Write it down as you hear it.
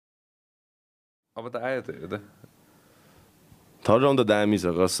अब त आयो त यो त थर्ड राउन्ड त दामी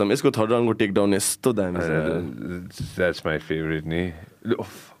छ कसम यसको थर्ड राउन्डको टेक डाउन यस्तो दामी छ द्याट्स माई फेभरेट नि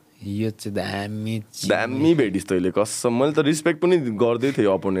यो चाहिँ दामी भेटिस् तैँले कसम मैले त रिस्पेक्ट पनि गर्दै थिएँ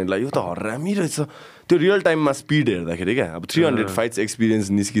अपोनेन्टलाई यो त हरामी रहेछ त्यो रियल टाइममा स्पिड हेर्दाखेरि क्या अब 300 फाइट्स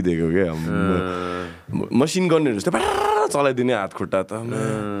एक्सपिरियन्स निस्किदिएको क्या मसिन गनहरू जस्तो चलाइदिने हात खुट्टा त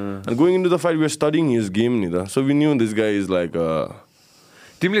going into the fight we are studying his game नि त so we knew this guy is like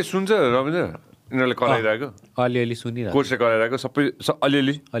तिमीले सुन्छ रविन्द्र यिनीहरूले कराइरहेको अलिअलि सुनिरहेको कोचले कराइरहेको सबै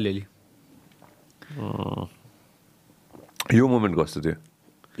अलिअलि यो मोमेन्ट कस्तो थियो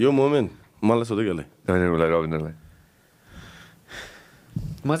यो मोमेन्ट मलाई सोध्यो क्या रविन्द्रलाई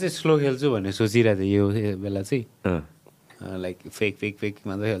म चाहिँ स्लो खेल्छु भन्ने सोचिरहेको थिएँ यो बेला चाहिँ लाइक फेक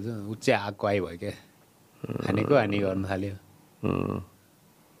मात्रै खेल्छु ऊ चाहिँ आएको भयो क्या हानी गर्नु थाल्यो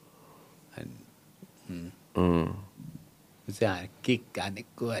चाहिँ किक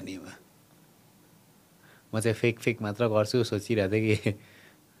हानेको हानीमा म चाहिँ फेक मात्र गर्छु सोचिरहेको थिएँ कि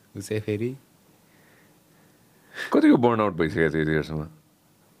ऊ चाहिँ फेरि कतिको बर्नआउट भइसकेको थियो यतिखेरसम्म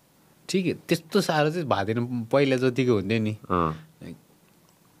ठिकै त्यस्तो साह्रो चाहिँ भएको थिएन पहिला जतिको हुन्थ्यो नि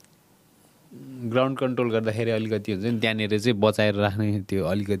ग्राउन्ड कन्ट्रोल गर्दाखेरि अलिकति हुन्छ नि त्यहाँनिर चाहिँ बचाएर राख्ने त्यो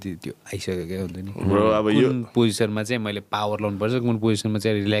अलिकति त्यो आइसक्यो क्या हुन्छ नि अब यो पोजिसनमा चाहिँ मैले पावर लाउनु पर्छ कुन पोजिसनमा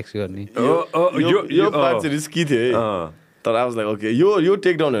चाहिँ रिल्याक्स गर्ने यो पार्ट चाहिँ रिस्की थियो है तर आवाज लाइक ओके यो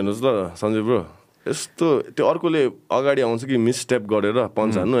टेक डाउन हेर्नुहोस् ल सञ्जय ब्रो यस्तो त्यो अर्कोले अगाडि आउँछ कि मिसस्टेप गरेर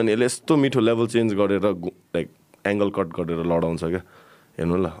पन्च हान्नु अनि यसले यस्तो मिठो लेभल चेन्ज गरेर लाइक एङ्गल कट गरेर लडाउँछ क्या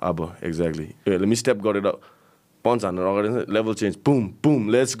हेर्नु ल अब एक्ज्याक्टली यसले मिसस्टेप गरेर पन्च हान्नु अगाडि लेभल चेन्ज पुम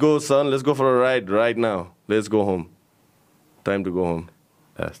let's go sun let's go for a right now let's go home time to go home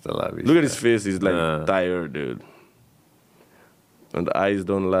look at his face is like tired dude and the eyes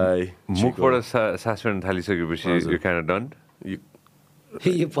don't lie मुखबाट सास फेर्न थालिसकेपछि you can done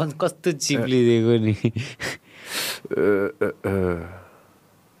यो punch कस्तो चिप्लिदिएको नि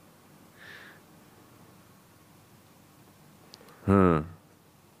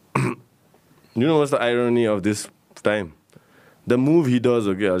You know what's the irony of this time? The move he does,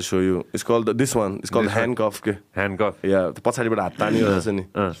 okay, I'll show you. It's called this one. It's called handcuff. Okay? Handcuff. Yeah, the पछाडिबाट हात तानिरहेछ नि.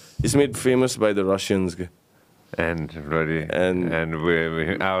 It's made famous by the Russians. Okay? And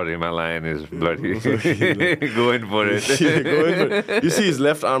our Himalion is bloody going for it. You see his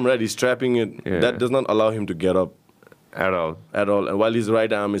left arm, right? He's trapping it. Yeah. That does not allow him to get up at all. And while his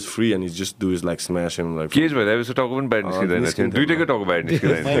right arm is free, and he just do is like smash him like. Cage by that. So talk about bad niskidaina. दुईटैको talk about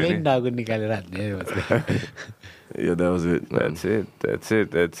niskidaina. मैले डागु निकालेर हान्ने Yeah, that was it. That's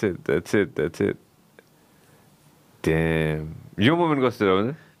it. Damn. यो moment कस्तो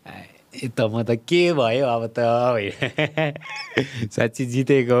रह्यो त म त के भयो अब त साँच्ची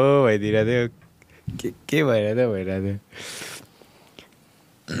जितेको हो भइदिरहेको थियो के भइरहेको थियो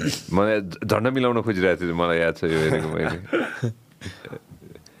मलाई झन्डा मिलाउन खोजिरहेको थियो मलाई याद छ यो हेरेको मैले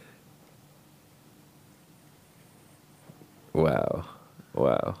वाउ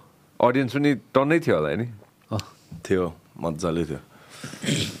अडियन्स पनि टन्नै थियो होला नि थियो मजाले थियो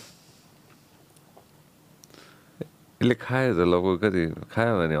यसले खायो त लगभग कति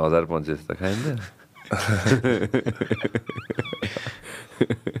खायो भने 1000 पञ्चेस त खाइन्छ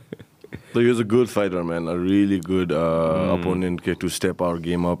So he was a good fighter, man. A really good opponent to step our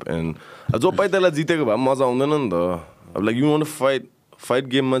game up. And जो पाइतालाई जितेको भए मजा आउँदैन नि त. Like you want to fight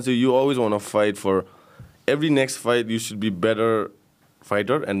game मा चाहिँ you always want to fight for every next fight you should be better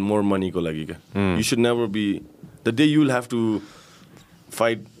fighter and more money को लागि क्या. You should never be the day you'll have to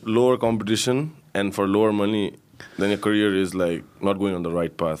fight lower competition and for lower money then your career is like not going on the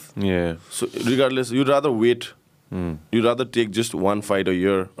right path. Yeah. So regardless, you'd rather wait. You'd rather take just one fight a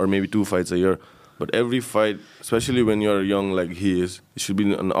year or maybe 2 fights a year. But every fight, especially when you're young like he is, it should be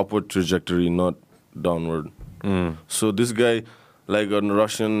an upward trajectory, not downward. So this guy, like a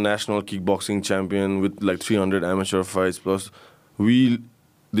Russian national kickboxing champion with like 300 amateur fights plus,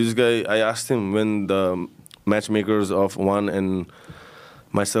 this guy, I asked him when the matchmakers of One and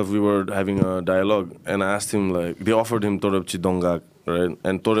myself, we were having a dialogue, and I asked him, like, they offered him Torepchi Dongak, right?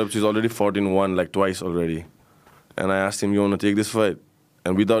 And Torepchi's already fought in One, like, twice already. And I asked him, you want to take this fight?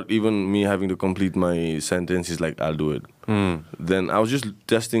 And without even me having to complete my sentence, he's like, I'll do it. Then I was just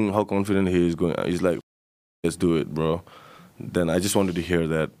testing how confident he is going. He's like, let's do it, bro. Then I just wanted to hear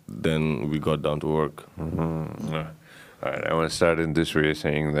that. Then we got down to work. All right, I want to start in this way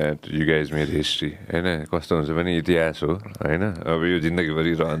saying that you guys made history. हैन कस्तो हुन्छ भने इतिहास हो हैन अब यो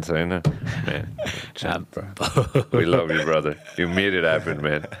जिन्दगीभरि रहन्छ हैन man. We love you, brother. You made it happen,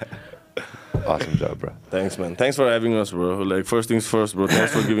 man. Awesome job, bro. Thanks, man. Thanks for having us, bro. Like, first things first, bro.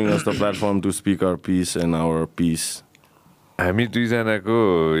 Thanks for giving us the platform to speak our piece and our peace. हामी दुईजनाको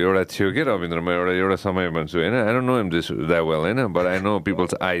एउटा थियो कि रविन्द्रमा एउटा समय भन्छु होइन I don't know him this that well होइन बट आई नो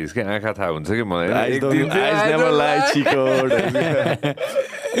पिपल्स आइज के आँखा थाहा हुन्छ कि मलाई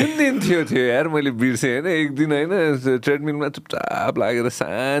एक दिन थियो यार मैले बिर्सेँ होइन एक दिन होइन ट्रेडमिलमा चुपचाप लागेर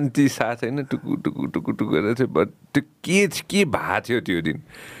शान्ति साथ होइन टुकु टुकु टुकु टुकु गरेर थियो बट त्यो के भएको थियो त्यो दिन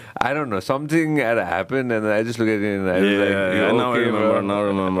I don't know. Something had happened, and I just look at it and I was like, now I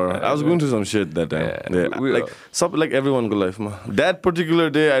remember. I was going through some shit that time. Like everyone go life, ma. That particular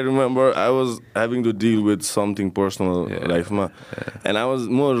day, I remember I was having to deal with something personal life, ma. And I was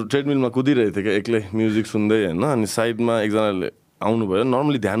more treadmill ma kudirahe the ekle music sundai हैन अनि side मा एकजनाले आउनु भयो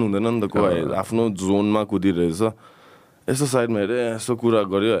normally ध्यान हुँदैन नि त को आफ्नो जोन मा कुदिरहेछ यसो साइडमा हेरे यसो कुरा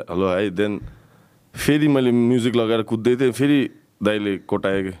गर्यो हेलो हाई देन फेरि मैले म्युजिक लगाएर कुद्दै थिएँ फेरि दाइले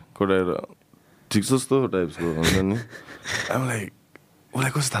कोटाएर ठिक छ जस्तो टाइप्सको हुन्छ नि आम लाइक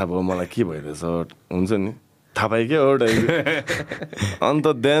उसलाई कस्तो थाहा भयो मलाई के भइरहेछ हुन्छ नि थाहा पाएँ क्या हो टाइप अन्त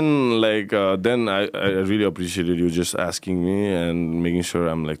then I really appreciated you just asking me and making sure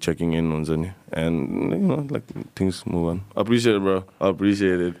I'm like checking in हुन्छ नि and you know like things move on appreciate bro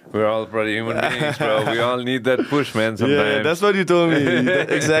appreciated We're all pretty human beings, bro. We all need that push, man, sometimes. Yeah, that's what you told me.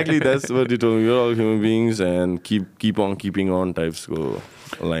 Exactly, that's what you told me. We're all human beings and keep on keeping on types go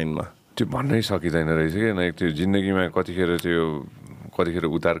line ma. त्यो भन्नै सकिँदैन रहेछ कि like त्यो जिन्दगीमा कतिखेर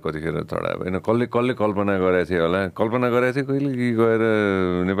उतार कतिखेर चढाव होइन कसले कल्पना गरेको थियो होला कल्पना गरेको थियो कहिले कि गएर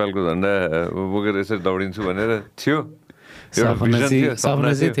नेपालको झन्डा बोकेर यसरी दौडिन्छु भनेर थियो सपना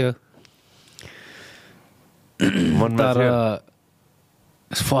चाहिँ थियो मनमा थियो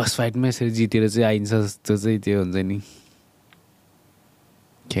फर्स्ट फाइटमा यसरी जितेर चाहिँ आइन्छ जस्तो चाहिँ त्यो हुन्छ नि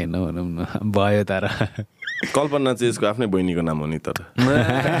खेल्न भनौँ न भयो तर कल्पना चाहिँ यसको आफ्नै बहिनीको नाम हो नि तर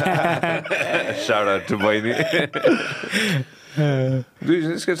Shout out to बहिनी Dude,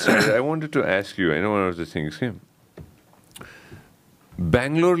 let's get started. I wanted to ask you, I know one of the things के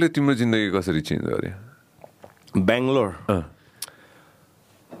बेङ्गलोरले तिम्रो जिन्दगी कसरी चेन्ज गर्यो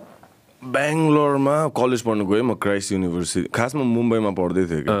बेङ्गलोरमा कलेज पढ्नु गएँ म क्राइस्ट युनिभर्सिटी खासमा मुम्बईमा पढ्दै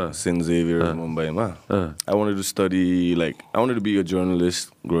थिएँ कि सेन्ट जेभियर मुम्बईमा I wanted to study like I wanted to be a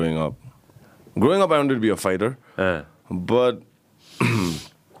journalist growing up I wanted to be a fighter but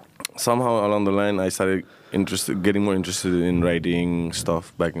somehow along the line I started getting more interested in writing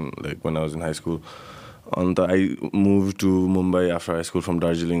stuff back in like when I was in high school and I moved to Mumbai after high school from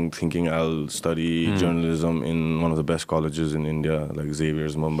Darjeeling thinking I'll study journalism in one of the best colleges in India like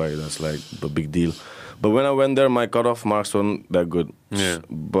Xavier's Mumbai. That's like a big deal, but when I went there my cutoff marks weren't that good,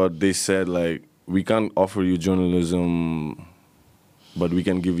 but they said like we can't offer you journalism but we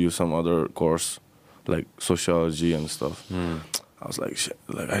can give you some other course like sociology and stuff. I was like shit,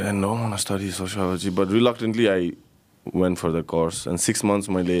 like I don't want to study sociology but reluctantly I went for the course and 6 months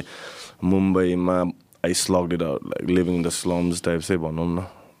my day Mumbai ma I slogged it out like living in the slums type say bhanau na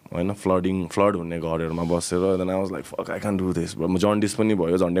हैन flood हुने घरहरुमा बसेर then I was like fuck I can't do this but म jaundice पनि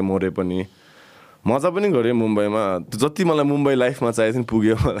भयो झन्डै मरे पनि मजा पनि गरे मुम्बईमा जति मलाई मुम्बई लाइफमा चाहिएको थियो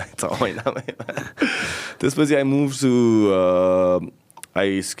पुग्यो मलाई 6 महिनामै त्यसपछि I moved to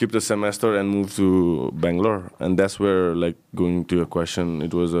I skipped a semester and moved to Bangalore and that's where like going to your question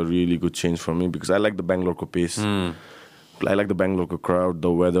it was a really good change for me because I like the Bangalore pace. I like the Bangalore crowd,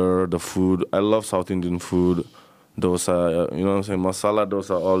 the weather, the food. I love South Indian food. Dosa, you know what I'm saying? Masala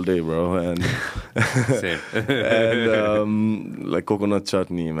dosa all day, bro. And Same. and like coconut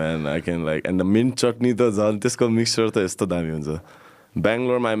chutney, man. I can like and the mint chutney the tesko mixture ta yesto dami huncha.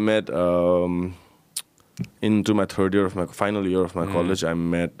 Bangalore I met into my final year of my college I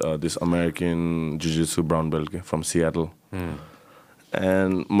met this American Jiu-Jitsu brown belt from Seattle.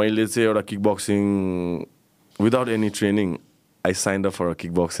 And मैले चाहिँ एउटा kickboxing without any training I signed up for a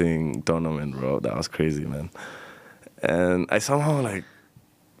kickboxing tournament, bro. That was crazy, man. And I somehow like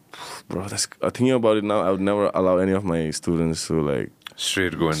bro that's thinking about it now I would never allow any of my students to like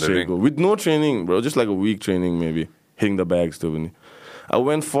straight go in the ring with no training, bro, just like a week training maybe hitting the bags too. I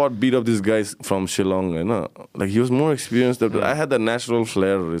went beat up this guy from Shillong, you know, like he was more experienced. I had that natural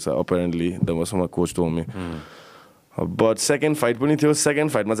flair apparently. That was what my coach told me. But second fight पनि थियो second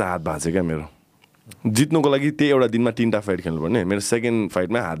fight मा चाहिँ हात भाँच्यो क्या मेरो जित्नुको लागि त्यही एउटा दिनमा 3टा फाइट खेल्नु पर्ने मेरो सेकेन्ड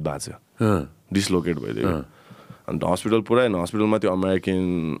फाइटमा हात भाँच्यो डिस्लोकेट भइदियो अन्त हस्पिटल पुऱ्याएन हस्पिटलमा त्यो American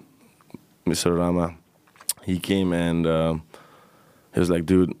mister Rama he came and he was like,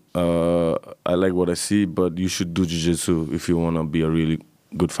 dude, I like what I see, but you should do jiu-jitsu if you want to be a really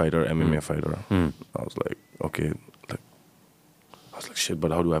good fighter, MMA fighter. I was like, okay. I was like, shit,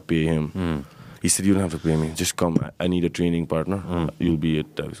 but how do I pay him? He said, you don't have to pay me. Just come. I need a training partner. You'll be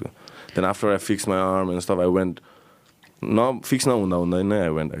it. Then after I fixed my arm and stuff, I went. No, fix na hunda I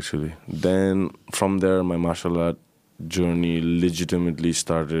went actually. Then from there, my martial art journey legitimately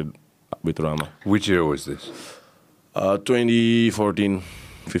started with Rama. Which year was this? 2014,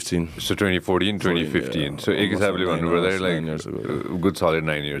 15. So 2014, 2015. yeah. So एक हिसाबले भन्नुपर्दा 9 years ago. good solid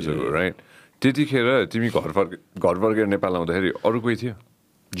 9 years ago, right? त्यतिखेर तिमी घर फर्केर नेपाल आउँदाखेरि अरू कोही थियो?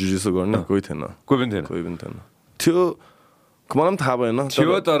 जिजिसो गर्ने कोही थिएन. कोही पनि थिएन? कोही पनि थिएन. थियो मलाई पनि थाहा भएन.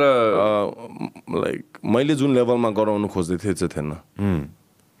 थियो तर लाइक मैले जुन लेभलमा गराउनु खोज्दै थिएँ चाहिँ थिएन.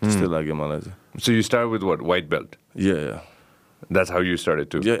 त्यस्तै लाग्यो मलाई चाहिँ. So you start with what? White belt? Yeah. That's how you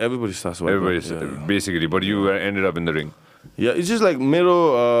started too? Yeah, everybody starts white belt. Basically, but you ended up in the ring. Yeah, it's just like मेरो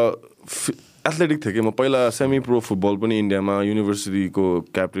एथलेटिक थियो कि म पहिला semi pro football पनि इन्डियामा युनिभर्सिटीको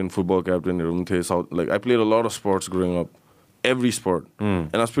captain football क्याप्टेनहरू पनि थिएँ south like I played a lot of sports growing up every sport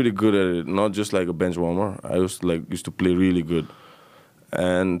and I was pretty good at it, not just like a bench warmer. I used to play really good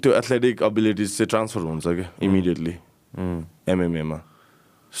and त्यो athletic abilities चाहिँ transfer हुन्छ क्या immediately MMA मा.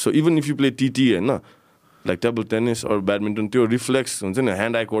 So even if you play TT हैन like table tennis or badminton त्यो reflex हुन्छ नि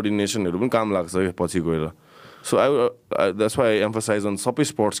hand eye coordinationहरू पनि काम लाग्छ क्या पछि गएर. So that's why I emphasize on सबै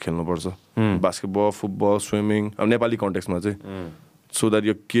sports खेल्नु पर्छ. Basketball, football, swimming अब नेपाली context मा चाहिँ so that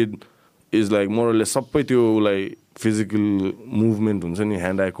your kid is like more or less सबै त्यो like physical movement हुन्छ नि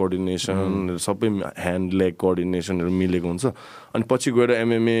hand eye coordination सबै hand leg coordinationहरू मिलेको हुन्छ अनि पछि गएर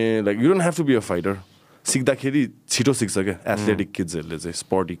MMA like you don't have to be a fighter सिक्दाखेरि छिटो सिक्छ क्या athletic kidsहरूले चाहिँ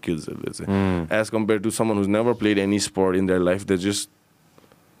sporty kidsहरूले चाहिँ as compared to someone who's never played any sport in their life they just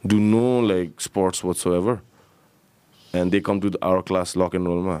do no like sports whatsoever and they come to our class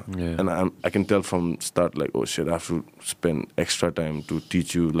LocknRollMMA and I can tell from start like oh shit I have to spend extra time to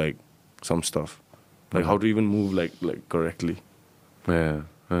teach you like some stuff like how to even move like correctly.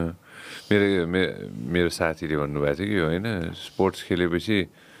 मेरो साथीले भन्नुभएको थियो कि होइन sports खेलेपछि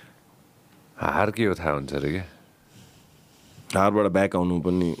हार के हो थाहा हुन्छ अरे क्या हारबाट ब्याक आउनु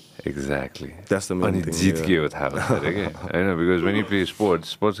पनि एक्ज्याक्टली that's the main अनि thing, जित के हो थाहा हुन्छ अरे क्या होइन because when you play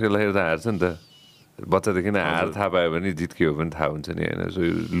sports खेल्दाखेरि त हार्छ नि त बच्चादेखि नै हार थाहा पायो भने जित के हो पनि थाहा हुन्छ नि होइन so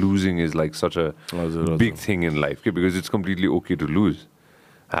losing is like such a big thing in life के because it's completely okay to loose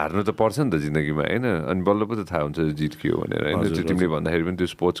हार्नु त पर्छ नि त जिन्दगीमा होइन अनि बल्ल पो त थाहा हुन्छ जित के हो भनेर होइन त्यो तिमीले भन्दाखेरि पनि त्यो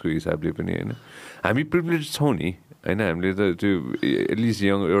स्पोर्ट्सको हिसाबले पनि होइन हामी प्रिभिलेज छौँ नि होइन हामीले त त्यो एटलिस्ट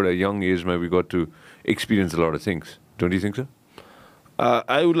एउटा यङ एजमा we got to experience lot of things don't you think so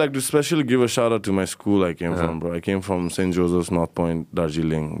I would like to especially give a shout out to my school I came from, bro. I came from St. Joseph's North Point,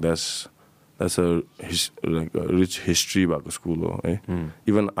 Darjeeling. That's a rich history about the school, eh?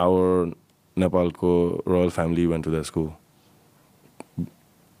 Even our Nepal royal family went to that school.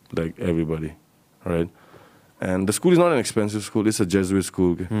 Like everybody, right? And the school is not an expensive school. It's a Jesuit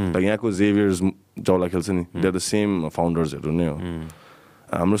school. Like yako Xavier's Jawla Kelsani, they're the same founders.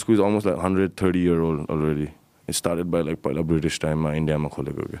 Our school is almost like 130-year-old already. It started by like British time, India ma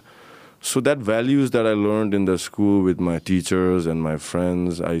kholeko ke. So that values that I learned in the school with my teachers and my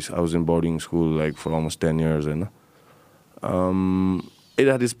friends, I was in boarding school like for almost 10 years, and it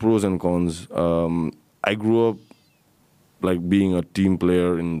had its pros and cons. I grew up like being a team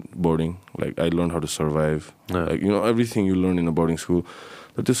player in boarding. Like I learned how to survive. Like everything you learn in a boarding school.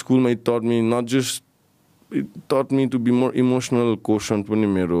 But the school it taught me it taught me to be more emotional quotient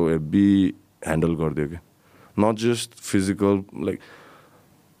pani mero be handle gardiyo ke. Not just physical, like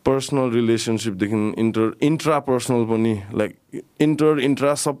personal relationship, they can intra-personal pani, like intra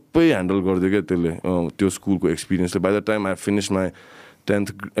sabai handle gardiyo ke tele त्यो school ko experience. By the time I finished my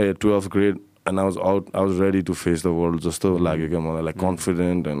 10th 12th grade and I was out, I was ready to face the world just lagyo ke मलाई like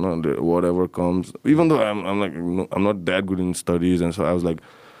confident and whatever comes, even though I'm like I'm not that good in studies, and so I was like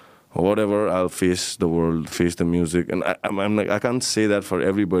whatever, I'll face the world, face the music. And I'm like, I can't say that for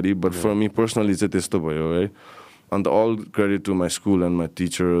everybody, but for me personally, it's a testo bhayo, right? And all credit to my school and my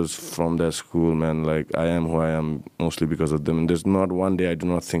teachers from that school, man. Like, I am who I am mostly because of them. And there's not one day I do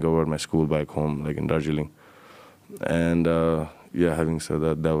not think about my school back home, like in Darjeeling. And yeah, having said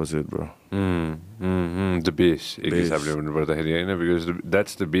that, that was it, bro. The base. Because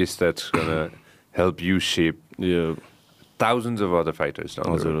that's the base that's gonna help you shape thousands of other fighters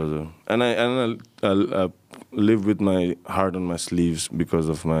down the road. And I live with my heart on my sleeves because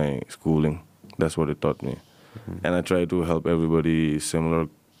of my schooling. That's what it taught me. And I try to help everybody similar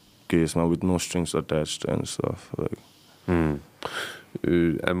case now with no strings attached and stuff. Like.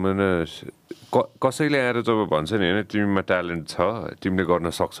 I'm gonna कसैले आएर जब भन्छ नि होइन तिमीमा talent छ तिमीले गर्न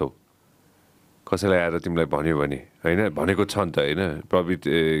सक्छौ कसैले आएर तिमीलाई भन्यो भने होइन भनेको छ नि त होइन प्रवित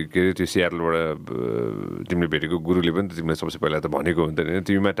के अरे त्यो सियाटलबाट तिमीले भेटेको गुरुले पनि त तिमीलाई सबसे पहिला त भनेको हो नि त होइन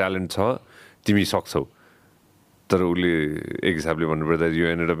तिमीमा ट्यालेन्ट छ तिमी सक्छौ तर उसले एक हिसाबले भन्नुपर्दा you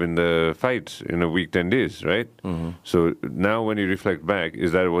ended up in the fight in a week 10 days, right? So now when you reflect back,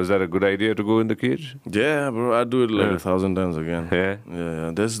 was that a good idea to go in the cage? Yeah, bro, I'd do it like 1,000 times again.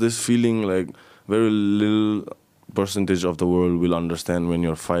 Yeah. There's this feeling like very little percentage of the world will understand when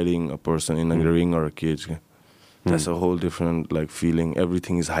you're fighting a person in a ring or a cage. That's a whole different like feeling.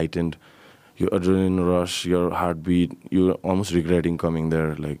 Everything is heightened. Your adrenaline rush, your heartbeat, you're almost regretting coming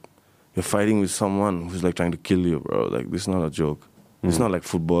there. Like you're fighting with someone who's like trying to kill you, bro. Like this is not a joke. It's not like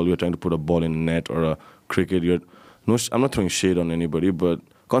football. You're trying to put a ball in a net or a cricket. I'm not throwing shade on anybody, but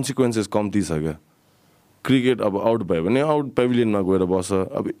consequences come these aga. Cricket अब out भयो भने out पेभिलियनमा गएर बस्छ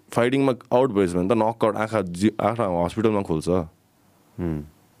अब फाइटिङमा out भएछ भने त knockout आँखा हस्पिटलमा खोल्छ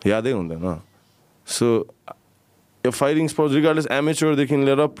यादै हुँदैन सो यो फाइटिङ स्पोर्ट्स रिगार्डलेस एमेच्योरदेखि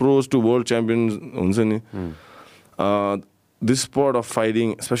लिएर प्रोज टु वर्ल्ड च्याम्पियन हुन्छ नि this sport of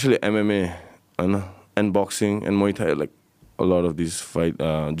fighting specially MMA होइन and boxing and muay thai like a lot of these fight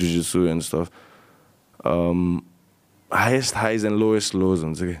jiu-jitsu and stuff highest highs and lowest lows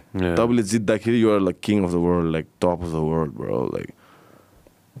हुन्छ कि तपाईँले जित्दाखेरि you are like king of the world, like top of the world, bro. Like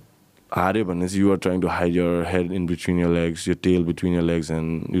हार्यो भने चाहिँ you are trying to hide your head in between your legs, your tail between your legs,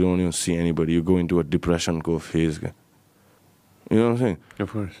 and you don't even see anybody. You go into a depression phase. You know what I'm saying?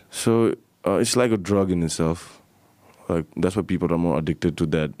 Of course. So it's like a drug in itself. Like that's why people are more addicted to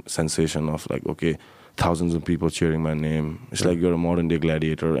that sensation of like, okay, thousands of people cheering my name. It's like you're a modern day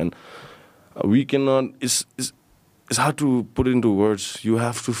gladiator, and we cannot. It's hard to put it into words. You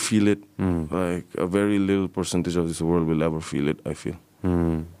have to feel it. Like a very little percentage of this world will ever feel it, I feel.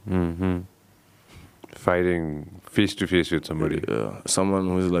 Fighting face to face with somebody. Someone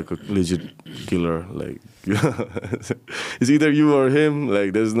who is like a legit killer. Like it's either you or him.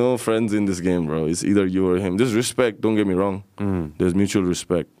 Like there's no friends in this game, bro. It's either you or him. There's respect, don't get me wrong. There's mutual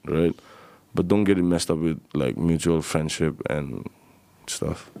respect, right? But don't get it messed up with like mutual friendship and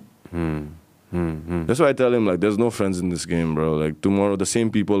stuff. That's why I tell him, like, there's no friends in this game, bro. Like, tomorrow, the same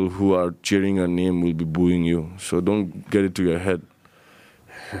people who are cheering your name will be booing you. So don't get it to your head.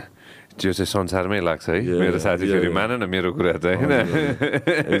 त्यो चाहिँ संसारमै लाग्छ है मेरो साथी फेरि मान न मेरो कुरा त हैन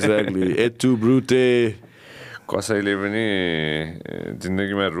Exactly. Et tu brute. कसैले पनि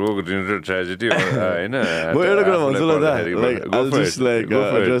जिन्दगीमा रोग ऋण र ट्रेजेडी हैन म एउटा कुरा भन्छु ल दा like I'll just like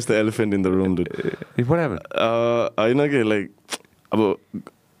address the elephant in the room, dude. What happened? हैन के like अब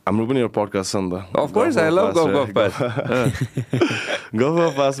हाम्रो पनि यो पडकास्ट छ नि त. Of course, I love Guff Guff Pass. Guff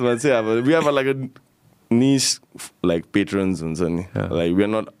Guff Pass मा चाहिँ अब we have like a niche like patrons हुन्छ नि. Like we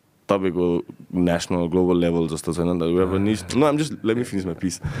are not तपाईँको national global level जस्तो छैन नि त. We have a niche. No, let me finish my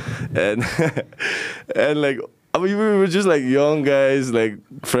piece. And like we were just like young guys, like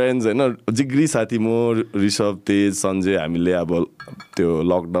friends, हैन जिग्री साथी म ऋषभ तेज सञ्जय हामीले अब त्यो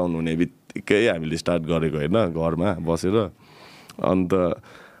लकडाउन हुने बित्तिकै हामीले स्टार्ट गरेको हैन घरमा बसेर अन्त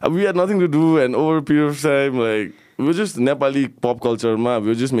we had nothing to do, and over a period of time, like we were just Nepali pop culture ma, we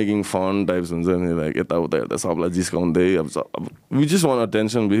were just making fun types and like we just want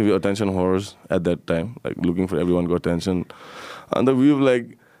attention. We were attention whores at that time, like looking for everyone to attention, and then we were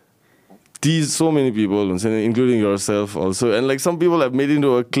like teased so many people, including yourself also, and like some people have made it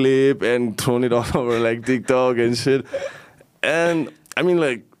into a clip and thrown it all over like TikTok and shit. And I mean,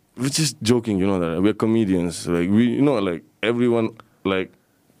 like we're just joking, you know that we're comedians, like we, you know, like everyone like.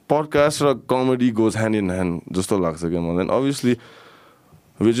 Podcast or comedy goes hand in hand, just like and obviously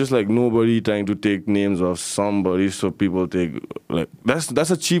we're just like nobody trying to take names of somebody, so people take like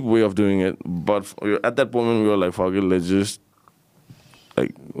that's a cheap way of doing it. But at that moment we were like, fuck it, let's just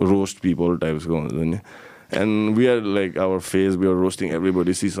like roast people types going. And we had like our face, we were roasting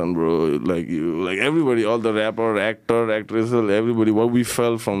everybody, season bro, like you, like everybody, all the rapper, actor, actress, everybody, what we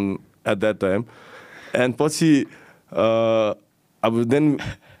felt from at that time. And Pachi then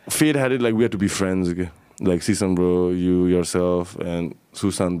fate had it like we had to be friends, okay? Like Season bro, you yourself, and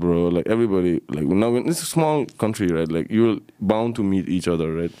Susan bro, like everybody. Like now it's a small country, right? Like you're bound to meet each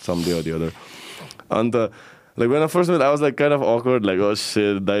other, right? Someday or the other. And like when I first met, I was like kind of awkward, like oh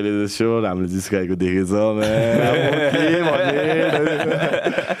shit, I did this show, I'm this guy go dig his own man.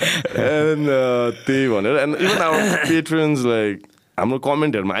 And even our patrons like. हाम्रो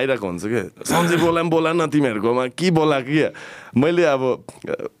कमेन्टहरुमा आइराको हुन्छ के सन्जय बोला न तिमीहरुकोमा के बोला के मैले अब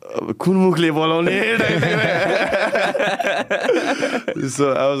खुनमुखले बोलाउने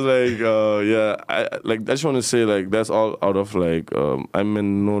So I was like I just want to say like that's all out of like I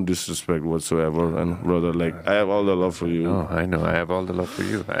mean no disrespect whatsoever, and brother, like I have all the love for you. Oh, I know, I have all the love for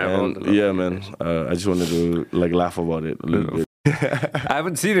you. Yeah, man, I just wanted to like laugh about it a little bit. I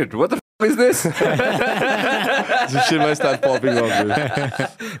haven't seen it. What the f*** is this? This shit might start popping up. Dude.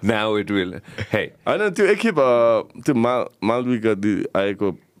 Now it will. Hey. I know त्यो एकखेप त्यो मालवीका आएको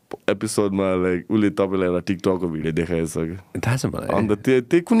एपिसोडमा like उसले तपाईँलाई एउटा टिकटकको video देखाएछ कि थाहा छ मलाई अन्त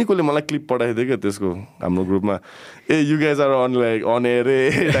त्यही कुनै कसले मलाई क्लिप पठाइदियो क्या त्यसको हाम्रो ग्रुपमा ए you guys are on like on air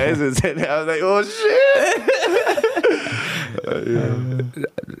oh shit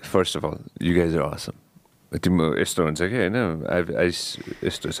first of all you guys are awesome. तिम्रो यस्तो हुन्छ कि होइन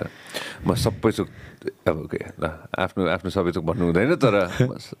यस्तो छ म सबै थोक अब के ल आफ्नो आफ्नो सबै थोक भन्नु हुँदैन तर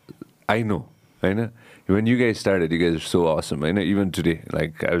आई नो होइन when you guys started, you guys are so awesome. I know even today,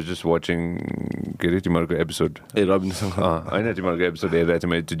 like I was just watching तिमीहरूको episode. ए रविन्द्रसँग होइन तिमीहरूको episode हेरिरहेको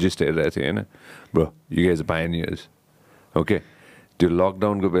थिएँ मैले just हेरिरहेको थिएँ होइन bro, you guys are pioneers. Okay, त्यो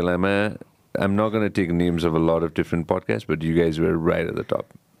lockdown को बेलामा I'm not going to take names of a lot of different podcasts, but you guys were right at the top.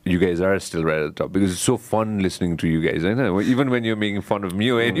 You guys are still right at the top because it's so fun listening to you guys. I know even when you're making fun of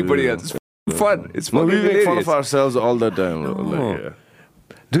me or anybody else, it's fun. It's fun. We make fun of ourselves all the time. No. Like, yeah.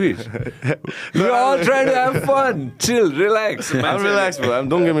 Do it. We're all trying to have fun. Chill, relax. I'm relaxed, bro.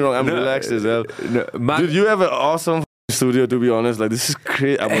 Don't get me wrong. I'm relaxed as well. Dude, you have an awesome studio, to be honest. Like, this is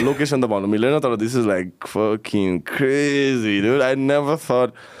crazy. I'm a location the bottom. This is like fucking crazy, dude. I never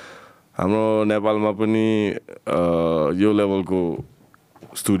thought हाम्रो नेपालमा पनि यो लेभलको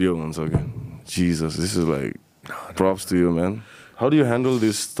studio हुन्छ क्या Jesus, this is like props to you, man. How do you handle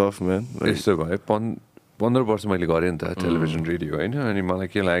this stuff, man? यस्तो भयो 15 वर्ष मैले गरेँ नि त टेलिभिजन रेडियो होइन अनि मलाई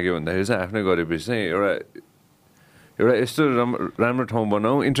के लाग्यो भन्दाखेरि चाहिँ आफ्नै गरेपछि चाहिँ एउटा यस्तो राम्रो ठाउँ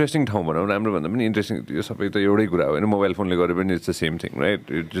बनाऊ इन्ट्रेस्टिङ ठाउँ बनाऊ राम्रो भन्दा पनि इन्ट्रेस्टिङ यो सबै त एउटै कुरा हो होइन मोबाइल फोनले गरे पनि it's the same thing right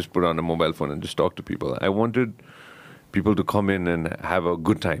you just put on a mobile phone and just talk to people I wanted people to come in and have a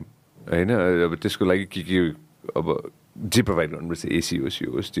good time होइन अब त्यसको लागि के अब जे प्रोभाइड गर्नुपर्छ एसी होस् यो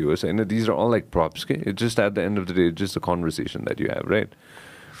होस् त्यो होस् होइन these are all like props के it's just at the and of the day it's just the conversation that you have right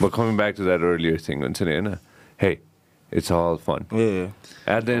but coming back to that earlier thing हुन्छ नि होइन हे it's all fun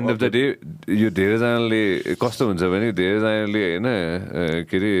at the and of the day यो धेरैजनाले कस्तो हुन्छ भने धेरैजनाले होइन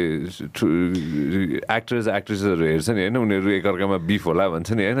के अरे एक्ट्रेसहरू हेर्छ नि होइन उनीहरू एकअर्कामा बिफ होला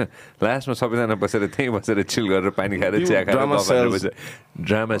भन्छ नि होइन लास्टमा सबैजना बसेर त्यहीँ बसेर चिल गरेर पानी खाएर चिया खाएर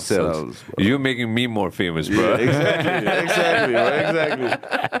drama sales you making me more famous bro exactly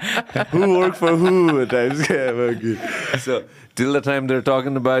who work for who at times so till the time they're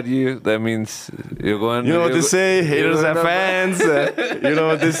talking about you that means you're going you know what they say haters are fans you know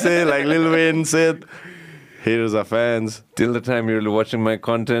what they say like Lil Wayne said haters are fans till the time you're watching my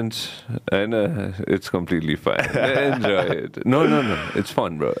content and it's completely fine enjoy it no it's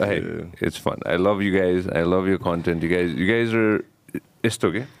fun bro hey it's fun I love you guys I love your content you guys are it's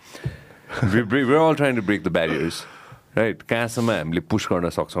okay we're all trying to break the barriers right कहाँसम्म हामीले push गर्न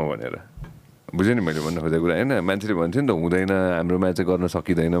सक्छौँ भनेर बुझ्यो नि मैले भन्नु खोजेको कुरा होइन मान्छेले भन्थ्यो नि त हुँदैन हाम्रोमा चाहिँ गर्न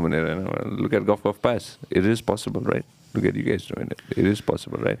सकिँदैन भनेर होइन लुक एट गफ गफ pass it is possible right look at you guys doing it it is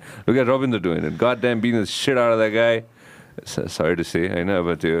possible right look at Rabindra doing it God dam being the shit out of the guy sorry to say होइन अब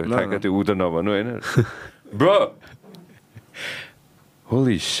त्यो ठ्याक्क त्यो उ त नभन्नु होइन bro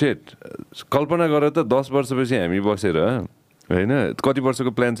holy shit कल्पना गर त 10 वर्षपछि हामी बसेर होइन कति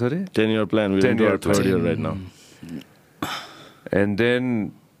वर्षको प्लान छ अरे 10-year plan 10-year third year right now and then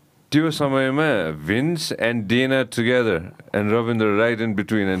त्यो समयमा Vince and Dana together and Rabindra right in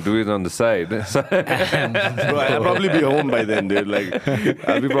between and do it on the side. Bro, I'll probably be home by then, dude. Like,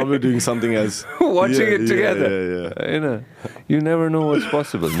 I'll be probably doing something else. Watching it together. Yeah. You know, you never know what's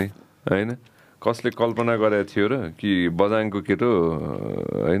possible, ni. होइन कसले कल्पना गरेको थियो र कि बजाङको केटो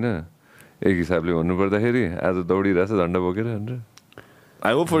होइन एक हिसाबले भन्नुपर्दाखेरि आज दौडिरहेछ झन्डा बोकेर भनेर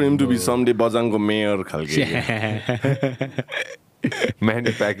I hope for him to be someday बजाङको mayor खालके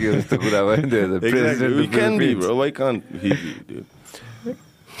Manny Pacquiao is the good one. The president. We can be, bro. Why can't he be, dude?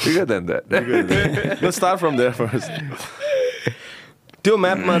 Bigger than that. Let's start from there first. त्यो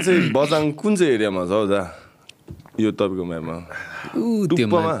म्यापमा चाहिँ बजाङ कुन चाहिँ एरियामा छ हौ दा यो तपाईँको म्यापमा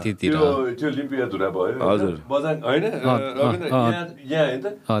त्यो लिम्पिया धुरा भयो हजुर बजाङ होइन यहाँ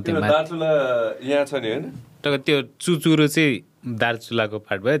होइन त दार्चुला यहाँ छ नि होइन टक्क त्यो चुचुरो चाहिँ दार्चुलाको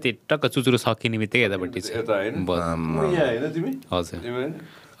पार्ट भयो त्यो टक्क चुचुरो सकिने बित्तिकै यतापट्टि छ हजुर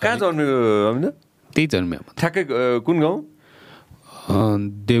कहाँ जन्मेको होइन त्यही जन्म्यो ठ्याक्कै कुन गाउँ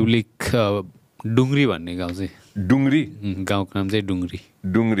देउलिक डुङ्ग्री भन्ने गाउँ चाहिँ डुङ्ग्री गाउँको नाम चाहिँ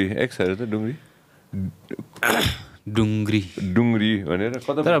डुङ्ग्री एक्सहरू त डुङ्ग्री भनेर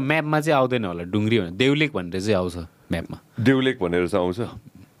तर म्यापमा चाहिँ आउँदैन होला डुङ्ग्री भनेर देउलिक भनेर चाहिँ आउँछ म्यापमा देउलिक भनेर चाहिँ आउँछ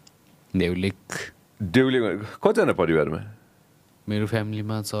देउलिक कतिजना परिवारमा मेरो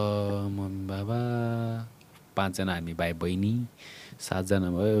फ्यामिलीमा छ मम्मी बाबा 5 जना हामी भाइ बहिनी 7 जना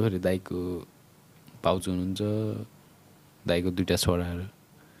भयो फेरि दाइको पाउजू हुनुहुन्छ दाइको 2टा छोराहरू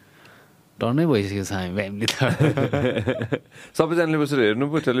टर्नै भइसकेको छ हामी फ्यामिली त सबैजनाले बसेर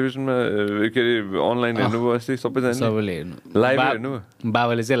हेर्नुभयो टेलिभिजनमा के अरे अनलाइन हेर्नुभयो अस्ति सबैजनाले सबैले हेर्नु लाइभ हेर्नुभयो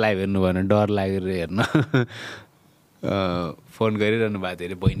बाबाले चाहिँ लाइभ हेर्नु भएन डर लागेर हेर्न फोन गरिरहनु भएको थियो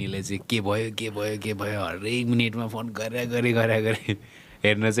अरे बहिनीले चाहिँ के भयो हरेक मिनटमा फोन गरे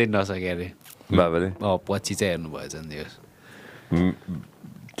हेर्न चाहिँ नसके अरे बाबाले पछि चाहिँ हेर्नु भएछ नि त्यो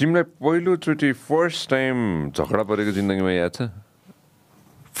तिमीलाई पहिलोचोटि फर्स्ट टाइम झगडा परेको जिन्दगीमा याद छ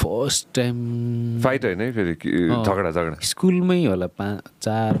फर्स्ट टाइम फाइट होइन है फेरि झगडा स्कुलमै होला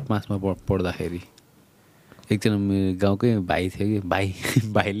 4-5मा पढ्दाखेरि एकजना मेरो गाउँकै भाइ थियो कि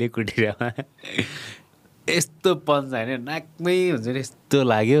भाइले कुटिरहेमा यस्तो पन्च होइन नाकमै हुन्छ नि यस्तो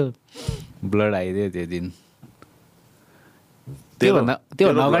लाग्यो ब्लड आइदियो त्यो दिन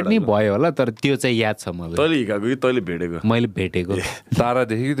त्योभन्दा अगाडि नै भयो होला तर त्यो चाहिँ याद छ मलाई तैँले हिँडेको कि तैँले भेटेको मैले भेटेको तारा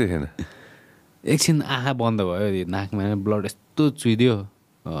देखेँ कि देखेन एकछिन आँखा बन्द भयो नाकमा ब्लड यस्तो चुइदियो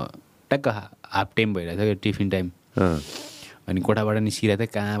ट्याक्क हाफ टाइम भइरहेको थियो टिफिन टाइम अनि कोठाबाट निस्किरहेको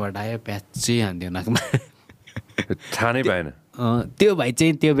थियो कहाँबाट आयो प्याचै हान्थ्यो नाकमा थाहा पाएन त्यो भाइ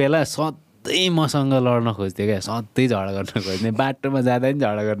चाहिँ त्यो बेला सधैँ मसँग लड्न खोज्थ्यो क्या सधैँ झगडा गर्न खोज्ने बाटोमा जाँदा पनि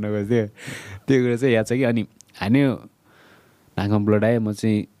झगडा गर्न खोज्थ्यो त्यो कुरा चाहिँ याद छ कि अनि हान्यो नाकमा ब्लड आयो म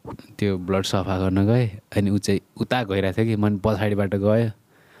चाहिँ त्यो ब्लड सफा गर्न गएँ अनि ऊ चाहिँ उता गइरहेको थियो कि मन पछाडिबाट गयो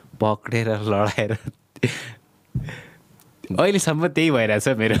पक्रेर लडाएर अहिलेसम्म त्यही भइरहेछ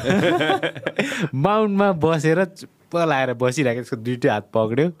मेरो माउन्टमा बसेर चुप्प लाएर बसिरहेको त्यसको दुइटै हात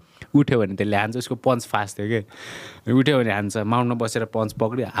पक्रियो उठ्यो भने त्यसले हान्छ उसको पन्च फास्ट थियो कि उठ्यो भने हान्छ माउन्टमा बसेर पन्च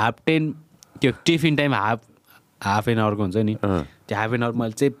पक्रियो हाफ टाइम त्यो टिफिन टाइम हाफ एन आवरको हुन्छ नि त्यो हाफ एन आवर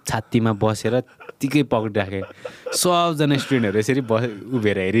मैले चाहिँ छातीमा बसेर त्यतिकै पक्रिराखेँ सबजना स्टुडेन्टहरू यसरी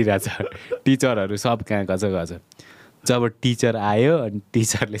उभिएर हेरिरहेछ टिचरहरू सब कहाँ गछ जब टिचर आयो अनि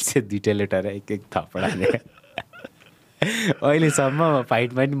टिचरले चाहिँ दुइटै लेटर एक थप्पड हाने अहिलेसम्म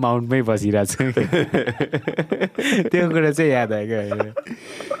फाइटमा पनि माउन्टमै बसिरहेको छु त्यो कुरा चाहिँ याद आयो क्या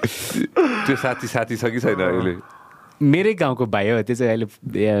त्यो साथी छ कि छैन अहिले मेरै गाउँको भाइ हो त्यो चाहिँ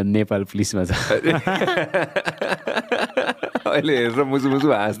अहिले नेपाल पुलिसमा छ अहिले हेरेर मुसु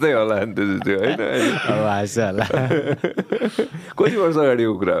हाँस्दै होला नि त्यो होइन अब हाँस्छ होला कति वर्ष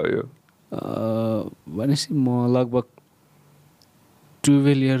अगाडिको कुरा हो यो भनेपछि म लगभग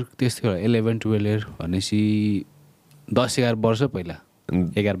 12 इयर त्यस्तै होला 11-12 इयर भनेपछि 10-11 वर्ष पहिला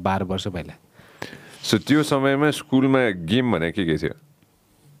 11-12 वर्ष पहिला सो त्यो समयमा स्कुलमा गेम भने के थियो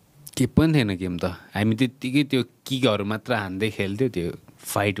के पनि थिएन गेम त हामी त्यत्तिकै त्यो किकहरू मात्र हान्दै खेल्थ्यो त्यो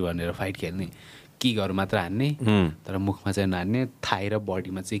फाइट भनेर फाइट खेल्ने किकहरू मात्र हान्ने तर मुखमा चाहिँ नहान्ने थाई र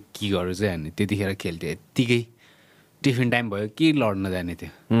बडीमा चाहिँ किकहरू चाहिँ हान्ने त्यतिखेर खेल्थ्यो यत्तिकै टिफिन टाइम भयो के लड्न जाने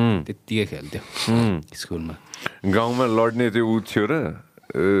थियो त्यत्तिकै खेल्थ्यो स्कुलमा गाउँमा लड्ने त्यो ऊ थियो र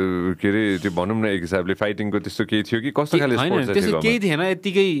के अरे त्यो भनौँ न एक हिसाबले फाइटिङको त्यस्तो केही थियो कि कस्तो खाले स्पोर्ट्स थियो त्यस्तो केही थिएन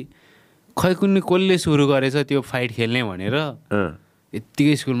यत्तिकै खै कुनै कसले सुरु गरेछ त्यो फाइट खेल्ने भनेर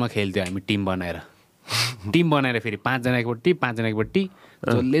यत्तिकै स्कुलमा खेल्थ्यो हामी टिम बनाएर फेरि 5 जना एकपट्टि 5 जना एकपट्टि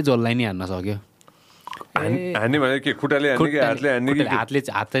जसलाई नि हान्न सक्यो हान्ने भने के खुट्टाले हान्ने कि हातले हान्ने कि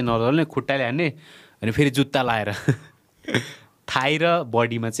हात चाहिँ नजल्ने खुट्टाले हान्ने अनि फेरि जुत्ता लाएर थाई र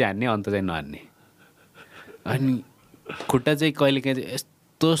बडीमा चाहिँ हान्ने अन्त चाहिँ नहान्ने अनि खुट्टा चाहिँ कहिलेकाहीँ चाहिँ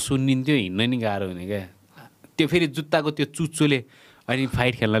यस्तो सुन्निन्थ्यो हिँड्न नि गाह्रो हुने क्या त्यो फेरि जुत्ताको त्यो चुच्चोले अनि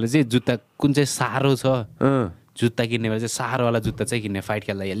फाइट खेल्नाले चाहिँ जुत्ता कुन चाहिँ साह्रो छ जुत्ता किन्ने बेला चाहिँ साह्रोवाला जुत्ता चाहिँ किन्ने फाइट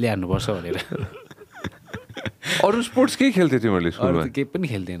खेल्दा यसले हान्नुपर्छ भनेर अरू स्पोर्ट्स केही खेल्थ्यो तिमीहरूले स्कुलमा केही पनि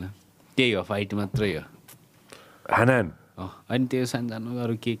खेल्थेन त्यही हो फाइट मात्रै हो हानान अनि त्यो सानो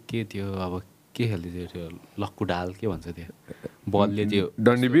अरू के थियो अब के खेल्थ्यो त्यो लक्कु ढाल के भन्छ त्यो बलले त्यो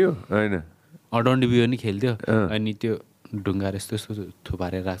डन्डी बियो होइन डन्डी बियो नि खेल्थ्यो अनि त्यो ढुङ्गाहरू यस्तो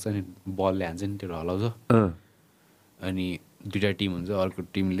थुपारेर राख्छ नि बलले हान्छ नि त्यो हलाउँछ अनि दुइटा टिम हुन्छ अर्को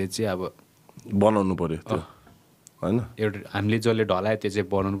टिमले चाहिँ अब बनाउनु पर्यो त्यो होइन एउटा हामीले जसले ढलायो त्यो चाहिँ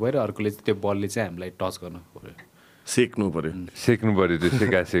बनाउनु पऱ्यो अर्कोले चाहिँ त्यो बलले चाहिँ हामीलाई टच गर्नु पऱ्यो सेक्नु पऱ्यो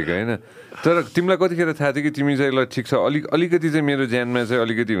त्यो सेक होइन तर तिमीलाई कतिखेर थाहा थियो कि तिमी चाहिँ ल ठिक छ अलिकति चाहिँ मेरो ज्यानमा चाहिँ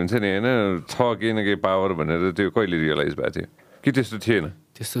अलिकति हुन्छ नि होइन छ केही न केही पावर भनेर त्यो कहिले रियलाइज भएको थियो कि त्यस्तो थिएन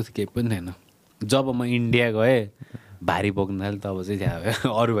त्यस्तो केही पनि थिएन जब म इन्डिया गएँ भारी बोक्न थालेँ तब चाहिँ त्यहाँ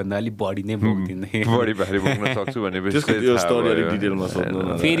अरूभन्दा अलिक बढी नै बोक्दिनँ बढी भारी बोक्न सक्छु भनेपछि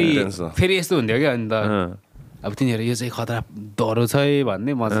फेरि यस्तो हुन्थ्यो क्या अन्त अब तिनीहरू यो चाहिँ खतरा डह्रो छ है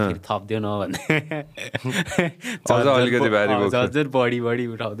भन्ने म चाहिँ फेरि थप्दियो न भन्ने अलिकति भारी बोक्छ झन् बढी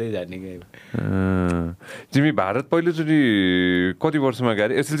उठाउँदै जाने क्या तिमी भारत पहिलोचोटि कति वर्षमा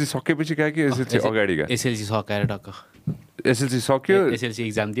गए एसएलसी सकेपछि गयो कि एसएलसी अगाडि गयो एसएलसी सकाएर टक्क एसएलसी सक्यो एसएलसी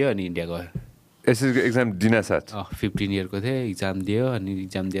इक्जाम दियो अनि इन्डिया गयो एसएलसीको इक्जाम दिनासाथ 15 इयरको थिएँ इक्जाम दियो अनि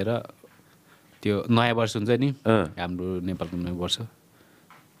इक्जाम दिएर त्यो नयाँ वर्ष हुन्छ नि हाम्रो नेपालको नयाँ वर्ष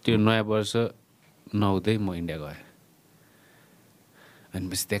त्यो नयाँ वर्ष नहुँदै म इन्डिया गएँ अनि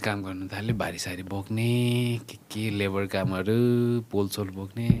पछि त्यहाँ काम गर्नु थालेँ भारी बोक्ने के लेबर कामहरू पोलसोल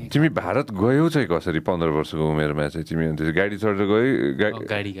बोक्ने तिमी भारत गयौ चाहिँ कसरी 15 वर्षको उमेरमा चाहिँ तिमी अन्त गाडी चढेर गयौ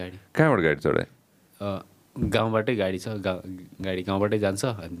गाडी कहाँबाट गाडी चढाए गाउँबाटै गाडी छ गाडी गाउँबाटै जान्छ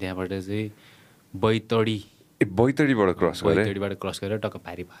अनि त्यहाँबाट चाहिँ बैतडीबाट क्रस गरेर टक्क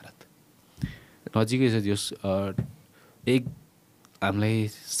पारी भारत नजिकै छ त्यो हामीलाई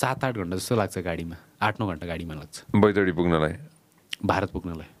 7-8 घन्टा जस्तो लाग्छ गाडीमा 8-9 घन्टा गाडीमा लाग्छ बैतडी पुग्नलाई भारत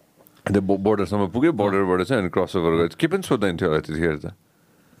पुग्नलाई अन्त बोर्डरसम्म पुग्यो बोर्डरबाट चाहिँ अनि क्रस ओभर गरेर के पनि सोध्दैन थियो होला त्यतिखेर त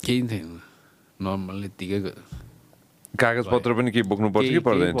केही थिएन नर्मल यत्तिकै कागजपत्र पनि केही बोक्नु पर्छ कि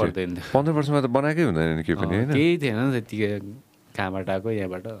पर्दैन थियो 15 वर्षमा त बनाएकै हुँदैन नि केही पनि होइन केही थिएन त्यतिकै कहाँबाट आएको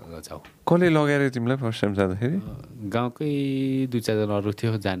यहाँबाट जाऊ कसले लगाएर तिमीलाई फर्स्ट टाइम जाँदाखेरि गाउँकै 2-4 जना अरू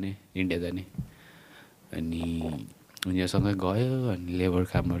थियो जाने इन्डिया जाने अनि उनीहरूसँगै गयो अनि लेबर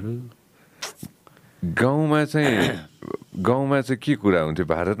कामहरू गाउँमा चाहिँ के कुरा हुन्थ्यो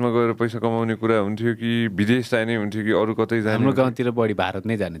भारतमा गएर पैसा कमाउने कुरा हुन्थ्यो कि विदेश जाने हुन्थ्यो कि अरू कतै जाने हाम्रो गाउँतिर बढी भारत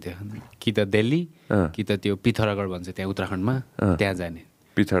नै जाने थियो कि त दिल्ली कि त त्यो पिथौरागढ भन्छ त्यहाँ उत्तराखण्डमा त्यहाँ जाने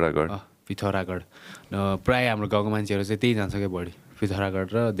पिथौरागढ प्रायः हाम्रो गाउँको मान्छेहरू चाहिँ त्यही जान्छ क्या बढी पिथौरागढ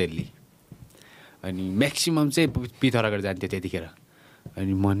र दिल्ली अनि म्याक्सिमम् चाहिँ पिथौरागढ जान्थ्यो त्यतिखेर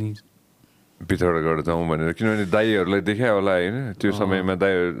अनि म नि पिथौरागढ जाउँ भनेर किनभने दाईहरूलाई देखायो होला होइन त्यो समयमा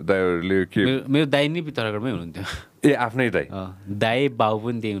दाईहरूले के मेरो दाई नै पिथौरागढमै हुनुहुन्थ्यो ए आफ्नै दाई बाउ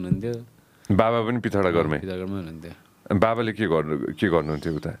पनि त्यही हुनुहुन्थ्यो बाबा पनि पिथौरागढमै हुनुहुन्थ्यो बाबाले के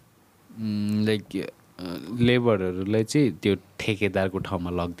गर्नुहुन्थ्यो उता लाइक लेबरहरूलाई चाहिँ त्यो ठेकेदारको ठाउँमा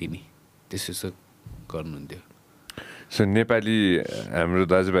लगिदिने त्यसो गर्नुहुन्थ्यो सो नेपाली हाम्रो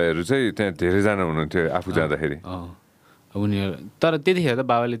दाजुभाइहरू चाहिँ त्यहाँ धेरैजना हुनुहुन्थ्यो आफू जाँदाखेरि उनीहरू तर त्यतिखेर त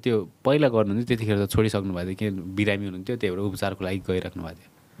बाबाले त्यो पहिला गर्नुहुन्थ्यो त्यतिखेर त छोडिसक्नु भएको थियो किन बिरामी हुनुहुन्थ्यो त्यही भएर उपचारको लागि गइराख्नु भएको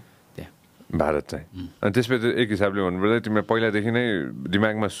थियो त्यहाँ भारत चाहिँ अनि त्यसपछि एक हिसाबले भन्नुपर्दा तिमीलाई पहिलादेखि नै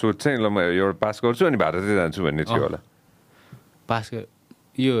दिमागमा सोच चाहिँ ल म एउटा पास गर्छु अनि भारतै जान्छु भन्ने थियो होला पास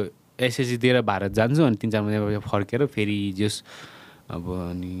यो एसएससी दिएर भारत जान्छु अनि 3-4 महिना फर्केर फेरि जस अब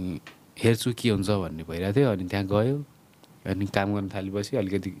अनि हेर्छु के हुन्छ भन्ने भइरहेको थियो अनि त्यहाँ गयो अनि काम गर्न थालेपछि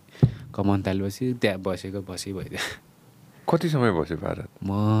अलिकति कमाउन थालेपछि त्यहाँ बसी भइदियो कति समय बस्यो भारत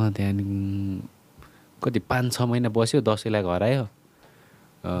म त्यहाँदेखि कति 5-6 महिना बस्यो दसैँलाई घर आयो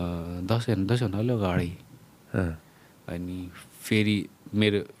दसैँ होला अगाडि अनि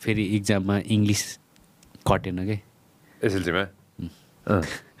फेरि इक्जाममा इङ्ग्लिस कटेन के एसएलसीमा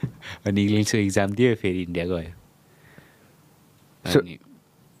अनि इङ्ग्लिसको इक्जाम दियो फेरि इन्डिया गयो अनि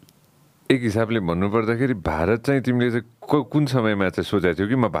एक हिसाबले भन्नुपर्दाखेरि भारत चाहिँ तिमीले चाहिँ कुन समयमा चाहिँ सोचेको थियौ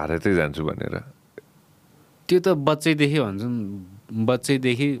कि म भारतै जान्छु भनेर त्यो त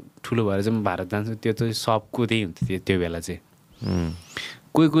बच्चैदेखि ठुलो भएर चाहिँ म भारत जान्छु त्यो चाहिँ सबको त्यही हुन्थ्यो त्यो बेला चाहिँ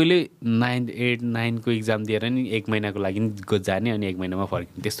कोहीले 9, 8, 9 को इक्जाम दिएर नि 1 महिनाको लागि जाने अनि 1 महिनामा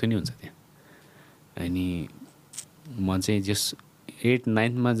फर्किने त्यस्तो नि हुन्छ त्यहाँ अनि म चाहिँ जस 8,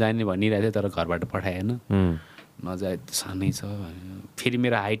 9मा जाने भनिरहेको थिएँ तर घरबाट पठाएन नजाए सानै छ फेरि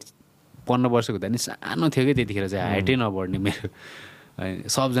मेरो हाइट 15 वर्षको हुँदा नि सानो थियो कि त्यतिखेर चाहिँ हाइटै नबढ्ने मेरो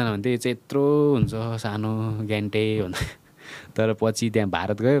सबजना भन्थ्यो यो चाहिँ यत्रो हुन्छ सानो ग्यान्टे भन्दा तर पछि त्यहाँ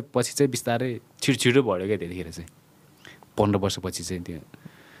भारत गयो पछि चाहिँ बिस्तारै छिटो बढ्यो क्या त्यतिखेर चाहिँ 15 वर्षपछि चाहिँ त्यो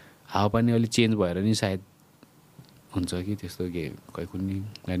हावापानी अलिक चेन्ज भएर नि सायद हुन्छ कि त्यस्तो के खै कुनै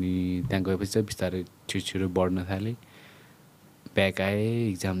अनि त्यहाँ गएपछि चाहिँ बिस्तारै छिटो बढ्न थालेँ ब्याक आएँ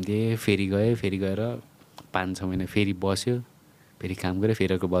इक्जाम दिएँ फेरि गएर 5-6 महिना फेरि बस्यो फेरि काम गऱ्यो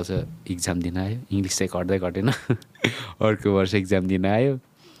फेरि अर्को वर्ष इक्जाम दिन आयो इङ्ग्लिस चाहिँ कटेन अर्को वर्ष इक्जाम दिन आयो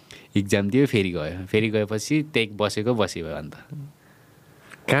इक्जाम दियो फेरि गएपछि त्यही बसी भयो अन्त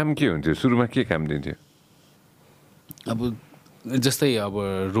काम के हुन्थ्यो सुरुमा के काम दिन्थ्यो अब जस्तै अब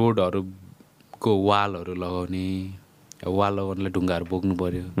रोडहरूको वालहरू लगाउने वाल लगाउनलाई ढुङ्गाहरू बोक्नु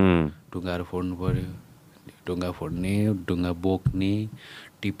पऱ्यो ढुङ्गाहरू फोड्नु पऱ्यो ढुङ्गा फोड्ने ढुङ्गा बोक्ने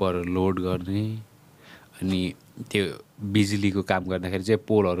टिपरहरू लोड गर्ने अनि त्यो बिजुलीको काम गर्दाखेरि चाहिँ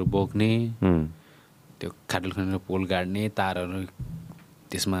पोलहरू बोक्ने त्यो खाडल खनेर पोल गाड्ने तारहरू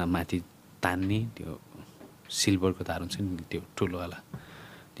त्यसमा माथि तान्ने त्यो सिल्भरको तार हुन्छ नि त्यो ठुलोवाला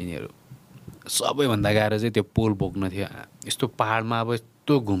तिनीहरू सबैभन्दा गाह्रो चाहिँ त्यो पोल बोक्न थियो यस्तो पाहाडमा अब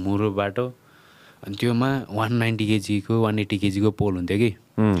यस्तो घुमुरो बाटो अनि त्योमा 190 केजीको 180 केजीको पोल हुन्थ्यो कि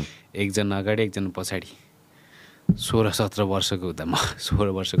एकजना अगाडि एकजना पछाडि 16-17 वर्षको हुँदा म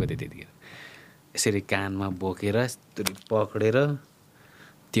 16 वर्षको थिएँ त्यतिखेर यसरी कानमा बोकेर यस्तरी पक्रेर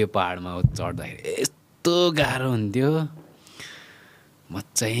त्यो पाहाडमा चढ्दाखेरि यस्तो गाह्रो हुन्थ्यो म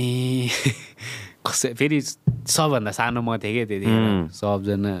चाहिँ कसै फेरि सबभन्दा सानो म थिएँ क्या त्यतिखेर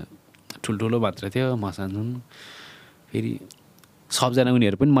सबजना ठुल्ठुलो मात्र थियो म सानो फेरि सबजना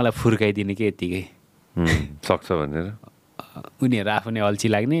उनीहरू पनि मलाई फुर्काइदिने कि यत्तिकै सक्छ भनेर उनीहरू आफू नै अल्छी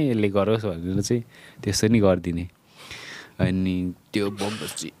लाग्ने यसले गरोस् भनेर चाहिँ त्यस्तो नि गरिदिने अनि त्यो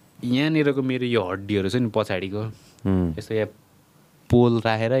बमपछि यहाँनिरको मेरो यो हड्डीहरू छ नि पछाडिको यस्तो यहाँ पोल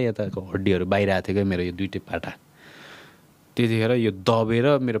राखेर यताको हड्डीहरू बाहिर आएको थियो क्या मेरो यो दुइटै पाटा त्यतिखेर यो दबेर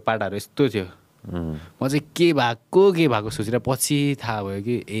मेरो पाटाहरू यस्तो थियो म चाहिँ के भएको सोचेर पछि थाहा भयो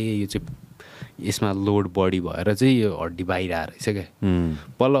कि यो चाहिँ यसमा लोड बढी भएर चाहिँ यो हड्डी बाहिर आएर रहेछ क्या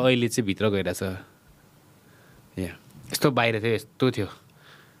बल्ल अहिले चाहिँ भित्र गइरहेछ यहाँ यस्तो बाहिर थियो यस्तो थियो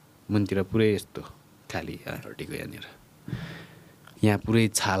मुनतिर पुरै यस्तो खाली हड्डीको यहाँनिर यहाँ पुरै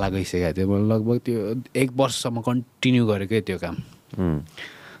छाला गइसकेको थियो मैले लगभग त्यो 1 वर्षसम्म कन्टिन्यू गरेको त्यो काम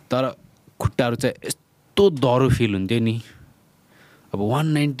तर खुट्टाहरू चाहिँ यस्तो डह्रो फिल हुन्थ्यो नि अब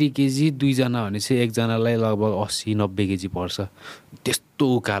 190 केजी दुईजना भने चाहिँ एकजनालाई लगभग 80-90 केजी पर्छ त्यस्तो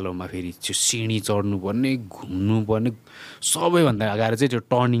उकालोमा फेरि त्यो सिँढी चढ्नुपर्ने घुम्नुपर्ने सबैभन्दा गाह्रो चाहिँ त्यो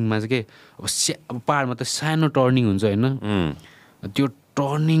टर्निङमा चाहिँ के अब पाहाडमा त सानो टर्निङ हुन्छ होइन त्यो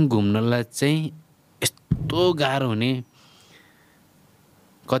टर्निङ घुम्नलाई चाहिँ यस्तो गाह्रो हुने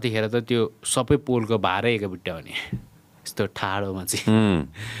कतिखेर त त्यो सबै पोलको भारै एकबिट्टा हुने यस्तो ठाडोमा चाहिँ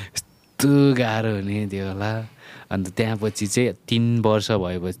यस्तो गाह्रो हुने त्यो होला अन्त त्यहाँपछि चाहिँ 3 वर्ष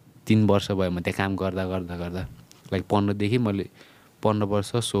भयो म त्यहाँ काम गर्दा लाइक 15देखि मैले 15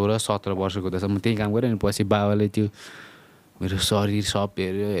 वर्ष 16 17 वर्षको हुँदासम्म त्यही काम गरेँ अनि पछि बाबाले त्यो मेरो शरीर सब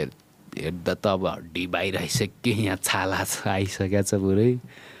हेऱ्यो हेर्दा त अब हड्डी बाहिर आइसक्यो यहाँ छाला आइसकेको छ पुरै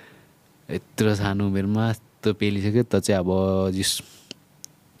यत्रो सानो उमेरमा यस्तो पेलिसक्यो त चाहिँ अब जिस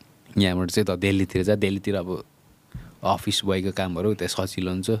यहाँबाट चाहिँ त दिल्लीतिर अब अफिस बोयको कामहरू त्यहाँ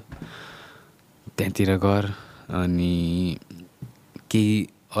सजिलो हुन्छ त्यहाँतिर गर अनि केही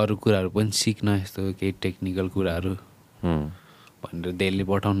अरू कुराहरू पनि सिक्न यस्तो केही टेक्निकल कुराहरू भनेर दिल्ली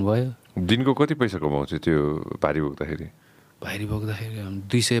पठाउनु भयो दिनको कति पैसा कमाउँछ त्यो भारी बोक्दाखेरि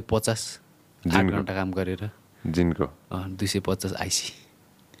 250 8 घन्टा काम गरेर दिनको 250 आइसी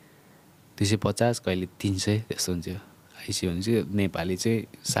 250 कहिले 300 त्यस्तो हुन्छ आइसी भने चाहिँ नेपाली चाहिँ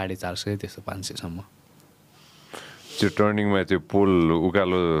 450 त्यस्तो 500सम्म त्यो टर्निङमा त्यो पोल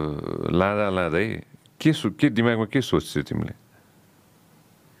उकालो लाँदै के दिमागमा के सोच्छौ तिमीले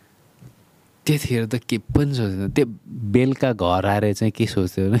त्यतिखेर त के पनि सोच्दैन त्यो बेलुका घर आएर चाहिँ के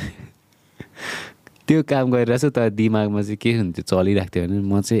सोच्थ्यो भने त्यो काम गरिरहेको छु तर दिमागमा चाहिँ के हुन्थ्यो चलिरहेको थियो भने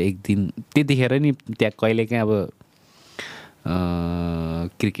म चाहिँ एक दिन त्यतिखेर नि त्यहाँ कहिलेकाहीँ अब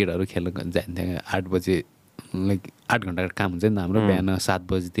क्रिकेटहरू खेल्न जान्थ्यो 8 बजे लाइक 8 घन्टाको काम हुन्छ नि त हाम्रो बिहान 7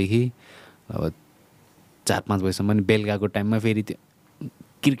 बजीदेखि अब 4-5 बजीसम्म नि बेलुकाको टाइममा फेरि त्यो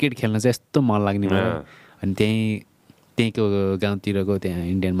क्रिकेट खेल्न चाहिँ यस्तो मन लाग्ने भयो अनि त्यहीँको गाउँतिरको त्यहाँ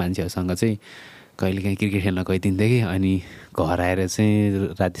इन्डियन मान्छेहरूसँग चाहिँ कहिलेकाहीँ क्रिकेट खेल्न गइदिन्थ्यो कि अनि घर आएर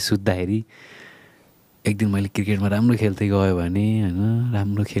चाहिँ राति सुत्दाखेरि एक दिन मैले क्रिकेटमा राम्रो खेल्दै गयो भने होइन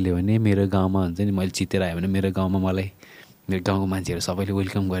राम्रो खेल्यो भने मेरो गाउँमा हुन्छ नि मैले जितेर आयो भने मेरो गाउँमा मलाई मेरो गाउँको मान्छेहरू सबैले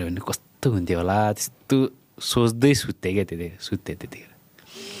वेलकम गर्यो भने कस्तो हुन्थ्यो होला त्यस्तो सोच्दै सुत्थेँ क्या त्यतिखेर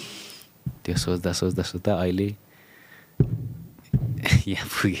त्यो सोच्दा अहिले यहाँ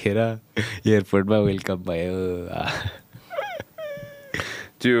पुगेर एयरपोर्टमा वेलकम भयो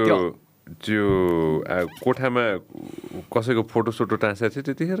त्यो कोठामा कसैको फोटोसोटो टाँसेको थियो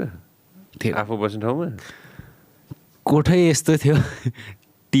त्यतिखेर आफू बस्ने ठाउँमा कोठै यस्तो थियो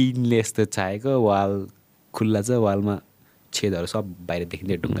टिनले यस्तो छाएको वाल खुल्ला छ वालमा छेदहरू सब बाहिर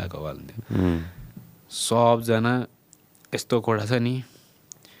देखिन्थ्यो ढुङ्गाको वाल थियो सबजना यस्तो कोठा छ नि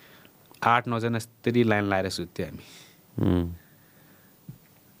 8-9 जना यस्तरी लाइन लाएर सुत्थ्यो हामी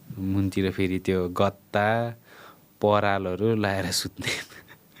मुनतिर फेरि त्यो गत्ता परालहरू लाएर सुत्ने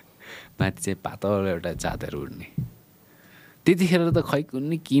माथि चाहिँ पातलो एउटा चादर उड्ने त्यतिखेर त खै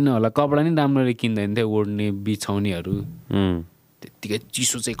कुनै किन होला कपडा नि राम्ररी किन्दैन थियो ओढ्ने बिछाउनेहरू त्यत्तिकै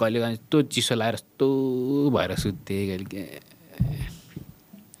चिसो चाहिँ कहिलेकाहीँ यस्तो चिसो लगाएर यस्तो भएर सुत्थेँ कहिले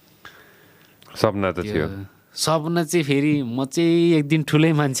सपना त थियो सपना चाहिँ फेरि म चाहिँ एक दिन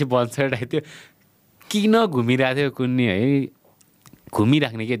ठुलै मान्छे बन्छ थियो किन घुमिरहेको थियो कुन्नी है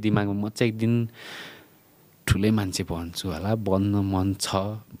घुमिराख्ने क्या दिमागमा म चाहिँ एक दिन ठुलै मान्छे बन्छु होला बन्न मन छ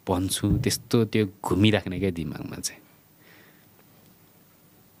बन्छु त्यस्तो त्यो घुमिराख्ने क्या दिमागमा चाहिँ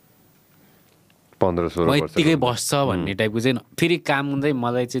 15-16 वर्ष यत्तिकै बस्छ भन्ने टाइपको चाहिँ फेरि काम हुँदै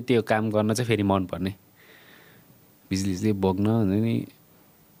मलाई चाहिँ त्यो काम गर्न चाहिँ फेरि मनपर्ने बिजली बोक्न हुन्छ नि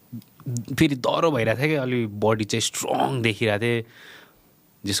फेरि डह्रो भइरहेको थियो क्या अलि बडी चाहिँ स्ट्रङ देखिरहेको थिएँ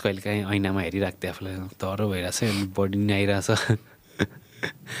जस कहिले काहीँ ऐनामा हेरिरहेको थिएँ आफूलाई डह्रो भइरहेको छ अलि बडी नि आइरहेछ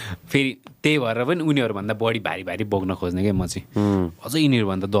फेरि त्यही भएर पनि उनीहरूभन्दा बडी भारी बोक्न खोज्ने क्या म चाहिँ अझै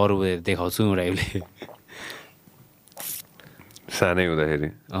यिनीहरूभन्दा डह्रो देखाउँछु उनीहरूले सानै हुँदाखेरि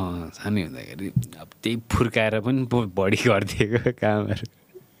सानै हुँदाखेरि अब त्यही फुर्काएर पनि बढी गरिदिएको कामहरू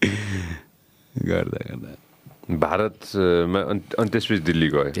गर्दा गर्दा भारतमा अनि त्यसपछि दिल्ली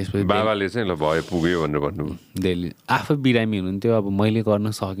गयो बाबाले चाहिँ ल भयो पुग्यो भनेर भन्नुभयो दिल्ली आफै बिरामी हुनुहुन्थ्यो अब मैले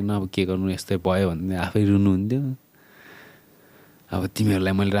गर्न सकिनँ अब के गर्नु यस्तै भयो भने आफै रुनुहुन्थ्यो अब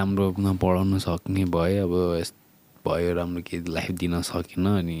तिमीहरूलाई मैले राम्रो पढाउन सक्ने भएँ अब भयो राम्रो केही लाइफ दिन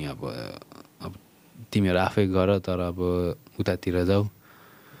सकिनँ अनि अब तिमीहरू आफै गर तर अब उतातिर जाऊ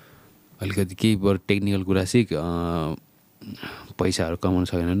अलिकति केही बरु टेक्निकल कुरा सिक पैसाहरू कमाउनु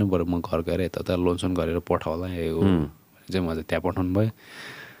सकेन भने बरु म घर गएर यता लोनसोन गरेर पठाउँला हो चाहिँ म चाहिँ त्यहाँ पठाउनु भयो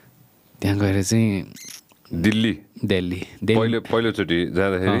त्यहाँ गएर चाहिँ दिल्ली पहिलोचोटि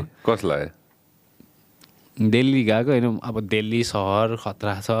जाँदाखेरि कस्तो लाग्यो दिल्ली गएको होइन अब दिल्ली सहर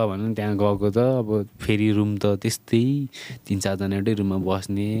खतरा छ भने त्यहाँ गएको त अब फेरि रुम त त्यस्तै 3-4 जना एउटै रुममा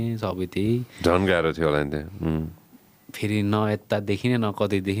बस्ने सबै त्यही झन् गाह्रो थियो होला नि त्यहाँ फेरि न यता देखिने न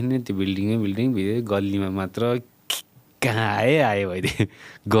कतै देखिने त्यो बिल्डिङ गल्लीमा मात्र कहाँ आयो भइदियो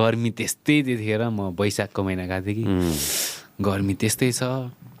गर्मी त्यस्तै त्यतिखेर म वैशाखको महिना गएको थिएँ कि गर्मी त्यस्तै छ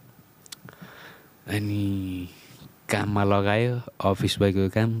अनि काममा लगायो अफिस बाइकको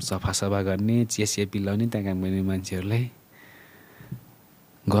काम सफा गर्ने चिया पिलाउने त्यहाँ काम गर्ने मान्छेहरूलाई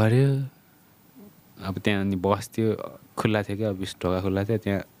गऱ्यो अब त्यहाँ अनि बस्थ्यो खुल्ला थियो क्या अफिस ढोका खुल्ला थियो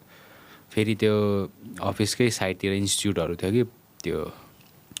त्यहाँ फेरि त्यो अफिसकै साइडतिर इन्स्टिट्युटहरू थियो कि त्यो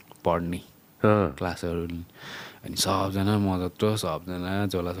पढ्ने क्लासहरू अनि सबजना मजत्रो सबजना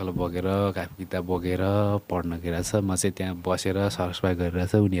झोलासोला बोकेर कापी किताब बोकेर पढ्न गइरहेछ म चाहिँ त्यहाँ बसेर सरसफाइ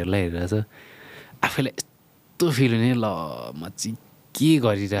गरिरहेछ उनीहरूलाई हेरिरहेछ आफैलाई यस्तो फिल हुने ल म चाहिँ के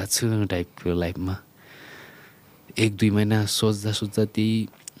गरिरहेको छु टाइपको लाइफमा 1-2 महिना सोच्दा त्यही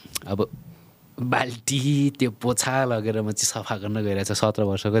अब बाल्टी त्यो पोछा लगेर म चाहिँ सफा गर्न गइरहेछ 17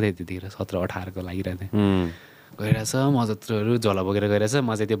 वर्षको थिएँ त्यतिखेर 17-18 को लागिरहेको थिएँ गइरहेछ मजत्रोहरू झोला बोकेर गइरहेछ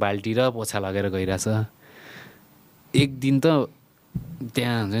म चाहिँ त्यो बाल्टी र पोछा लगेर गइरहेछ एक दिन त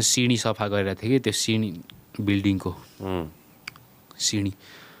त्यहाँ सिँढी सफा गरिरहेको थिएँ कि त्यो सिँढी बिल्डिङको सिँढी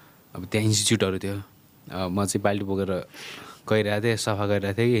अब त्यहाँ इन्स्टिट्युटहरू थियो म चाहिँ बाल्टी बोकेर गइरहेको थिएँ सफा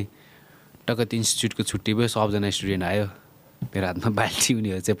गरिरहेको थिएँ कि टक्क त्यो इन्स्टिट्युटको छुट्टी भयो सबजना स्टुडेन्ट आयो मेरो हातमा बाल्टी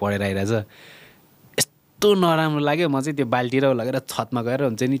उनीहरू चाहिँ पढेर आइरहेछ यस्तो नराम्रो लाग्यो म चाहिँ त्यो बाल्टी र लगेर छतमा गएर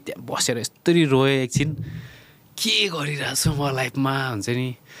हुन्छ नि त्यहाँ बसेर यस्तरी रोएँ एकछिन के गरिरहेको छु म लाइफमा हुन्छ नि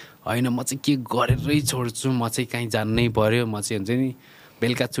होइन म चाहिँ के गरेरै छोड्छु म चाहिँ कहीँ जान्नै पऱ्यो म चाहिँ हुन्छ नि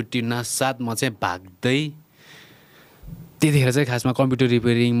बेलुका छुट्टी साथ म चाहिँ भाग्दै त्यतिखेर चाहिँ खासमा कम्प्युटर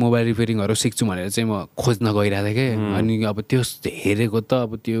रिपेयरिङ मोबाइल रिपेयरिङहरू सिक्छु भनेर चाहिँ म खोज्न गइरहेको थिएँ कि अनि अब त्यो हेरेको त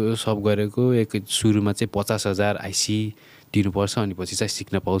अब त्यो सब गरेको सुरुमा चाहिँ 50,000 आइसी दिनुपर्छ अनि पछि चाहिँ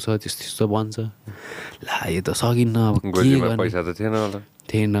सिक्न पाउँछ त्यस्तो भन्छ ला यो त सकिन्न अब के गर्ने पैसा त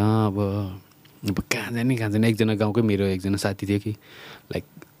थिएन अब कहाँ जाने एकजना गाउँकै मेरो एकजना साथी थियो कि लाइक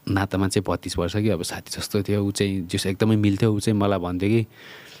नातामा चाहिँ 32 वर्ष कि अब साथी जस्तो थियो ऊ चाहिँ जस एकदमै मिल्थ्यो ऊ चाहिँ मलाई भन्थ्यो कि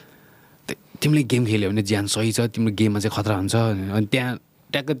तिमीले गेम खेल्यो भने ज्यान सही छ तिम्रो गेममा चाहिँ खतरा हुन्छ अनि त्यहाँ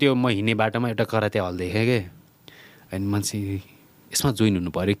ट्याक्क त्यो म हिँड्ने बाटोमा एउटा कराते हल देखेँ कि अनि मान्छे यसमा जोइन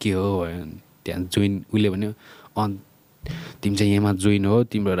हुनु पऱ्यो के हो त्यहाँ जोइन उसले भन्यो तिमी चाहिँ यहाँमा जोइन हो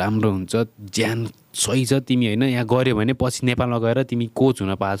तिम्रो राम्रो हुन्छ ज्यान सही छ तिमी होइन यहाँ गऱ्यो भने पछि नेपालमा गएर तिमी कोच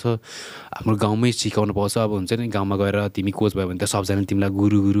हुन पाएको छ हाम्रो गाउँमै सिकाउनु पाउँछ अब हुन्छ नि गाउँमा गएर तिमी कोच भयो भने त सबजना तिमीलाई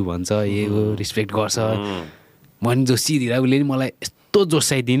गुरु भन्छ ए हो रिस्पेक्ट गर्छ मैले जोसिदिएर उसले नि मलाई यस्तो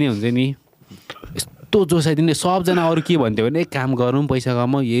जोसाइदिने हुन्छ नि यस्तो जोसाइदिने सबजना अरू के भन्थ्यो भने काम गरौँ पैसा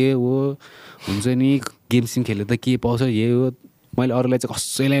कमाऊ ए हो हुन्छ नि गेम सिम खेल्यो त के पाउँछ ए हो मैले अरूलाई चाहिँ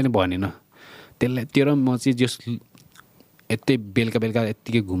कसैलाई नै भनेन त्यसलाई त्यो र म चाहिँ जस यतै बेलुका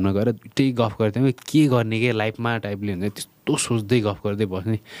यत्तिकै घुम्न गएर त्यही गफ गर्थ्यौँ के गर्ने के लाइफमा टाइपले हुन्छ त्यस्तो सोच्दै गफ गर्दै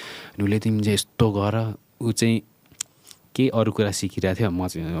बस्ने अनि उसले तिमी चाहिँ यस्तो गर ऊ चाहिँ केही अरू कुरा सिकिरहेको थियो म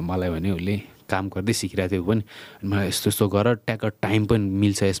चाहिँ मलाई भने उसले काम गर्दै सिकिरहेको थियो पनि मलाई यस्तो गर ट्याक्क टाइम पनि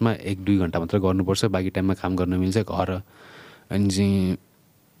मिल्छ यसमा 1-2 घन्टा मात्र गर्नुपर्छ बाँकी टाइममा काम गर्न मिल्छ गर अनि चाहिँ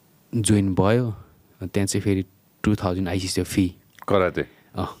जोइन भयो त्यहाँ चाहिँ फेरि 2000 आइसिस थियो फी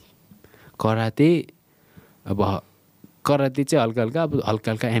कराते अब कराते चाहिँ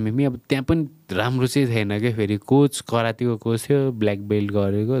हल्का एमएमए अब त्यहाँ पनि राम्रो चाहिँ थिएन क्या फेरि कोच करातेको कोच थियो ब्ल्याक बेल्ट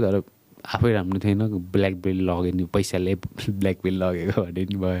गरेको तर आफै राम्रो थिएन ब्ल्याक बेल्ट लगेँ नि पैसाले ब्ल्याक बेल्ट लगेको भने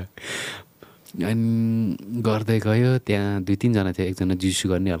नि भयो अनि गर्दै गयो त्यहाँ 2-3 जना थियो एकजना जिसु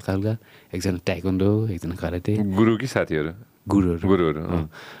गर्ने हल्का एकजना टाइकोन्डो एकजना कराते गुरु कि साथीहरू गुरुहरू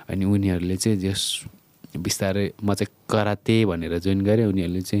अनि उनीहरूले चाहिँ जस बिस्तारै म चाहिँ कराते भनेर जोइन गरेँ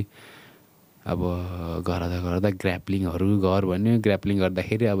उनीहरूले चाहिँ अब गर्दा ग्राप्लिङहरू गर भन्यो ग्राप्लिङ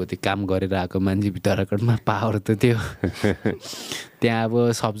गर्दाखेरि अब त्यो काम गरेर आएको मान्छे भित्रकटमा पावर त त्यो त्यहाँ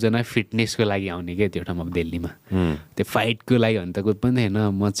अब सबजना फिटनेसको लागि आउने क्या त्यो ठाउँमा दिल्लीमा त्यो फाइटको लागि भने त कोही पनि थिएन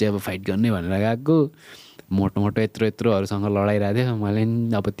म चाहिँ अब फाइट गर्ने भनेर गएको मोटो यत्रोहरूसँग लडाइरहेको थियो मैले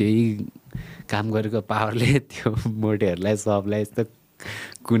नि अब त्यही काम गरेको पावरले त्यो मोटेहरूलाई सबलाई यस्तो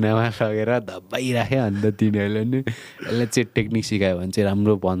कुनामा लगेर दबाइराख्यो अन्त तिनीहरूले नि यसलाई चाहिँ टेक्निक सिकायो भने चाहिँ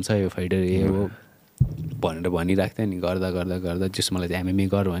राम्रो बन्छ यो फाइटर ए हो भनेर भनिरहेको थियो नि गर्दा जस मलाई चाहिँ एमएमए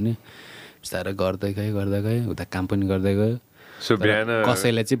गर भन्यो बिस्तारै गर्दै गएँ उता काम पनि गर्दै गयो सो बिहान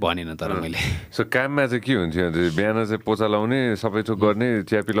कसैलाई चाहिँ भनेन तर मैले सो काममा चाहिँ के हुन्थ्यो बिहान चाहिँ पोचा लाउने सबै थोक गर्ने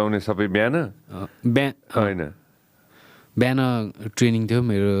चिया पिलाउने सबै बिहान होइन बिहान ट्रेनिङ थियो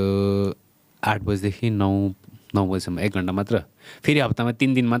मेरो 8 बजीदेखि 9 बजीसम्म 1 घन्टा मात्र फेरि हप्तामा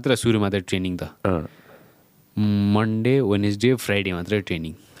 3 दिन मात्र सुरुमा त ट्रेनिङ त मन्डे वेडनेसडे फ्राइडे मात्रै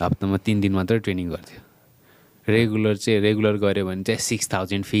ट्रेनिङ हप्तामा 3 दिन मात्रै ट्रेनिङ गर्थ्यो रेगुलर गऱ्यो भने चाहिँ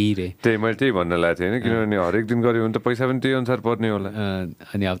 6,000 फी रे त्यही मैले त्यही भन्न लागेको थिएँ होइन किनभने हरेक दिन गऱ्यो भने त पैसा पनि त्यही अनुसार पर्ने होला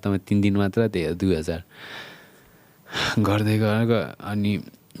अनि हप्तामा 3 दिन मात्र त्यही 2,000 गर्दै गएको अनि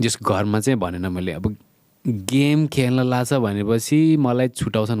जस घरमा चाहिँ भनेन मैले अब गेम खेल्न लाग्छ भनेपछि मलाई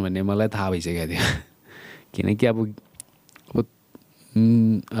छुटाउँछन् भन्ने मलाई थाहा भइसकेको थियो किनकि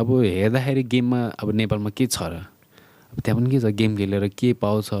अब हेर्दाखेरि गेममा अब नेपालमा के छ र अब त्यहाँ पनि के छ गेम खेलेर के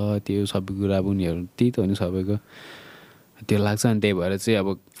पाउँछ त्यो सबै कुरा अब उनीहरू त्यही त हो नि सबैको त्यो लाग्छ अनि त्यही भएर चाहिँ अब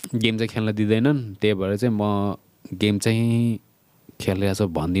गेम चाहिँ खेल्न दिँदैनन् त्यही भएर चाहिँ म गेम चाहिँ खेलिरहेको छु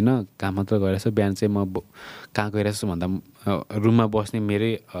भन्दिनँ कहाँ मात्र गइरहेको छु बिहान चाहिँ म कहाँ गइरहेको छु भन्दा रुममा बस्ने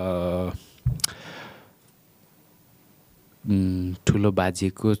मेरै ठुलो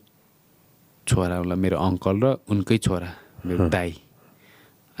बाजेको छोरा होला मेरो अङ्कल र उनकै छोरा मेरो दाई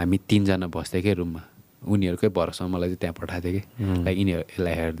हामी 3 जना बस्थ्यो क्या रुममा उनीहरूकै भरोसामा मलाई चाहिँ त्यहाँ पठाएको थियो कि लाइक यिनीहरू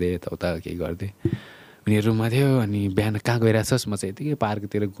यसलाई हेर्दै यताउता केही गर्दै उनीहरू रुममा थियो अनि बिहान कहाँ गइरहेछस् म चाहिँ यतिकै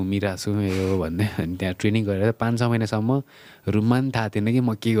पार्कतिर घुमिरहेको छु यो भन्दै अनि त्यहाँ ट्रेनिङ गरेर 5-6 महिनासम्म रुममा पनि थाहा थिएन कि म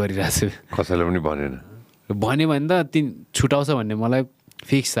के गरिरहेको छु कसैलाई पनि भनेन भन्यो भने त छुटाउँछ भन्ने मलाई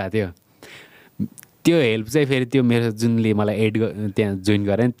फिक्स थाहा थियो त्यो हेल्प चाहिँ फेरि त्यो मेरो जुनले मलाई त्यहाँ जोइन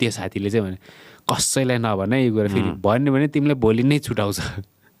गरे नि त्यो साथीले चाहिँ भने कसैलाई नभन यो कुरा फेरि भन्यो भने तिमीलाई भोलि नै छुटाउँछ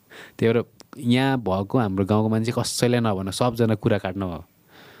त्यही भएर यहाँ भएको हाम्रो गाउँको मान्छे कसैलाई नभन सबजना कुरा काट्नु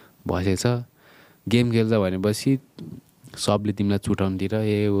भइसकेको छ गेम खेल्छ भनेपछि सबले तिमीलाई छुटाउनुतिर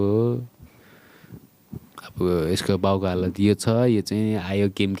ए हो अब यसको बाउको हालत यो छ यो चाहिँ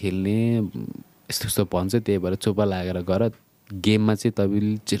आयो गेम खेल्ने यस्तो भन्छ त्यही भएर चोपा लागेर गर गेममा चाहिँ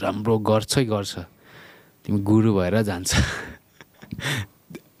तपाईँले चाहिँ राम्रो गर्छ तिमी गुरु भएर जान्छ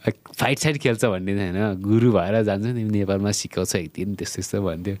फाइट खेल्छ भन्ने होइन गुरु भएर जान्छ तिमी नेपालमा सिकाउँछ एक दिन त्यस्तो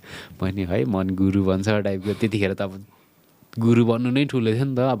भन्थ्यो भने है मन गुरु बन्छ टाइपको त्यतिखेर त अब गुरु बन्नु नै ठुलो थियो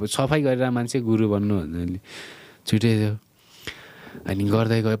नि त अब सफाइ गरेर मान्छे गुरु बन्नु भन्नाले छुट्टै थियो अनि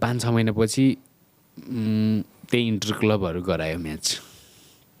गर्दै गयो 5-6 महिनापछि त्यही इन्टर क्लबहरू गरायो म्याच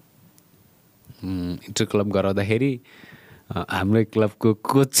इन्टर क्लब गराउँदाखेरि हाम्रो क्लबको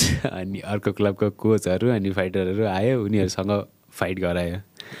कोच अनि अर्को क्लबको कोचहरू अनि फाइटरहरू आयो उनीहरूसँग फाइट गरायो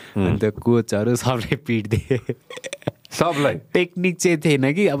अन्त कोचहरू सबले पिट्दिए सबलाई टेक्निक चाहिँ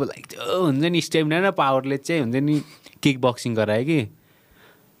थिएन कि अब लाइक हुन्छ नि स्टेमिना र पावरले चाहिँ हुन्छ नि किक बक्सिङ गरायो कि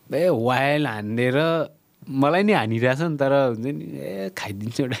वाइल हानेर मलाई नि हानिरहेछ नि तर हुन्छ नि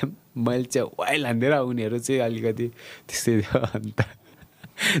खाइदिन्छु एउटा मैले चाहिँ वाइल हानेर उनीहरू चाहिँ अलिकति त्यस्तै थियो अन्त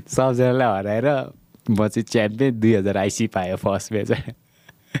सबजनालाई हराएर म चाहिँ च्याम्पियन 2000 आइसी पायो फर्स्ट म्याच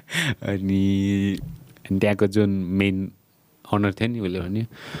अनि त्यहाँको जुन मेन अनर थियो नि उसले भन्यो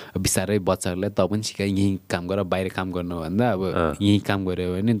बिस्तारै बच्चाहरूलाई त पनि सिकाइ यहीँ काम गर बाहिर काम गर्नुभन्दा अब यहीँ काम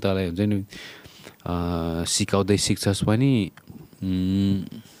गऱ्यो भने तँलाई हुन्छ नि सिकाउँदै सिक्छस् पनि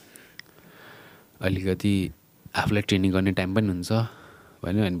अलिकति आफूलाई ट्रेनिङ गर्ने टाइम पनि हुन्छ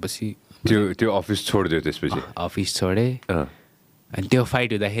भन्यो भनेपछि त्यो अफिस छोडिदियो त्यसपछि अफिस छोडेँ अनि त्यो फाइट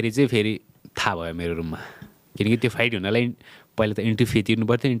हुँदाखेरि चाहिँ फेरि थाहा भयो मेरो रुममा किनकि त्यो फाइट हुनलाई पहिला त इन्ट्री फी तिर्नु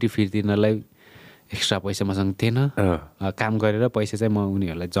पर्थ्यो इन्ट्री फी तिर्नलाई एक्स्ट्रा पैसा मसँग थिएन काम गरेर पैसा चाहिँ म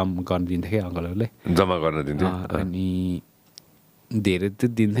उनीहरूलाई जम्मा गर्न दिन्थेँ क्या अङ्कलहरूलाई जम्मा गर्न दिन्थेँ अनि धेरै त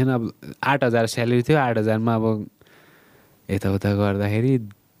दिन्थेन अब 8,000 स्यालेरी थियो 8,000मा अब यताउता गर्दाखेरि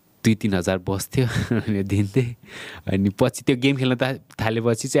 2-3 हजार बस्थ्यो अनि दिन्थेँ अनि पछि त्यो गेम खेल्न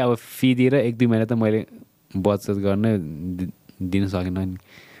थालेपछि चाहिँ अब फी दिएर 1-2 महिना त मैले बचत गर्न दिन सकेन अनि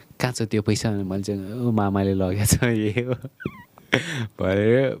कहाँ छ त्यो पैसा मैले चाहिँ मामाले लगेको छ ए हो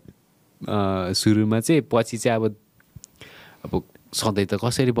भनेर सुरुमा चाहिँ पछि चाहिँ अब सधैँ त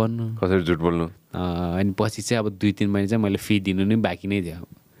कसरी भन्नु कसरी झुट बोल्नु अनि पछि चाहिँ अब 2-3 महिना चाहिँ मैले फी दिनु नै बाँकी नै थियो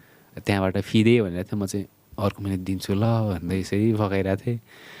त्यहाँबाट फी दिएँ भनेर थियो म चाहिँ अर्को महिना दिन्छु ल भन्दै यसरी फकाइरहेको थिएँ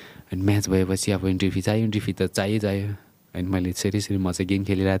अनि म्याच भएपछि अब इन्ट्री फी त चाहियो अनि मैले यसरी म चाहिँ गेम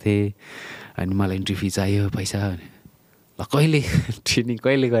खेलिरहेको थिएँ अनि मलाई इन्ट्री फी चाहियो पैसा ल कहिले ट्रेनिङ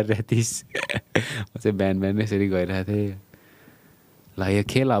कहिले गरिरहेको थिइस् म चाहिँ बिहान यसरी गइरहेको थिएँ ल यो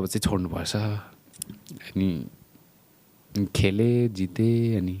खेल अब चाहिँ छोड्नुपर्छ अनि खेलेँ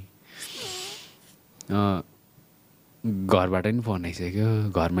जितेँ अनि घरबाट नि फोन आइसक्यो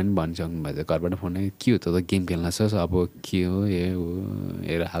घरमा नि भनिसक्नु भएको छ घरबाट फोन आयो के हो त गेम खेल्न छ अब के हो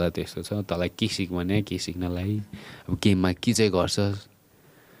हेर हालत यस्तो छ तँलाई के सिक भने के सिक्नलाई अब गेममा के चाहिँ गर्छस्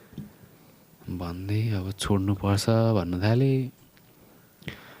भन्दै अब छोड्नुपर्छ भन्न थालेँ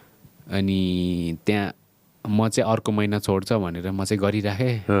अनि त्यहाँ म चाहिँ अर्को महिना छोड्छ भनेर म चाहिँ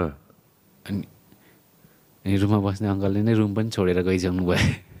गरिराखेँ अनि रुममा बस्ने अङ्कलले नै रुम पनि छोडेर गइसक्नु भयो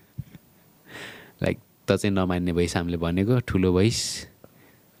लाइक त चाहिँ नमान्ने भइस हामीले भनेको ठुलो भइस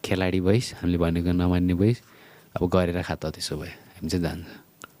खेलाडी भइस हामीले भनेको नमान्ने भइस अब गरेर खा त त्यसो भए हामी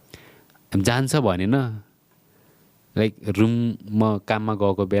चाहिँ जान्छ भनेन लाइक रुममा काममा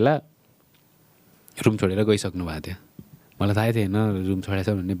गएको बेला रुम छोडेर गइसक्नु भएको थियो मलाई थाहै थिएन रुम छोडेछ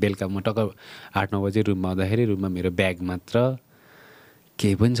भने बेलुका म टक्क 8-9 बजे रुममा आउँदाखेरि रुममा मेरो ब्याग मात्र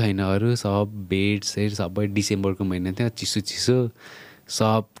केही पनि छैन अरू सब बेड सेड सबै डिसेम्बरको महिना थियो चिसो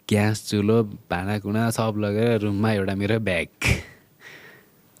सब ग्यास चुलो भाँडाकुँडा सब लगेर रुममा एउटा मेरो ब्याग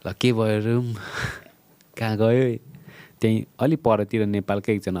ल के भयो रुम कहाँ गयो त्यहीँ अलिक परतिर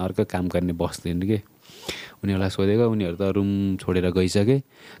नेपालकै एकजना अर्को काम गर्ने बस्दैन के उनीहरूलाई सोधेको उनीहरू त रुम छोडेर गइसके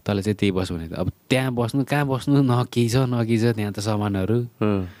तँलाई चाहिँ त्यही बस भने अब त्यहाँ बस्नु कहाँ बस्नु न केही छ त्यहाँ त सामानहरू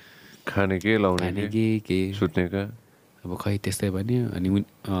खाने के लाउने के सुत्ने का अब खै त्यस्तै भन्यो अनि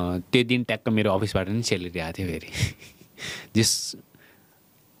त्यो दिन ट्याक्क मेरो अफिसबाट नि सेलेरी आएको थियो फेरि जस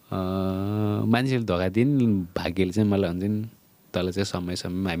मान्छेले धोका दिन भाग्यले चाहिँ मलाई हुन्छ नि तँलाई चाहिँ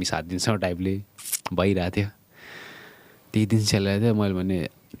समयमा हामी साथ दिन्छौँ टाइपले भइरहेको थियो त्यही दिन सेलेरी थियो मैले भने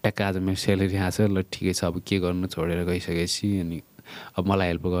ट्याक्क आज मेरो सेलेरी आएको छ ल ठिकै छ अब के गर्नु छोडेर गइसकेपछि अनि अब मलाई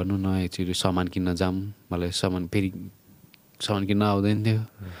हेल्प गर्नु न एकचोटि सामान किन्न जाऊँ मलाई सामान किन्न आउँदैन थियो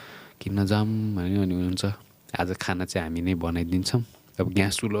किन्न जाऊँ भन्यो अनि हुन्छ आज खाना चाहिँ हामी नै बनाइदिन्छौँ अब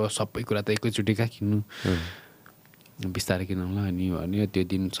ग्यास चुलो सबै कुरा त एकैचोटि कहाँ किन्नु बिस्तारै किनौँला अनि भन्यो त्यो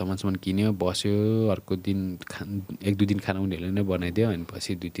दिन सामान किन्यो बस्यो अर्को दिन 1-2 दिन खाना उनीहरूले नै बनाइदियो अनि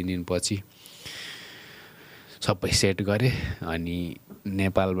पछि 2-3 दिन पछि सबै सेट गरेँ अनि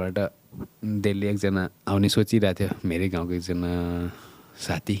नेपालबाट दिल्ली एकजना आउने सोचिरहेको थियो मेरै गाउँको एकजना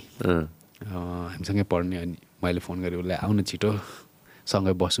साथी हामीसँगै पढ्ने अनि मैले फोन गरेँ उसलाई आउन छिटो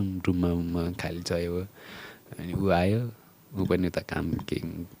सँगै बसौँ रुममा खाली चाहियो अनि ऊ आयो ऊ पनि उता काम के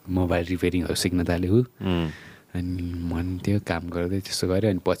मोबाइल रिपेयरिङहरू सिक्न थाल्यो ऊ अनि मन त्यो काम गर्दै त्यस्तो गऱ्यो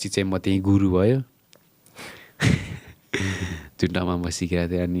अनि पछि चाहिँ म त्यहीँ गुरु भयो जुन ठाउँमा म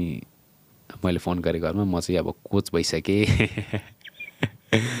सिकेको थिएँ अनि मैले फोन गरेँ घरमा म चाहिँ अब कोच भइसकेँ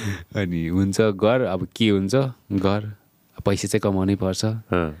अनि हुन्छ गर अब के हुन्छ गर पैसा चाहिँ कमाउनै पर्छ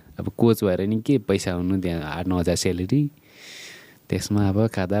अब कोच भएर नि के पैसा हुनु त्यहाँ 8-9 हजार सेलेरी त्यसमा अब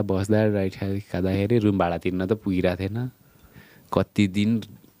खाँदा बस्दा खाँदाखेरि रुम भाडा तिर्न त पुगिरहेको थिएन कति दिन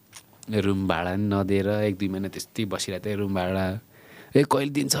रुम भाडा नि नदिएर 1-2 महिना त्यस्तै बसिरहेको थिएँ रुम भाडा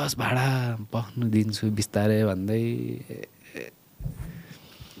कहिले दिन्छस् भाडा पख्नु दिन्छु बिस्तारै भन्दै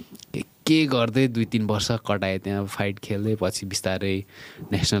के गर्दै 2-3 वर्ष कटाएँ त्यहाँ फाइट खेल्दै पछि बिस्तारै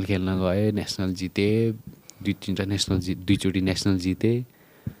नेसनल खेल्न गएँ नेसनल जितेँ 2-3 नेसनल जितेँ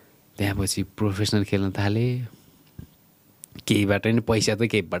त्यहाँ पछि प्रोफेसनल खेल्न थालेँ केहीबाट नि पैसा त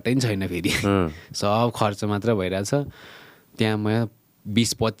केहीबाट नि छैन फेरि सब खर्च मात्र भइरहेछ त्यहाँ म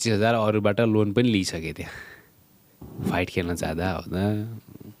 20-25 हजार अरूबाट लोन पनि लिइसकेँ त्यहाँ फाइट खेल्न जाँदा हुँदा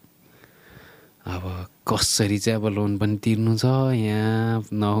अब कसरी चाहिँ अब लोन पनि तिर्नु छ यहाँ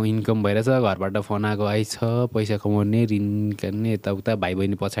न इन्कम भइरहेछ घरबाट फोन आएको आइछ पैसा कमाउने ऋण गर्ने यताउता भाइ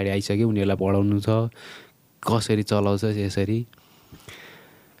बहिनी पछाडि आइसक्यो उनीहरूलाई पढाउनु छ कसरी चलाउँछ यसरी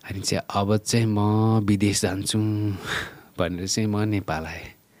अनि चाहिँ अब चाहिँ म विदेश जान्छु भनेर चाहिँ म नेपाल आएँ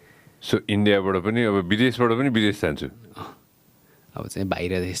सो इन्डियाबाट पनि अब विदेशबाट पनि विदेश जान्छु अब चाहिँ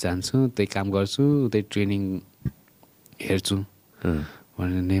बाहिर देश जान्छु त्यही काम गर्छु त्यही ट्रेनिङ हेर्छु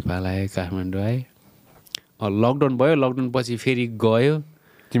भनेर नेपाल आएँ काठमाडौँ आएँ लकडाउन भयो लकडाउन पछि फेरि गयो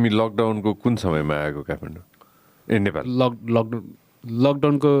तिमी लकडाउनको कुन समयमा आएको काठमाडौँ नेपाल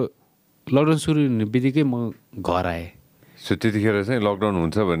लकडाउन सुरु हुने बित्तिकै म घर आएँ सो त्यतिखेर चाहिँ लकडाउन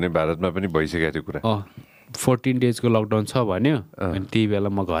हुन्छ भन्ने भारतमा पनि भइसकेको थियो कुरा 14 डेजको लकडाउन छ भन्यो अनि त्यही बेला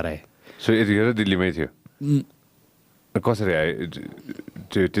म घर आएँ सो यतिखेर दिल्लीमै थियो कसरी आयो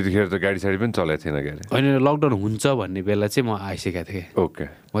त्यतिखेर त गाडी साडी पनि चलाएको थिएन क्यारे होइन लकडाउन हुन्छ भन्ने बेला चाहिँ म आइसकेको थिएँ ओके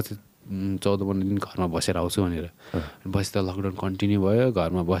म चाहिँ 14-15 दिन घरमा बसेर आउँछु भनेर पछि त लकडाउन कन्टिन्यू भयो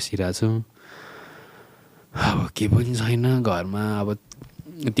घरमा बसिरहेको छु अब के पनि छैन घरमा अब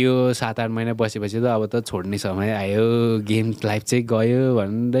त्यो 7-8 महिना बसेपछि त अब त छोड्ने समय आयो, गेम लाइफ चाहिँ गयो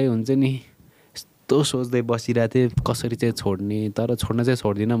भन्दै हुन्छ नि। यस्तो सोच्दै बसिरहेको थिएँ कसरी चाहिँ छोड्ने, तर छोड्न चाहिँ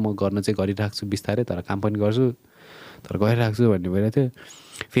छोड्दिनँ म, गर्न चाहिँ गरिरहेको छु बिस्तारै, तर काम पनि गर्छु, तर गरिरहेको छु भन्ने भइरहेको थियो।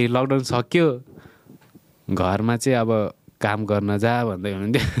 फेरि लकडाउन सक्यो, घरमा चाहिँ अब काम गर्न जा भन्दै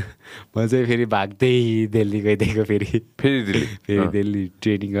हुनुहुन्थ्यो। म चाहिँ फेरि भाग्दै दिल्ली गइदिएको, फेरि दिल्ली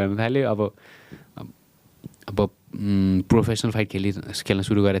ट्रेनिङ गर्न थाल्यो। अब प्रोफेसनल फाइट खेल्न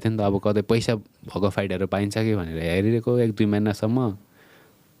सुरु गरेको थिएँ नि त। अब कतै पैसा भएको फाइटहरू पाइन्छ कि भनेर हेरिरहेको 1-2 महिनासम्म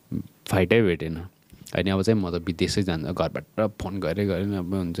फाइटै भेटेन। अनि अब चाहिँ म त विदेशै जान्छ, घरबाट फोन गरेँ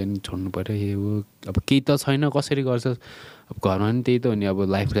अब हुन्छ नि छोड्नु पऱ्यो यो हो, अब केही त छैन कसरी गर्छ, अब घरमा पनि त्यही त हो नि, अब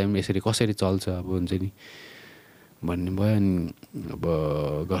लाइफ टाइम यसरी कसरी चल्छ अब हुन्छ नि भन्ने भयो। अनि अब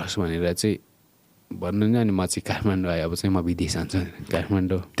गर्छु भनेर चाहिँ भन्नु नि, अनि म चाहिँ काठमाडौँ आएँ, अब चाहिँ म विदेश जान्छु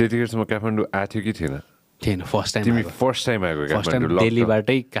काठमाडौँ। त्यतिखेरसम्म काठमाडौँ आएको थियो कि थिएन? फर्स्ट टाइम आएको फर्स्ट टाइम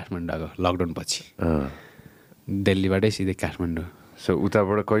दिल्लीबाटै काठमाडौँ आएको लकडाउन पछि, दिल्लीबाटै सिधै काठमाडौँ। सो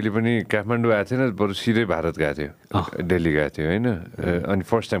उताबाट कहिले पनि काठमाडौँ आएको थिएन, बरु सिधै भारत गएको थियो, दिल्ली गएको थियो होइन? अनि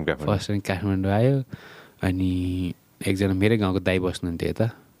फर्स्ट टाइम काठमाडौँ आयो। अनि एकजना मेरै गाउँको दाइ बस्नुहुन्थ्यो यता,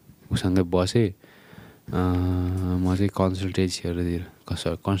 उसँगै बसेँ। म चाहिँ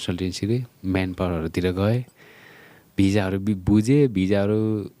कन्सल्टेन्सीले म्यान पावरहरूतिर गएँ, भिजाहरू बुझेँ, भिजाहरू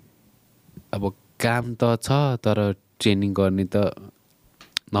अब काम त छ तर ट्रेनिङ गर्ने त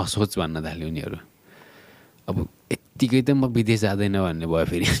नसोच भन्न थाल्यो उनीहरू। अब यत्तिकै त म विदेश जाँदैन भन्ने भयो।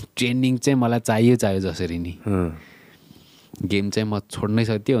 फेरि ट्रेनिङ चाहिँ मलाई चाहियो जसरी नि, गेम चाहिँ म छोड्नै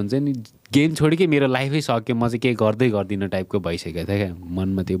सक्यो हुन्छ नि, गेम छोडिकै मेरो लाइफै सक्यो, म चाहिँ केही गर्दिनँ टाइपको भइसकेको थियो क्या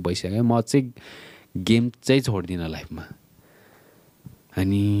मनमा, त्यो भइसक्यो। म चाहिँ गेम चाहिँ छोड्दिनँ लाइफमा।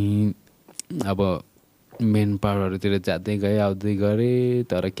 अनि अब मेन पावरहरूतिर जाँदै गएँ, आउँदै गरेँ,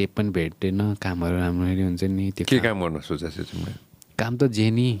 तर केही पनि भेटेन, कामहरू राम्ररी हुन्छ नि। त्यो के काम गर्न सोचेको थिएँ? काम त जे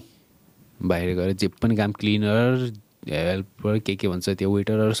नि बाहिर गएर जे पनि काम, क्लिनर, हेल्पर, के भन्छ त्यो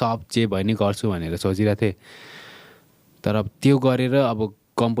वेटरहरू सब जे भयो नि गर्छु भनेर सोचिरहेको थिएँ। तर अब त्यो गरेर अब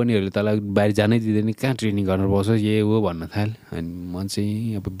कम्पनीहरूले तँलाई बाहिर जानै दिँदैन, कहाँ ट्रेनिङ गर्नु पाउँछ ये हो भन्न थाल्यो। अनि म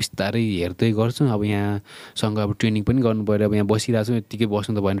चाहिँ अब बिस्तारै हेर्दै गर्छु, अब यहाँसँग अब ट्रेनिङ पनि गर्नु पऱ्यो, अब यहाँ बसिरहेको छु यत्तिकै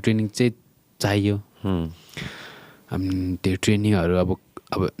बस्नु त भएन, ट्रेनिङ चाहिँ चाहियो। अनि त्यो ट्रेनिङहरू अब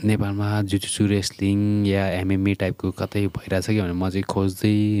नेपालमा जित्सु रेस्लिङ या MMA टाइपको कतै भइरहेछ कि भनेर म चाहिँ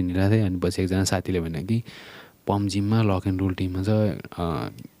खोज्दै हिँडिरहेको थिएँ। अनि पछि एकजना साथीले भन्यो कि पम्प जिममा LocknRoll टिममा छ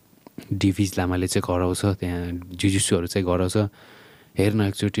डिविज लामाले चाहिँ गराउँछ, त्यहाँ जित्सुहरू चाहिँ गराउँछ, हेर्न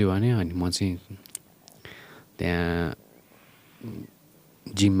एकचोटि भन्यो। अनि म चाहिँ त्यहाँ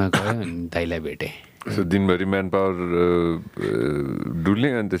जिममा गएँ, अनि दाइलाई भेटेँ। दिनभरि म्यान पावर डुल्ने,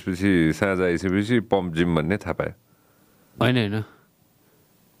 अनि त्यसपछि साँझ आइसकेपछि पम्प जिम भन्ने थाहा पायो? होइन,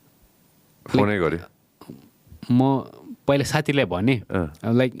 फोनै गरेँ म पहिला साथीलाई भने,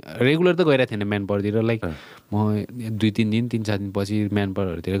 लाइक रेगुलर त गइरहेको थिएन म्यान पावरतिर, लाइक म 2-3 दिन 3-4 दिन पछि म्यान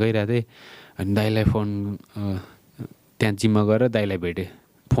पावरहरूतिर गइरहेको थिएँ। अनि दाइलाई फोन, त्यहाँ जिममा गएर दाइलाई भेटेँ,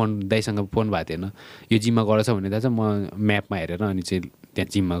 दाइसँग फोन भएको थिएन, यो जिममा गराउँछ भन्ने थाहा छ, म म्यापमा हेरेर अनि चाहिँ त्यहाँ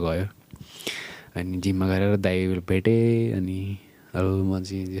जिममा गयो। अनि जिममा गएर दाइ भेटेँ। अनि अब म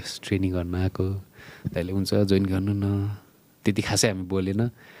चाहिँ जस ट्रेनिङ गर्न आएको, दाइले हुन्छ जोइन गर्नु न, त्यति खासै हामी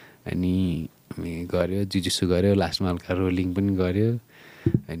बोलेन। अनि हामी गऱ्यो, जित्सु गऱ्यो, लास्टमा हल्का रोलिङ पनि गऱ्यो।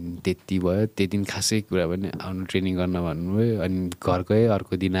 अनि त्यति भयो, त्यो दिन खासै कुरा पनि आउनु ट्रेनिङ गर्न भन्नुभयो। अनि घर गएँ,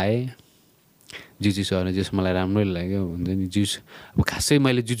 अर्को दिन आएँ, जित्सुहरू जस मलाई राम्रो लाग्यो हुन्छ नि। अब खासै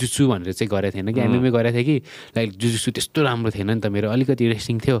मैले जित्सु भनेर चाहिँ गरेको थिएन कि, MMA गरेको थिएँ कि, लाइक जित्सु त्यस्तो राम्रो थिएन नि त, मेरो अलिकति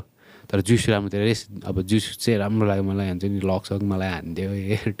रेस्टिङ थियो, तर जित्सु राम्रो थियो। अब जित्सु चाहिँ राम्रो लाग्यो मलाई, हुन्छ नि, लकसक मलाई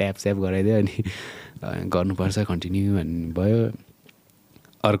हानिदियो, ट्याप स्याप गराइदियो, अनि गर्नुपर्छ कन्टिन्यू भन्ने भयो।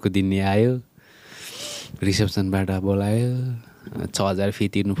 अर्को दिन आयो, रिसेप्सनबाट बोलायो, 6,000 फी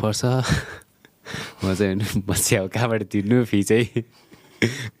तिर्नुपर्छ। म चाहिँ अब कहाँबाट तिर्नु फी चाहिँ,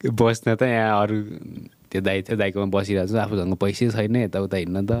 बस्न त यहाँ अरू त्यो दाइ थियो, दाइकोमा बसिरहेको छु, आफूसँग पैसै छैन, यताउता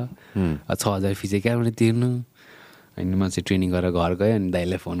हिँड्न त 6,000 फी चाहिँ कहाँबाट तिर्नु। अनि म चाहिँ ट्रेनिङ गरेर घर गएँ। अनि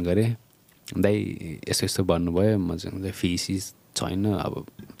दाइलाई फोन गरेँ, दाइ यस्तो यस्तो भन्नुभयो, म चाहिँ फी छैन, अब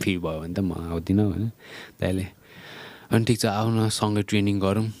फी भयो भने त म आउँदिनँ भने। दाइले अनि ठिक छ आऊ न सँगै ट्रेनिङ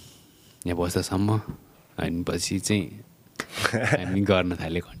गरौँ यहाँ बस्दासम्म। अनि पछि चाहिँ हामी गर्न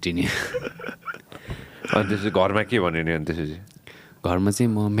थाल्यो कन्टिन्यू। अनि त्यसपछि घरमा के भन्यो नि? अनि त्यसपछि घरमा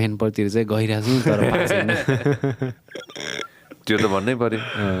चाहिँ म मेन पावरतिर चाहिँ गइरहेको छु, तर पाएको छैन। त्यो त भन्नै पऱ्यो,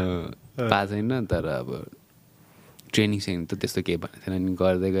 पाएको छैन, तर अब ट्रेनिङ सेनिङ त त्यस्तो केही भनेको थिएन। अनि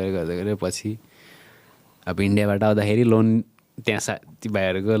गर्दै गएर पछि अब इन्डियाबाट आउँदाखेरि लोन, त्यहाँ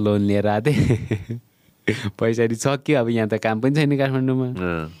साथीभाइहरूको लोन लिएर आएको थिएँ, पैसा सक्यो। अब यहाँ त काम पनि छैन काठमाडौँमा।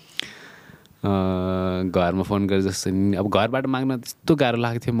 घरमा फोन गरेर जस्तो नि अब घरबाट माग्न त्यस्तो गाह्रो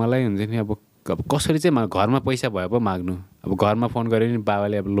लाग्थ्यो मलाई हुन्छ नि अब कसरी चाहिँ घरमा पैसा भए पो माग्नु अब घरमा फोन गऱ्यो नि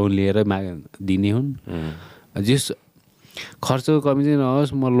बाबाले अब लोन लिएर दिने हुन् जस खर्चको कमी चाहिँ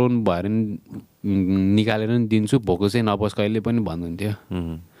नहोस् म लोन भएर निकालेर नि दिन्छु भोको चाहिँ नबस् कहिले पनि भन्नुहुन्थ्यो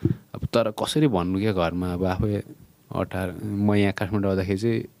अब तर कसरी भन्नु क्या घरमा अब आफै 18 म यहाँ काठमाडौँ आउँदाखेरि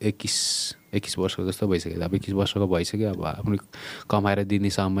चाहिँ 21 वर्षको जस्तो भइसक्यो अब 21 वर्षको भइसक्यो अब आफ्नो कमाएर दिने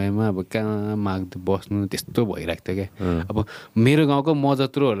समयमा अब कहाँ माग्दै बस्नु त्यस्तो भइरहेको थियो क्या अब मेरो गाउँको म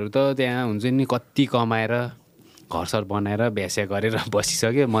जत्रोहरू त त्यहाँ हुन्छ नि कति कमाएर घरसर बनाएर भ्यास्या गरेर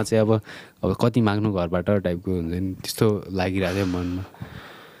बसिसक्यो म चाहिँ अब कति माग्नु घरबाट टाइपको हुन्छ नि त्यस्तो लागिरहेको थियो मनमा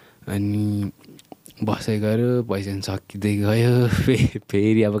अनि बसाइ गयो पैसा सकिँदै गयो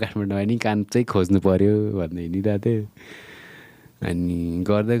फेरि अब काठमाडौँमा नि काम चाहिँ खोज्नु पऱ्यो भन्दै हिँडिरहेको थियो अनि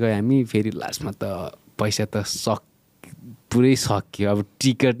गर्दै गयो हामी फेरि लास्टमा त पैसा त पुरै सक्यो अब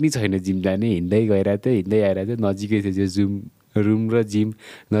टिकट नै छैन जिम जाने हिँड्दै गइरहेको थियो हिँड्दै आइरहेको थियो नजिकै थियो जो रुम र जिम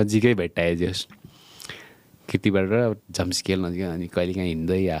नजिकै भेट्टायो जस कृतिबाट झम्स्केल नजिकै अनि कहिलेकाहीँ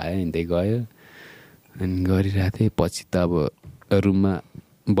हिँड्दै आयो हिँड्दै गयो अनि गरिरहेको थिएँ पछि त अब रुममा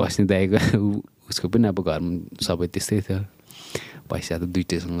बस्ने दाइको उसको पनि अब घरमा सबै त्यस्तै थियो पैसा त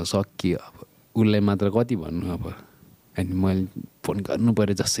दुइटैसँग सकियो अब उसलाई मात्र कति भन्नु अब अनि मैले फोन गर्नु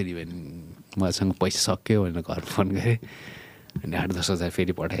पऱ्यो जसरी भने मसँग पैसा सक्यो भनेर घर फोन गरेँ अनि 8-10 हजार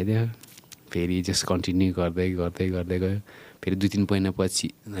फेरि पठाइदियो फेरि जस कन्टिन्यू गर्दै गर्दै गर्दै गयो फेरि 2-3 महिनापछि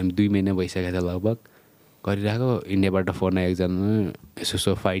हामी 2 महिना भइसकेको थियो लगभग गरिरहेको इन्डियाबाट फोन आयो एकजना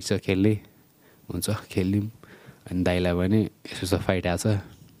यसो फाइट छ खेल्ने हुन्छ खेल्यौँ अनि दाइलाई भने यसो फाइट आएको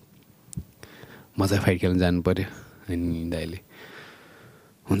छ मजा फाइट खेल्न जानु पऱ्यो अनि दाइले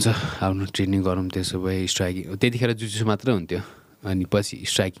हुन्छ आफ्नो ट्रेनिङ गरौँ त्यसो भए स्ट्राइकिङ त्यतिखेर जुजु मात्र हुन्थ्यो अनि पछि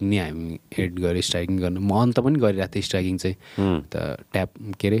स्ट्राइकिङ नै हामी एड गरेँ स्ट्राइकिङ गर्न म अन्त पनि गरिरहेको थिएँ स्ट्राइकिङ चाहिँ त ट्याप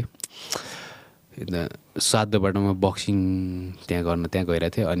के अरे साधोबाट म बक्सिङ त्यहाँ गइरहेको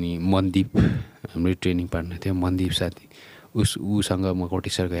थिएँ अनि मनदीप हाम्रो ट्रेनिङ पार्टनर थियो मनदीप साथी उसँग म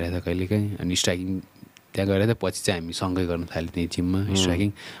कोटेश्वर गइरहेको थिएँ कहिलेकाहीँ अनि स्ट्राइकिङ त्यहाँ गएर थियो पछि चाहिँ हामी सँगै गर्न थाल्यौँ त्यही जिममा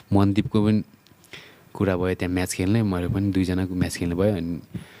स्ट्राइकिङ मनदीपको पनि कुरा भयो त्यहाँ म्याच खेल्ने मैले पनि 2 जनाको म्याच खेल्ने भयो अनि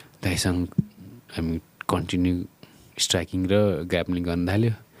दाइसँग हामी कन्टिन्यू स्ट्राइकिङ र ग्राप्लिङ गर्न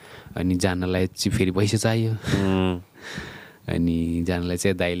थाल्यो अनि जानलाई चाहिँ फेरि पैसा चाहियो अनि जानलाई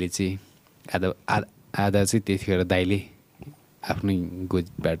चाहिँ दाइले चाहिँ आधा चाहिँ त्यतिखेर दाइले आफ्नै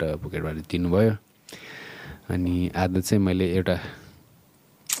गोजीबाट पकेटबाट दिनुभयो अनि आधा चाहिँ मैले एउटा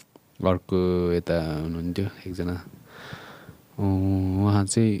अर्को यता हुनुहुन्थ्यो एकजना उहाँ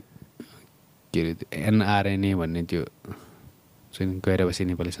चाहिँ के अरे NRNA भन्ने त्यो चाहिँ गैर बसी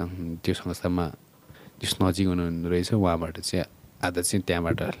नेपाली त्यो संस्थामा त्यस नजिक हुनुहुँदो रहेछ उहाँबाट चाहिँ आधा चाहिँ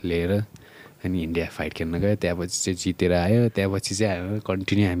त्यहाँबाट लिएर अनि इन्डिया फाइट खेल्न गयो त्यहाँपछि चाहिँ जितेर आयो त्यहाँपछि चाहिँ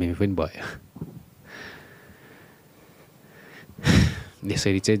कन्टिन्यू हामी पनि भयो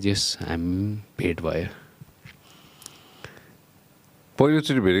यसरी चाहिँ जस हामी भेट भयो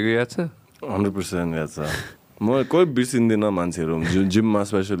पहिलोचोटि भेटेको याद छ 100% याद छ म कोही बिर्सिँदिनँ मान्छेहरू जिममा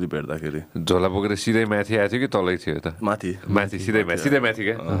स्पेसली भेट्दाखेरि झोला बोकेर सिधै माथि आएको थियो कि तलै थियो त माथि सिधै माथि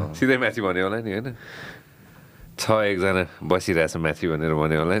क्या सिधै माथि भन्यो होला नि होइन छ एकजना बसिरहेछ माथि भनेर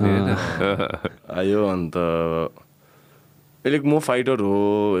भन्यो होला नि होइन आयो अन्त अहिले म फाइटर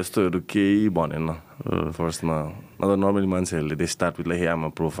हो यस्तोहरू केही भनेन फर्स्टमा मतलब नर्मली मान्छेहरूले they start with like I'm a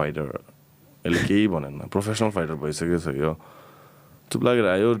pro fighter यसले केही भनेन प्रोफेसनल फाइटर भइसकेको छ यो चुप लागेर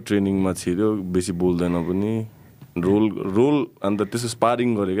आयो ट्रेनिङमा छिर्यो बेसी बोल्दैन पनि रोल अन्त त्यसो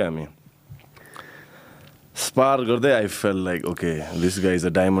स्पारिङ गऱ्यो क्या हामी स्पार गर्दै I fail like okay this guy is a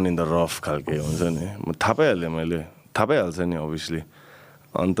diamond in the rough खालके हुन्छ नि म थाहा पाइहालेँ मैले थाहा पाइहाल्छ नि अभियसली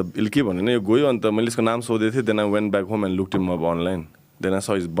अन्त यसले के भन्यो नि यो गयो अन्त मैले यसको नाम सोधेको थिएँ then I went back home and looked him up online then I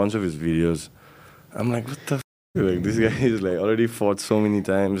स हिज bunch of his videos I'm like what the like this guy is like already फट सो मेनी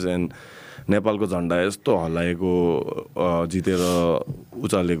टाइम्स एन्ड नेपालको झन्डा यस्तो हल्लाएको जितेर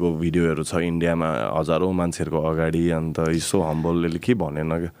उचालेको भिडियोहरू छ इन्डियामा हजारौँ मान्छेहरूको अगाडि अन्त यसो हम्बल यसले के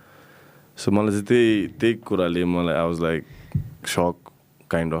भनेन क्या सो मलाई चाहिँ त्यही कुराले मलाई आई वाज लाइक सक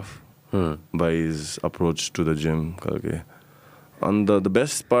kind of by his approach to the gym खालके अन्त the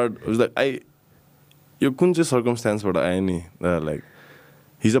best part was like यो कुन चाहिँ सर्कमस्टान्सबाट आयो नि like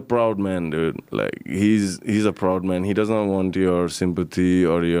he's a proud man, dude. Like he's a proud man. He doesn't want your sympathy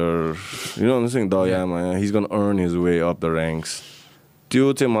or your, you know what I'm saying? Yeah, he's gonna earn his way up the ranks.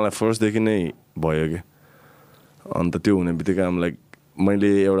 त्यो चाहिँ मलाई फर्स्टदेखि नै भयो कि अन्त त्यो हुने बित्तिकै आम लाइक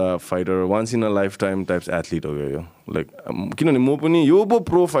मैले एउटा fighter once in a life time types athlete हो गयो लाइक किनभने म पनि यो पो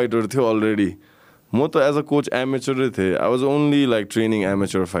प्रो फाइटर थियो अलरेडी म त एज अ कोच एमेचरै थिएँ I was only like training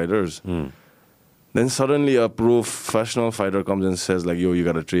amateur fighters Then suddenly a professional fighter comes and says like, yo, you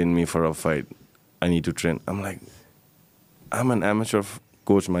gotta train me for a fight. I need to train. I'm like, I'm an amateur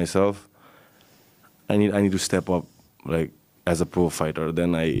coach myself. I need to step up like as a pro fighter.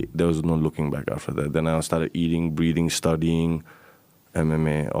 Then there was no looking back after that. Then I started eating, breathing, studying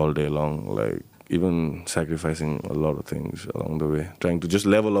MMA all day long, like even sacrificing a lot of things along the way, trying to just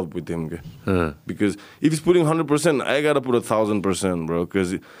level up with him. Because if he's putting 100%, I gotta put 1,000%, bro.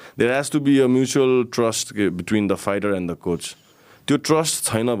 Because there has to be a mutual trust between the fighter and the coach. त्यो trust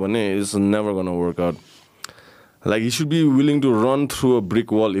छैन भने it's never gonna work out. Like, he should be willing to run through a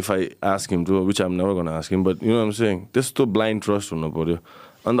brick wall if I ask him to, which I'm never going to ask him. But you know what I'm saying? त्यस्तो blind trust हुनु पर्यो.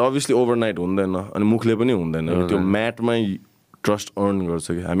 And obviously overnight हुँदैन. अनि मुखले पनि हुँदैन. त्यो म्याटमै trust earn गर्छ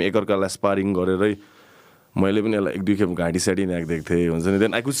कि हामी एकअर्कालाई स्पारिङ गरेरै मैले पनि यसलाई एक दुई खेप घाँटी साडी राखिदिएको थिएँ हुन्छ नि.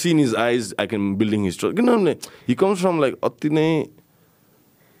 Then I could see in his eyes I can building his trust. किनभने he comes from like अति नै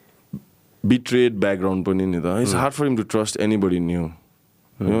betrayed background पनि नि त. It's hard for him to trust anybody new.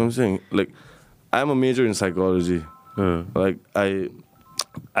 You know what I'm saying? Like, I'm a major in psychology. Like I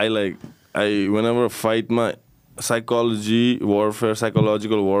whenever fight my psychology warfare,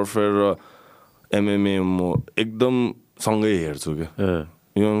 psychological warfare, MMA एकदम सँगै हेर्छु के.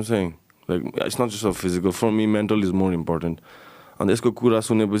 You know what I'm saying? Like, it's not just a physical. For me, mental is more important. And यसको कुरा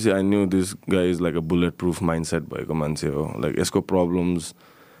सुनेपछि I knew this guy is like a bulletproof mindset भएको मान्छे हो. Like, यसको problems,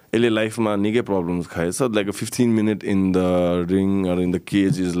 यसले लाइफमा निकै problems खाएछ. Like a 15-minute in the ring or in the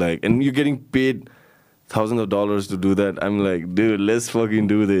cage is like, and you're getting paid thousands of dollars to do that. I'm like, dude, let's fucking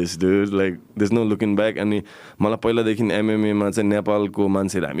do this, dude. Like, there's no looking back. अनि मलाई पहिलादेखि MMA मा चाहिँ नेपालको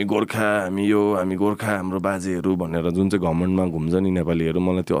मान्छेहरू हामी गोर्खा, हामी गोर्खा, हाम्रो बाजेहरू भनेर जुन चाहिँ घमण्डमा घुम्छ नि नेपालीहरू,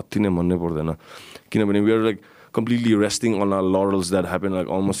 मलाई त्यो अति नै मन नै पर्दैन. किनभने we are like completely resting on our laurels that happened like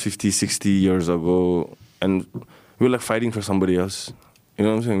almost 50-60 years ago, and we were like fighting for somebody else. You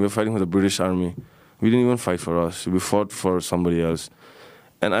know what I'm saying? We were fighting for the British Army. We didn't even fight for us. We fought for somebody else.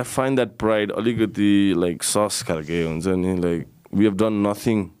 And I find that pride, aligati like sauce khalke huncha ni, like we have done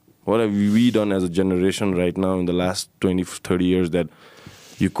nothing. What have we done as a generation right now in the last 20-30 years that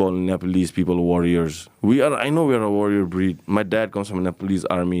you call Nepalese people warriors? I know we are a warrior breed. My dad comes from a Nepalese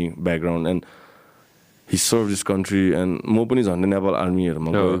army background and he served his country, and mo pani jhanne Nepal army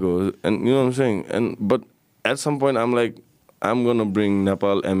haruma gएको. And you know what I'm saying? But at some point I'm like, I'm going to bring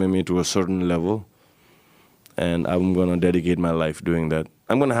Nepal MMA to a certain level, and I'm going to dedicate my life doing that.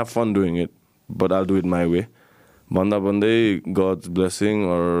 I'm going to have fun doing it, but I'll do it my way. Banda bandai, God's blessing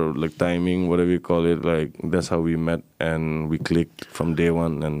or like timing, whatever you call it, like that's how we met and we clicked from day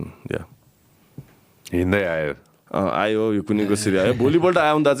one, and yeah. हिँड्दै आयो आयो यो कुनै कसरी आयो भोलिपल्ट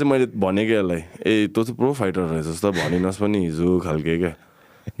आउँदा चाहिँ मैले भने के यसलाई ए तँ चाहिँ प्रो फाइटर रहेछ जस्तो भनिनस् पनि हिजो खालके क्या.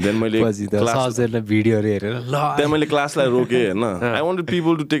 Then मैले क्लासलाई रोकेँ हैन. I wanted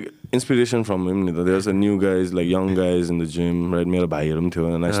people to take inspiration from him. There's a new guys, like young guys in the gym, right? मेरो भाइहरु पनि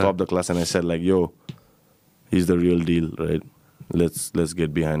थियो, and I stopped the class and I said like, yo, he's the real deal, right? Let's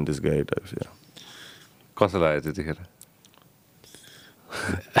get behind this guy types. Yeah. कस्तो लाग्यो त्यतिखेर?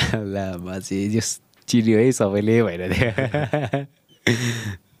 ला मान्छे जस चिन्यो है सबैले भइरहेको थियो.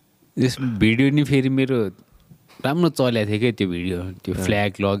 जस भिडियो नि फेरि मेरो राम्रो चलेको थियो क्या त्यो भिडियो, त्यो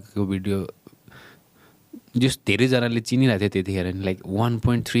फ्ल्याग लगको भिडियो. जस धेरैजनाले चिनिरहेको थियो त्यतिखेर. लाइक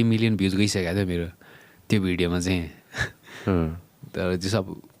 1.3 मिलियन भ्युज गइसकेको थियो मेरो त्यो भिडियोमा चाहिँ. तर चाहिँ सब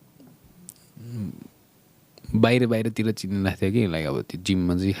बाहिरतिर चिनिरहेको थियो कि. लाइक अब त्यो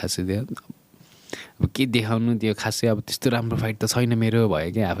जिममा चाहिँ खासै थियो अब के देखाउनु, त्यो खासै अब त्यस्तो राम्रो फाइट त छैन मेरो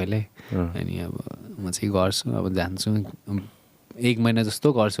भयो क्या आफैलाई. अनि अब म चाहिँ गर्छु, अब जान्छु, 1 महिना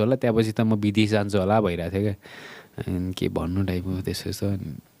जस्तो गर्छु होला, त्यहाँपछि त म विदेश जान्छु होला भइरहेको थियो क्या. अनि के भन्नु टाइपको त्यस्तो.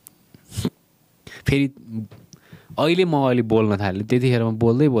 फेरि अहिले म अलि बोल्न थालेँ. त्यतिखेर म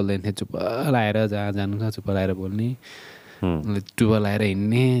बोल्दैन थिएँ, चुप्प लाएर जहाँ जानु छ चुप्प लाएर बोल्ने, चुप्प लाएर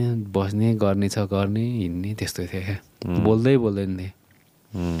हिँड्ने, बस्ने, गर्ने छ गर्ने, हिँड्ने, त्यस्तो थियो क्या. बोल्दैन थिएँ.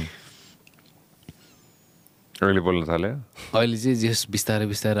 अहिले बोल्न थाल्यो. अहिले चाहिँ जस बिस्तारै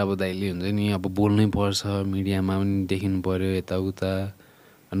अब दाइले हुन्छ नि, अब बोल्नै पर्छ, मिडियामा पनि देखिनु पऱ्यो,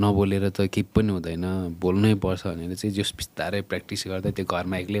 यताउता नबोलेर त केही पनि हुँदैन, बोल्नै पर्छ भनेर चाहिँ जस बिस्तारै प्र्याक्टिस गर्दा त्यो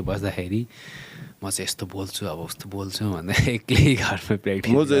घरमा एक्लै बस्दाखेरि म चाहिँ यस्तो बोल्छु, अब उस्तो बोल्छु भन्दा एक्लै घरमा प्र्याक्टिस.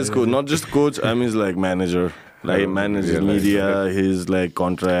 म चाहिँ यसको not just coach, I'm his like manager. Like manages media, his like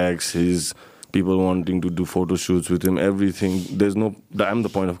contracts, his people wanting to do photo shoots with him, everything. I'm the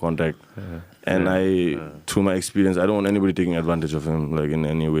point of contact. And through my experience, I don't want anybody taking advantage of him, like in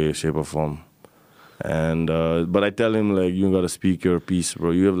any way, shape or form. And, but I tell him like, you gotta speak your piece,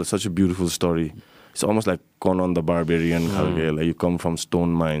 bro. You have like, such a beautiful story. It's almost like Conan the Barbarian, like you come from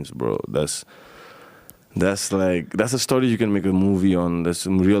stone mines, bro. That's a story you can make a movie on. That's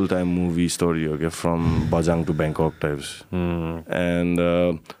some real-time movie story, okay, from Bajang to Bangkok types. And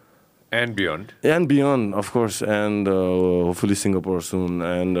beyond. And beyond, of course, and hopefully Singapore soon.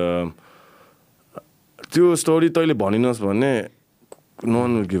 And त्यो story तैँले भनिनस् भने no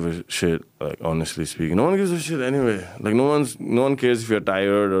one will give a shit, like, honestly speaking. No one gives a shit anyway. Like, no one cares if you're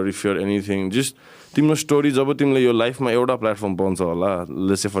tired or if you're anything. Just तिम्रो story जब तिमीले यो लाइफमा एउटा platform पाउँछ होला,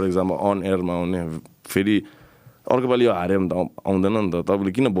 let's say for example on air मा आउने, फेरि अर्को पालि यो हारे भने त आउँदैन नि त,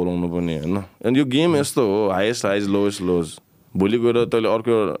 तपाईँले किन बोलाउनु पर्ने हैन. And यो गेम यस्तो हो, highest highs, lowest lows. भोलि गएर तैँले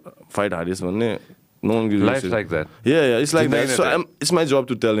अर्को फाइट हारिस् भने no one gives a shit. Life's like that. Yeah, it's like that. So it's my job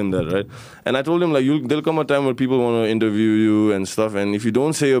to tell him that, right? And I told him, like, there'll come a time where people want to interview you and stuff, and if you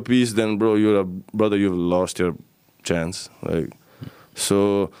don't say your piece, then, bro, you've lost your chance. Like,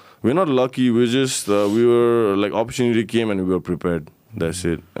 so we're not lucky. We're just, we were, like, opportunity came and we were prepared. That's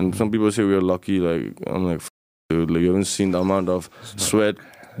it. And some people say we are lucky. Like, I'm like, dude, like, you haven't seen the amount of sweat,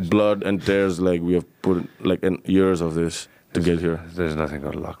 blood, and tears, like, we have put, like, in years of this to get here. There's nothing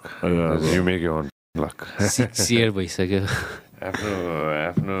called luck. Yeah, you make your own luck. 6 year भइसक्यो.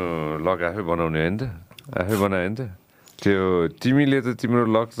 आफ्नो lock आफै बनाउने होइन त, आफै बनायो नि त. त्यो तिमीले त तिम्रो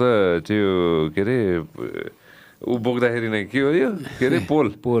लक त त्यो के अरे ऊ बोक्दाखेरि नै के हो यो के अरे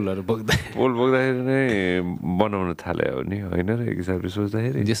पोलहरू बोक्दाखेरि नै बनाउन थाल्यो नि होइन र एक हिसाबले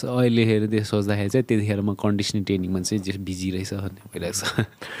सोच्दाखेरि. जस अहिले हेरेर त्यो सोच्दाखेरि चाहिँ त्यतिखेर म कन्डिसनिङ ट्रेनिङमा चाहिँ जस बिजी रहेछ भन्ने भइरहेको छ.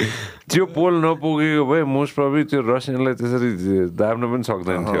 त्यो पोल नपुगेको भए मोस्ट प्रब्ली त्यो रसियनलाई त्यसरी दाब्न पनि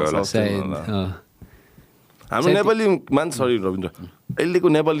सक्दैन थियो होला. हाम्रो नेपाली मान्छे, सरी रविन्द्र,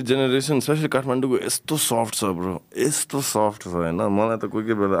 अहिलेको नेपाली जेनेरेसन स्पेसली काठमाडौँको यस्तो सफ्ट छ ब्रो, यस्तो सफ्ट छ होइन. मलाई त कोही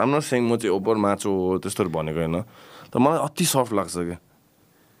कोही बेला आम नट सेइङ म चाहिँ ओभर माचो हो त्यस्तोहरू भनेको होइन, तर मलाई अति सफ्ट लाग्छ क्या.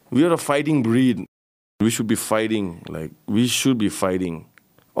 We are a fighting breed. We should be fighting, like we should be fighting.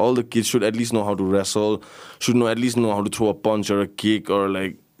 All the kids should at least know how to wrestle, should know at least know how to throw a punch or a kick, or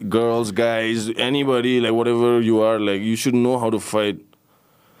like girls, guys, anybody, like whatever you are, like you should know how to fight.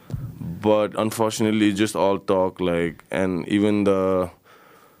 But unfortunately, just all talk, like, and even the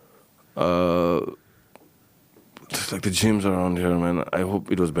like the gyms around here, man, I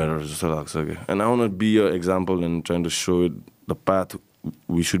hope it was better. And I want to be an example and trying to show it the path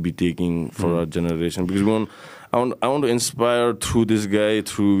we should be taking for our generation, because I want to inspire through this guy,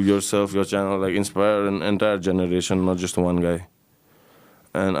 through yourself, your channel, like inspire an entire generation, not just one guy.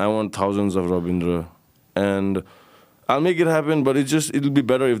 And I want thousands of Rabindra, and I'll make it happen, but it'll be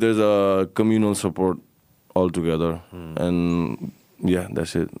better if there's a communal support altogether. And yeah,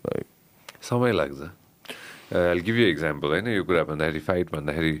 that's it. Like, समय लाग्छ. I'll give you an example. होइन यो कुरा भन्दाखेरि fight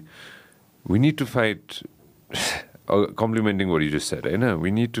भन्दाखेरि we need to fight, complimenting what you just said, होइन,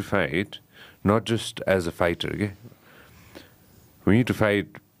 we need to fight not just as a fighter, okay? We need to fight,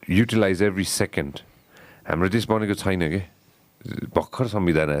 utilize every second. हाम्रो देश बनेको छैन के, भर्खर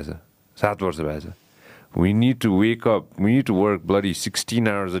संविधान आएछ, 7 वर्ष भएछ. We need to wake up, we need to work bloody 16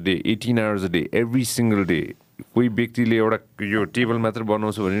 hours a day, 18 hours a day, every single day. कोही व्यक्तिले एउटा यो टेबल मात्र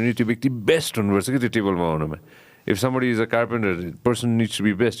बनाउँछ भने त्यो व्यक्ति बेस्ट हुनुपर्छ कि त्यो टेबलमा आउनुमा. If somebody is a carpenter, the person needs to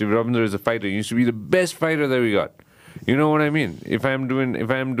be best. If Rabindra is a fighter, he needs to be the best fighter that we got. You know what I mean? If I'm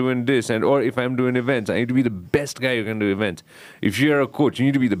doing this, or if I'm doing events, I need to be the best guy who can do events. If you're a coach, you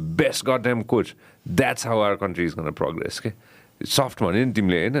need to be the best goddamn coach. That's how our country is going to progress. Okay? Soft one,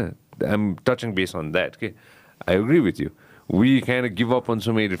 I'm touching base on that. Okay? I agree with you. We kind of give up on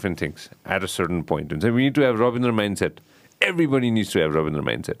so many different things at a certain point. And so we need to have Rabindra mindset. Everybody needs to have Rabindra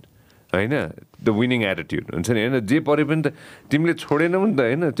mindset. होइन, the winning attitude हुन्छ नि होइन. जे परे पनि त तिमीले छोडेनौ नि त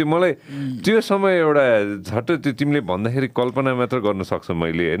होइन. त्यो मलाई त्यो समय एउटा झट्ट त्यो तिमीले भन्दाखेरि कल्पना मात्र गर्न सक्छु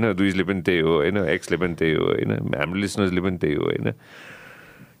मैले होइन. दुइजले पनि त्यही हो होइन, एक्सले पनि त्यही हो होइन, हाम्रो लिसनर्सले पनि त्यही हो होइन.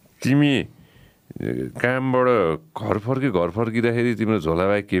 तिमी कामबाट घर फर्किँदाखेरि तिम्रो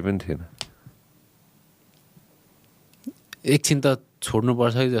झोलाबाहेक केही पनि थिएन. एकछिन त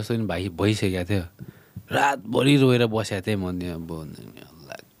छोड्नुपर्छ कि जस्तो नि भाइ भइसकेको थियो. रातभरि रोएर बसेको थिएँ म. अब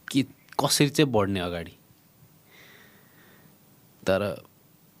के कसरी चाहिँ बढ्ने अगाडि. तर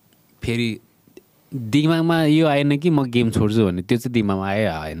फेरि दिमागमा यो आएन कि म गेम छोड्छु भन्ने. त्यो चाहिँ दिमागमा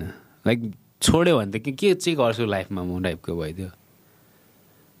आएन. लाइक छोड्यो भने त के चाहिँ गर्छु लाइफमा म टाइपको भइदियो.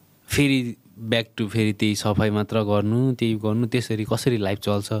 फेरि ब्याक टु फेरि त्यही सफाइ मात्र गर्नु, त्यही गर्नु, त्यसरी कसरी लाइफ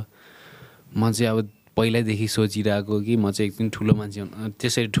चल्छ. म चाहिँ अब पहिल्यैदेखि सोचिरहेको कि म चाहिँ एकदिन ठुलो मान्छे,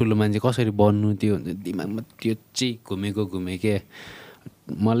 त्यसरी ठुलो मान्छे कसरी बन्नु, त्यो दिमागमा त्यो चाहिँ घुमेके.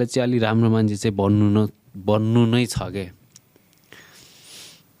 मलाई चाहिँ अलि राम्रो मान्छे चाहिँ बन्नु नै छ क्या.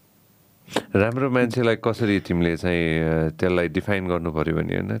 राम्रो मान्छेलाई कसरी तिमीले चाहिँ त्यसलाई डिफाइन गर्नु पऱ्यो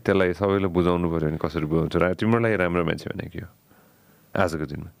भने होइन, त्यसलाई सबैलाई बुझाउनु पऱ्यो भने कसरी बुझाउँछ र तिम्रो लागि राम्रो मान्छे भने के हो आजको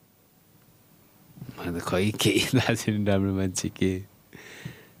दिनमा? मलाई त खै केही थाहा छैन राम्रो मान्छे के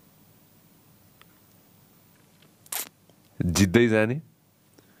जित्दै जाने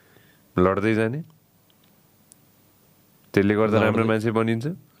लड्दै जाने त्यसले गर्दा राम्रो मान्छे बनिन्छ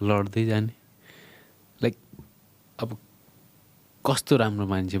लड्दै जाने लाइक अब कस्तो राम्रो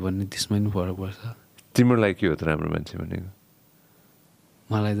मान्छे भन्ने त्यसमा पनि फरक पर्छ तिम्रो लागि के हो त राम्रो मान्छे भनेको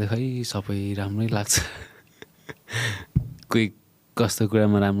मलाई त खै सबै राम्रै लाग्छ कोही कस्तो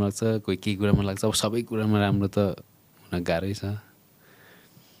कुरामा राम्रो लाग्छ कोही केही कुरामा लाग्छ अब सबै कुरामा राम्रो त हुन गाह्रै छ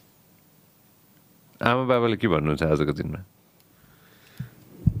आमा बाबाले के भन्नुहुन्छ आजको दिनमा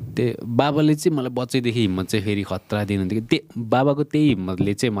त्यही बाबाले चाहिँ मलाई बच्चैदेखि हिम्मत चाहिँ फेरि खतरा दिनुहुन्थ्यो बाबाको त्यही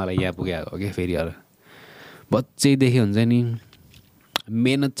हिम्मतले चाहिँ मलाई यहाँ पुगेको हो क्या फेरि अरू बच्चैदेखि हुन्छ नि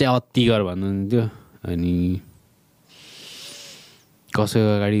मेहनत चाहिँ अति गर भन्नुहुन्थ्यो अनि कसैको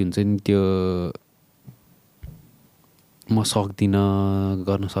अगाडि हुन्छ नि त्यो म सक्दिनँ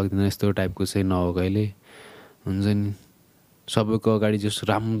गर्न सक्दिनँ यस्तो टाइपको चाहिँ नहो कहिले हुन्छ नि सबैको अगाडि जस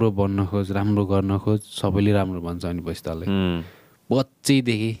राम्रो बन्न खोज राम्रो गर्न खोज सबैले राम्रो भन्छ अनि पछि तँलाई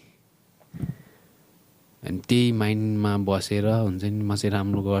बच्चैदेखि अनि त्यही माइन्डमा बसेर हुन्छ नि म चाहिँ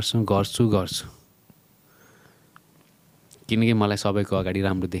राम्रो गर्छु किनकि मलाई सबैको अगाडि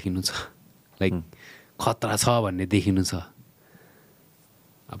राम्रो देखिनु छ लाइक खतरा छ भन्ने देखिनु छ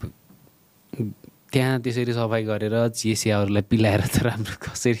अब त्यहाँ त्यसरी सफाइ गरेर चियासियाहरूलाई पिलाएर त राम्रो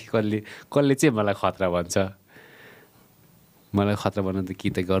कसले चाहिँ मलाई खतरा भन्छ मलाई खतरा भन्न त कि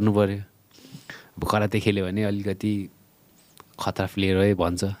त गर्नु पऱ्यो अब कराते खेल्यो भने अलिकति खतरा प्लेयर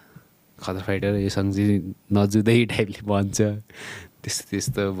भन्छ खतरा फाइटर योसँग चाहिँ नजुदै टाइपले भन्छ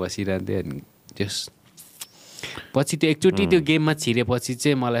त्यस्तो बसिरहन्थ्यो अनि त्यस पछि त्यो एकचोटि त्यो गेममा छिरेपछि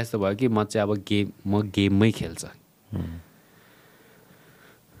चाहिँ मलाई यस्तो भयो कि म चाहिँ अब गेममै खेल्छ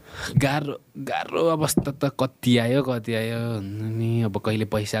गाह्रो अवस्था त कति आयो नि अब कहिले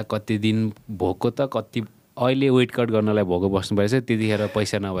पैसा कति दिन भोको त कति अहिले वेट कट गर्नलाई भोको बस्नु परेछ त्यतिखेर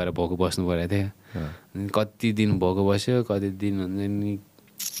पैसा नभएर भोको बस्नु परेको थियो कति दिन भोको बस्यो कति दिन हुन्छ नि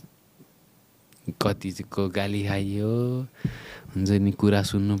कतिको गाली खाइयो हुन्छ नि कुरा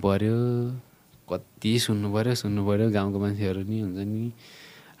सुन्नु पर्यो कति सुन्नु पर्यो गाउँको मान्छेहरू नि हुन्छ नि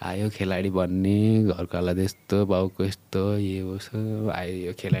आयो खेलाडी भन्ने घरको हालत यस्तो बाउको यस्तो ये होस् आयो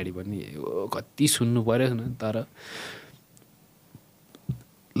यो खेलाडी भन्ने यो कति सुन्नु पर्यो तर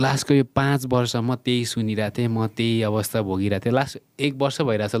लास्टको यो 5 वर्ष म त्यही सुनिरहेको थिएँ म त्यही अवस्था भोगिरहेको थिएँ लास्ट 1 वर्ष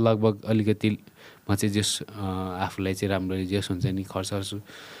भइरहेछ लगभग अलिकति म चाहिँ जस आफूलाई चाहिँ राम्ररी जस हुन्छ नि खर्चर्छु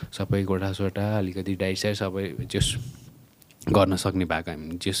सबै गोठासोटा अलिकति डाइट साइड सबै जस गर्न सक्ने भएको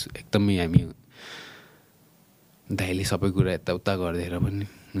हामी जस एकदमै हामी दाइले सबै कुरा यताउता गरिदिएर पनि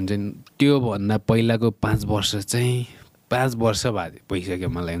हुन्छ नि त्योभन्दा पहिलाको 5 वर्ष चाहिँ 5 वर्ष भइसक्यो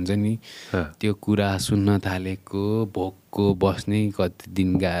मलाई हुन्छ नि त्यो कुरा सुन्न थालेको भोकको बस्ने कति दिन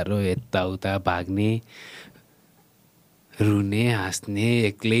गाह्रो यताउता भाग्ने रुने हाँस्ने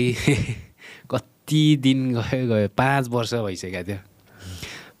एक्लै कति दिन गयो 5 वर्ष भइसकेको थियो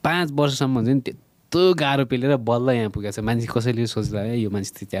 5 वर्षसम्म हुन्छ नि त्यस्तो गाह्रो पेलेर बल्ल यहाँ पुगेको छ मान्छे कसैले सोच्ला यो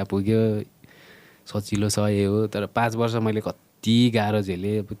मान्छे त त्यहाँ पुग्यो सजिलो छ यो हो तर 5 वर्ष मैले कति गाह्रो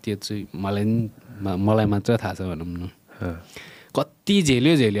झेलेँ अब त्यो चाहिँ मलाई मात्र थाहा छ भनौँ न कति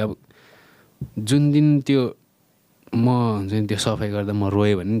झेल्यो अब जुन दिन त्यो म हुन्छ नि त्यो सफाइ गर्दा म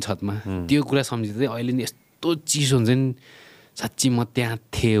रोएँ भने नि छतमा त्यो कुरा सम्झिँदा चाहिँ अहिले नि यस्तो चिसो हुन्छ नि साँच्ची म त्यहाँ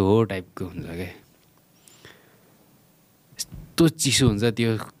थिएँ हो टाइपको हुन्छ क्या यस्तो चिसो हुन्छ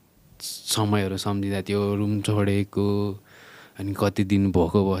त्यो समयहरू सम्झिँदा त्यो रुम छोडेको अनि कति दिन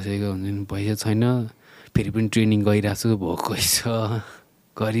भोको बसेको हुन्छ नि पैसा छैन फेरि पनि ट्रेनिङ गरिरहेको छु भोकै छ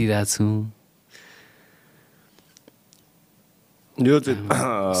गरिरहेको छु यो चाहिँ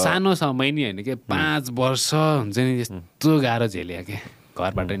सानो समय नि होइन क्या 5 वर्ष हुन्छ नि यस्तो गाह्रो झेल्यो क्या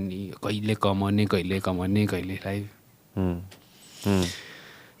घरबाट नि कहिले कमाउने लाइफ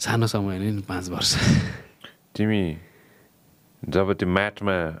सानो समय नि 5 वर्ष तिमी जब त्यो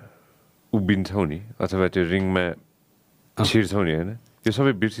म्याटमा उभिन्छौ नि अथवा त्यो रिङमा छिर्छौ नि होइन त्यो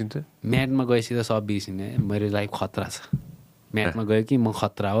सबै बिर्सिन्छ म्याटमा गएपछि त सब बिर्सिने मेरो लाइफ खतरा छ म्याटमा गयो कि म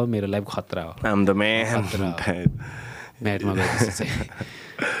खतरा हो मेरो लाइफ खतरा हो म्याटमा गएपछि चाहिँ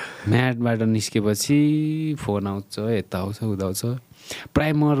म्याटबाट निस्केपछि फोन आउँछ यता आउँछ उता आउँछ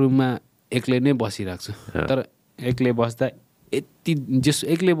प्रायः म रुममा एक्लै नै बसिरहेको छु तर एक्लै बस्दा यति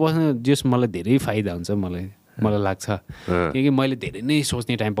एक्लै बस्न जस मलाई धेरै फाइदा हुन्छ मलाई लाग्छ किनकि मैले धेरै नै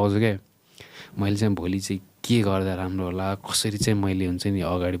सोच्ने टाइम पाउँछु क्या मैले चाहिँ भोलि चाहिँ के गर्दा राम्रो होला कसरी चाहिँ मैले हुन्छ नि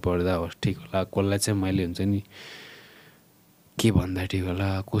अगाडि बढ्दा ठिक होला कसलाई चाहिँ मैले हुन्छ नि के भन्दा ठिक होला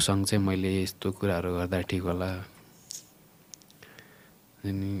कोसँग चाहिँ मैले यस्तो कुराहरू गर्दा ठिक होला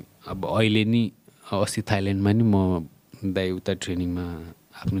अनि अब अहिले नि अस्ति थाइल्यान्डमा नि म दाइ उता ट्रेनिङमा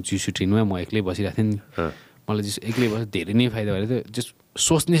आफ्नो जिसु ट्रेनमा म एक्लै बसिरहेको थिएँ नि मलाई जस एक्लै बस्दा धेरै नै फाइदा भएर थियो जस्ट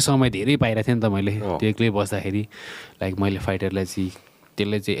सोच्ने समय धेरै पाइरहेको थिएँ नि त मैले त्यो एक्लै बस्दाखेरि लाइक मैले फाइटरलाई चाहिँ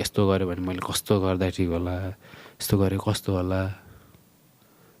त्यसले चाहिँ यस्तो गर्यो भने मैले कस्तो गर्दा ठिक होला यस्तो गरेँ कस्तो होला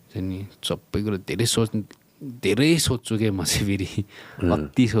चाहिँ नि सबै कुरो धेरै सोध्छु क्या म चाहिँ फेरि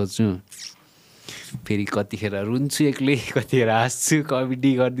कति सोध्छु फेरि कतिखेर रुन्छु एक्लै कतिखेर हाँस्छु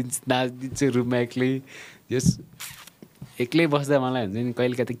कमेडी गरिदिन्छु नाचिदिन्छु रुममा एक्लै जस एक्लै बस्दा मलाई हुन्छ नि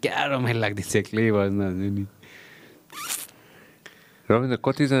कहिले कति क्या रमाइलो लाग्दैछ एक्लै बस्दा हुन्छ नि रविन्द्र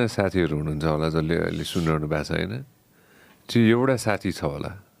कतिजना साथीहरू हुनुहुन्छ होला जसले अहिले सुनिरहनु भएको छ होइन त्यो एउटा साथी छ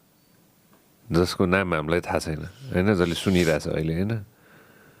होला जसको नाम हामीलाई थाहा छैन होइन जसले सुनिरहेछ अहिले होइन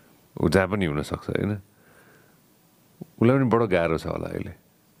ऊ जहाँ पनि हुनसक्छ होइन उसलाई पनि बडो गाह्रो छ होला अहिले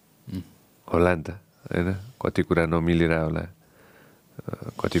होला नि त होइन कति कुरा नमिलेर होला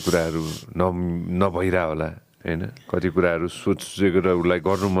कति कुराहरू नभइरह होला होइन कति कुराहरू सोचेको र उसलाई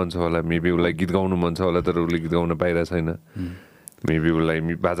गर्नु मन छ होला मेबी उसलाई गीत गाउनु मन छ होला तर उसले गीत गाउन पाइरहेको छैन मेबी उसलाई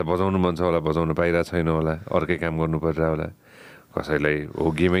बाजा बजाउनु मन छ होला बजाउन पाइरहेको छैन होला अर्कै काम गर्नु परिरह होला कसैलाई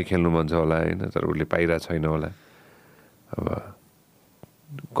हो गेमै खेल्नु मन छ होला होइन तर उसले पाइरहेको छैन होला अब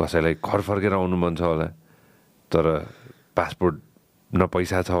कसैलाई घर फर्केर आउनु मन छ होला तर पासपोर्ट न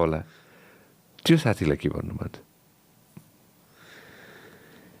पैसा छ होला त्यो साथीलाई के भन्नु मन छ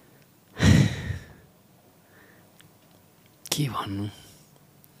के भन्नु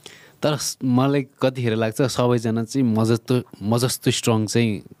तर मलाई कतिखेर लाग्छ सबैजना चाहिँ म जस्तो स्ट्रङ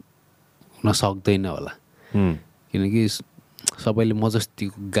चाहिँ हुन सक्दैन होला किनकि सबैले म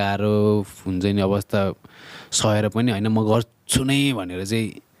जतिको गाह्रो हुन्छ नि अवस्था सहेर पनि होइन म गर्छु नै भनेर चाहिँ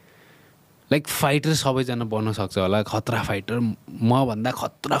लाइक फाइटर सबैजना बन्न सक्छ होला खतरा फाइटर मभन्दा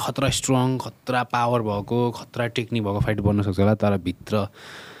खतरा स्ट्रङ खतरा पावर भएको खतरा टेक्निक भएको फाइटर बन्न सक्छ होला तर भित्र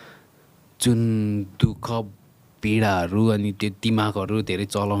जुन दुःख पीडाहरू अनि त्यो दिमागहरू धेरै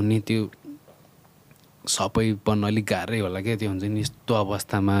चलाउने त्यो सबै बन्न अलिक गाह्रै होला क्या त्यो हुन्छ नि यस्तो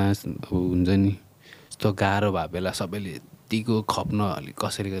अवस्थामा हुन्छ नि यस्तो गाह्रो भए बेला सबैले यतिको खप्न अलिक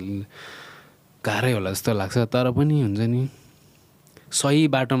कसरी गाह्रै होला जस्तो लाग्छ तर पनि हुन्छ नि सही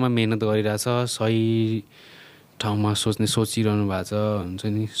बाटोमा मेहनत गरिरहेछ सही ठाउँमा सोचिरहनु भएको छ हुन्छ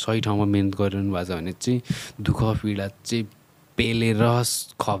नि सही ठाउँमा मेहनत गरिरहनु भएको छ भने चाहिँ दुःख पीडा चाहिँ पेलेर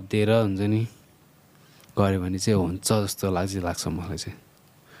खप्दिएर हुन्छ नि गऱ्यो भने चाहिँ हुन्छ जस्तो लाग्छ मलाई चाहिँ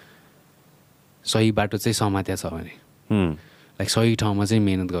सही बाटो चाहिँ समात्या छ भने लाइक सही ठाउँमा चाहिँ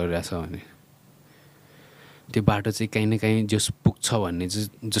मेहनत गरिरहेछ भने त्यो बाटो चाहिँ कहीँ न कहीँ जस पुग्छ भन्ने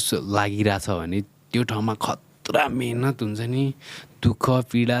चाहिँ जस्तो लागिरहेछ भने त्यो ठाउँमा खतरा मेहनत हुन्छ नि दुःख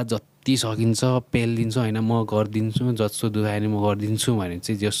पीडा जति सकिन्छ पेलिदिन्छु होइन म गरिदिन्छु जस्तो दुखायो भने म गरिदिन्छु भने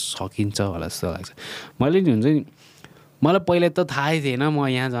चाहिँ जस सकिन्छ होला जस्तो लाग्छ मैले नि हुन्छ नि मलाई पहिला त थाहै थिएन म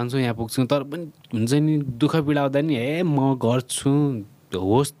यहाँ जान्छु यहाँ पुग्छु तर पनि हुन्छ नि दुःख पीडा आउँदा नि म गर्छु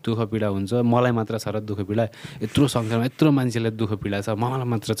होस् दुःख पीडा हुन्छ मलाई मात्र छ र दुःख पीडा यत्रो सङ्ख्यामा यत्रो मान्छेलाई दुःख पीडा छ मलाई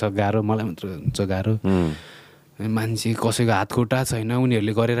मात्र छ गाह्रो मलाई मात्र हुन्छ गाह्रो मान्छे कसैको हात खुट्टा छैन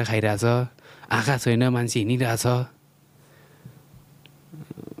उनीहरूले गरेर खाइरहेछ आँखा छैन मान्छे हिँडिरहेछ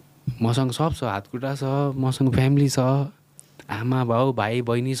मसँग सब छ हात खुट्टा छ मसँग फ्यामिली छ आमा बाउ भाइ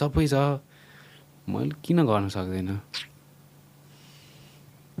बहिनी सबै छ मैले किन गर्न सक्दैन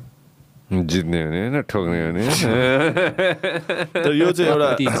जित्ने हो नि होइन ठोक्ने हो नि तर यो चाहिँ एउटा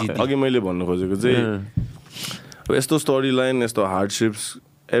अघि मैले भन्नु खोजेको चाहिँ यस्तो स्टोरी लाइन यस्तो हार्डसिप्स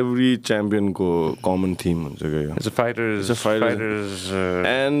एभ्री च्याम्पियनको कमन थिम हुन्छ क्या fighters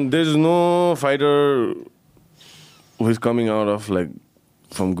and there is no fighter who is coming out of like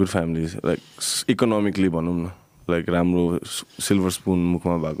from good families like economically भनौँ न लाइक राम्रो सिल्भर स्पुन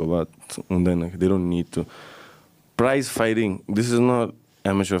मुखमा भएको भए हुँदैन they don't need to prize fighting this is not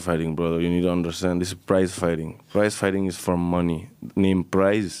amateur fighting, brother. You need to understand this is prize fighting. Prize fighting is for money. Name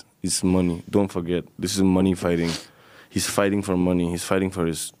prize is money. Don't forget, this is money fighting. He's fighting for money. He's fighting for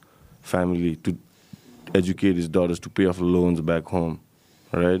his family, to educate his daughters, to pay off loans back home,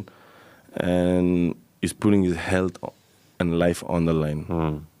 right? And he's putting his health and life on the line,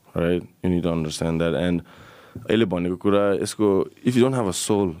 right? You need to understand that. And if you don't have a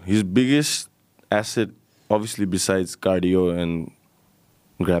soul, his biggest asset, obviously besides cardio and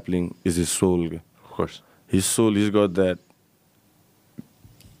grappling, is his soul. Of course. His soul, he's got that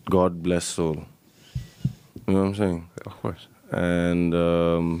God-blessed soul. You know what I'm saying? Of course. And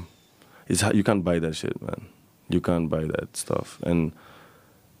you can't buy that shit, man. You can't buy that stuff. And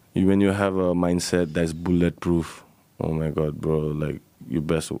when you have a mindset that's bulletproof, oh my God, bro, like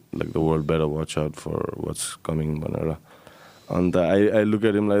the world better watch out for what's coming, Banara. And I look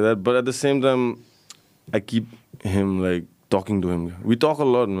at him like that, but at the same time, I keep him like talking to him. We talk a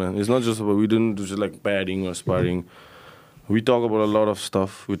lot, man. It's not just about, we didn't do just like padding or sparring. we talk about a lot of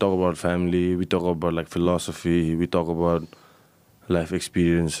stuff. We talk about family. We talk about like philosophy. We talk about life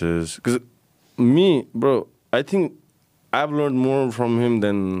experiences. Because me, bro, I think I've learned more from him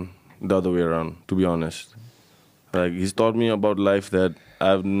than the other way around, to be honest. Like, he's taught me about life that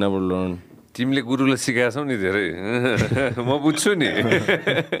I've never learned. तिमीले गुरुले सिकाएछौ नि धेरै म बुझ्छु नि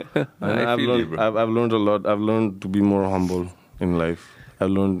I've learned a lot. I've learned to be more humble in life. I've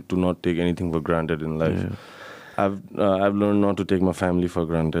learned to not take anything for granted in life. I've learned not to take my family for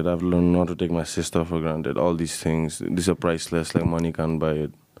granted. I've learned not to take my sister for granted. All these things, these are priceless. Like, money can't buy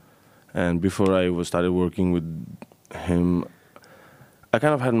it. And before I started working with him, I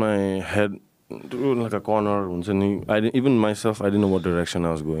kind of had my head like a corner. Even myself, I didn't know what direction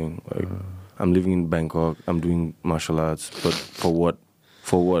I was going. Like, I'm living in Bangkok. I'm doing martial arts, but for what?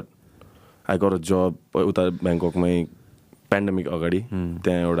 For what? I got a job uta Bangkok my pandemic agadi.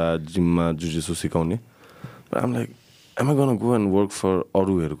 त्यहाँ एउटा जिममा जुजिसु सिकाउने. But I'm like, am I gonna go and work for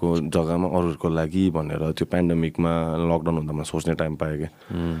अरूहरुको जग्गामा अरूहरुको लागि भनेर त्यो पेन्डेमिकमा lockdown हुँदा म सोच्ने टाइम पाएँ के.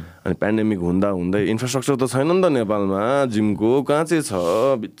 अनि पेन्डेमिक हुँदा हुँदै इन्फ्रास्ट्रक्चर त छैन नि त नेपालमा जिमको कहाँ चाहिँ छ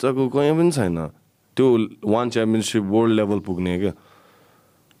बिचको कहीँ पनि छैन. त्यो वान च्याम्पियनशिप वर्ल्ड लेभल पुग्ने के.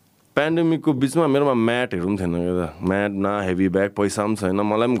 पेन्डेमिकको बिचमा मेरोमा म्याटहरु पनि थिएन के. म्याट न हेभी ब्याग पैसा पनि छैन.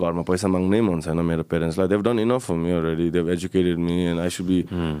 मलाई पनि घरमा पैसा माग्नै मन छैन मेरो पेरेन्ट्सलाई. They've done enough for me already. They've educated me and I should be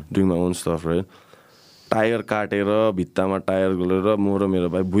doing my own stuff, right? Tyre काटेर भित्तामा टायर गोलेर म र मेरो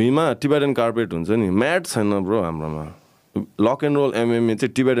भाइ भुइँमा टिबेटन कार्पेट हुन्छ नि. म्याट छैन ब्रो हाम्रोमा. लक एन्ड रोल एमएमए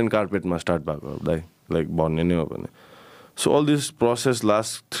चाहिँ टिबेटन कार्पेटमा स्टार्ट भएको दाइ. लाइक भन्ने नै हो भने. So all this process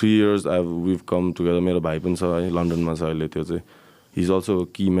last 3 years we've come together. मेरो भाइ पनि छ है लन्डनमा छ अहिले. त्यो चाहिँ he's also a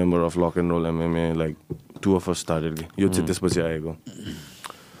key member of LocknRollMMA. Like, 2 of us started. यो चाहिँ त्यसपछि आएको.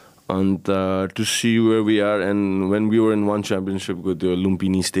 And to see where we are, and when we were in one championship with the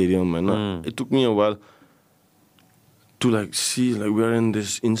Lumpini Stadium, and it took me a while to like see like we are in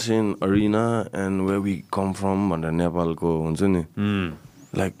this insane arena and where we come from and Nepal ko huncha ni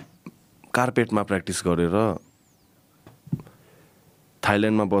like carpet ma practice garera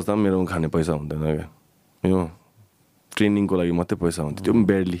Thailand ma बस्दा पनि मेरो खाने पैसा हुँदैन के. यो training को लागि मात्रै पैसा हुन्थ्यो. त्यो पनि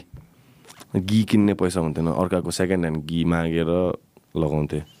barely गी किन्ने पैसा हुन्थेन. अर्काको सेकेन्ड ह्यान्ड गी मागेर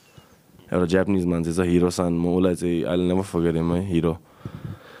लगाउँथे. एउटा जापानिज मान्छे छ हिरो सान. म उलाई चाहिँ I will never forget him है.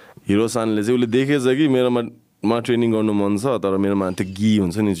 हिरो सानले चाहिँ उसले देखेछ कि मेरोमा ट्रेनिङ गर्नु मन छ तर मेरोमा त्यो गी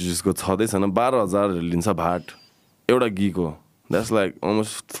हुन्छ नि जिसको छँदै छैन. 12,000 लिन्छ भाट एउटा गीको. द्याट्स लाइक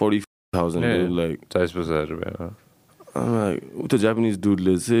अलमोस्ट 40,000 लाइक 40,000 रुपैयाँ. त्यो जापानिज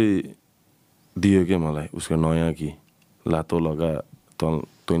डुडले चाहिँ दियो क्या मलाई उसको नयाँ कि लातो लगा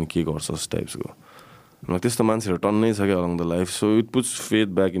तैँले के गर्छस् टाइप्सको. त्यस्तो मान्छेहरू टन्नै छ क्या along the life. So it puts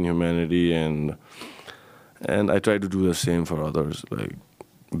faith back in humanity and I try to do the same for others. Like,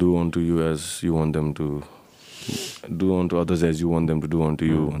 do unto you as you want them to do unto others as you want them to do unto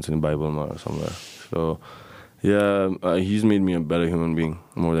you. Once in the Bible or somewhere. So yeah, he's made me a better human being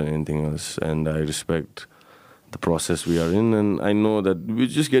more than anything else, and I respect the process we are in, and I know that we're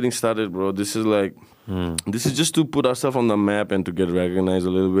just getting started, bro. This is like this is just to put ourselves on the map and to get recognized a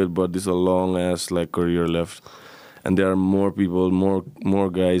little bit, but this is a long ass like career left, and there are more people, more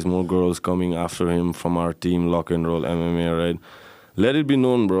guys, more girls coming after him from our team, LocknRollMMA, right? Let it be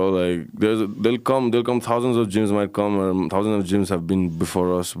known, bro. Like they'll come. Thousands of gyms might come, or thousands of gyms have been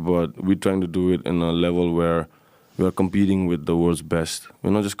before us, but we're trying to do it in a level where we are competing with the world's best.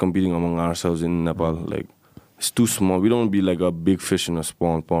 We're not just competing among ourselves in Nepal. Like, it's too small. We don't want to be like a big fish in a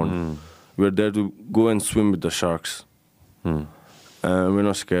small pond. We're there to go and swim with the sharks. We're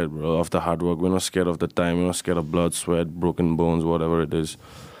not scared, bro, of the hard work. We're not scared of the time. We're not scared of blood, sweat, broken bones, whatever it is.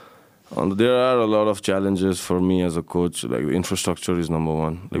 There are a lot of challenges for me as a coach. Like, the infrastructure is number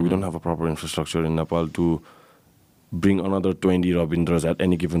one. Like, we don't have a proper infrastructure in Nepal to bring another 20 Rabindras at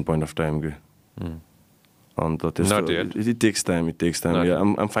any given point of time. Not yet. It takes time. It takes time. Yeah,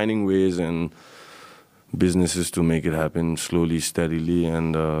 I'm finding ways and businesses to make it happen slowly, steadily,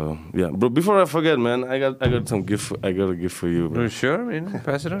 and yeah. Bro, before I forget, man, I got some gift. I got a gift for you, bro. Sure, man.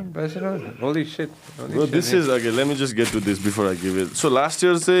 Pass it on. Holy shit. Bro, this is okay. Let me just get to this before I give it. So last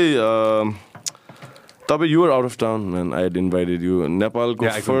year, say, Tabe, you were out of town, man. I had invited you. Nepal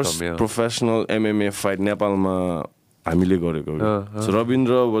first professional MMA fight. Nepal ma हामीले गरेको. So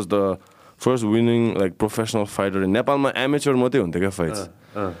Rabindra was the first winning like professional fighter in Nepal. Ma amateur मात्रै हुन्थ्यो क्या fights.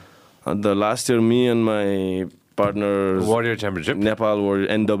 The last year, me and my partners Warrior Championship, Nepal Warrior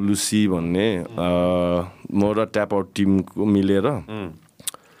NWC भन्ने म र tap out team मिलेर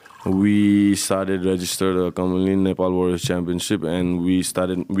we started registered a company Nepal Warriors Championship, and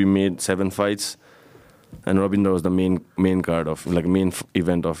we made 7 fights. And Rabindra was the main card of like main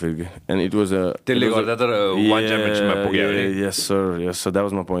event of it, and it was a one championship. Yes sir. So that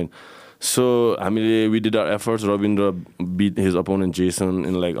was my point. So we did our efforts. Rabindra beat his opponent Jason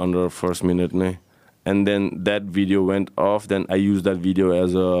in like under first minute, and then that video went off. Then I used that video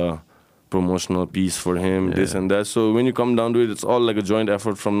as a promotional piece for him, this and that. So when you come down to it, it's all like a joint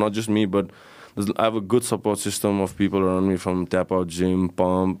effort from not just me, but I have a good support system of people around me from Tap Out Gym,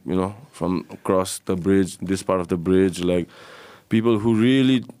 Pump, from across the bridge, this part of the bridge, like people who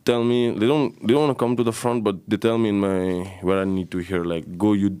really tell me they don't want to come to the front, but they tell me in where I need to hear, like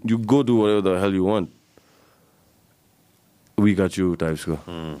you go do whatever the hell you want. We got you types go.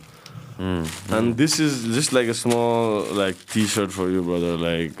 And this is just like a small like T-shirt for you, brother.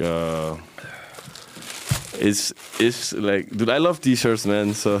 Like it's like, dude, I love T-shirts,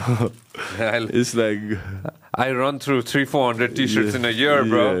 man. So it's like I run through 300-400 T-shirts in a year,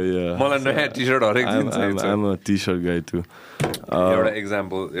 bro. मलाई नयाँ T-shirt हरेक दिन चाहिन्छ. I'm a T-shirt guy too. एउटा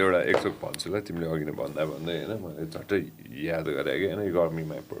example एउटा एकचोक भन्छु ल, तिमीले अघि नै भन्दै हैन, मैले झट्टै याद गरे के हैन, you got me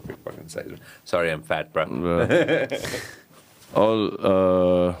my perfect fucking size. Sorry, I'm fat, bro.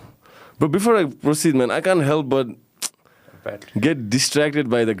 But before I proceed, man, I can't help but get distracted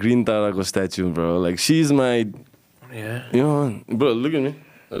by the Green Tarako statue, bro. Like, she's my... Yeah. Bro, look at me.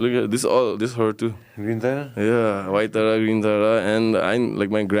 Look at this her too. Green Tara? Yeah, White Tara, Green Tara. And like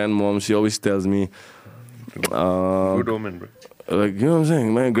my grandmom, she always tells me... good omen, bro. Like, you know what I'm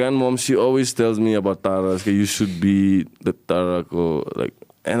saying? My grandmom, she always tells me about Taras. You should be the Tarako. Like,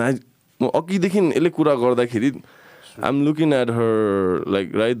 and I'm looking at her,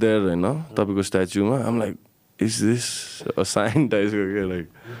 like, right there, Tapiko statue. I'm like, is this a sign? Like,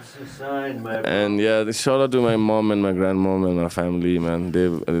 it's a sign, my bro. And yeah, shout out to my mom and my grandmom and my family, man.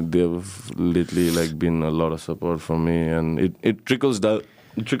 They've lately like been a lot of support from me, and it trickles down.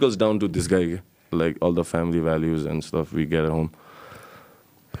 It trickles down to this guy, like all the family values and stuff we get at home.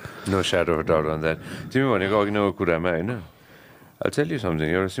 No shadow of doubt on that. I'll tell you something.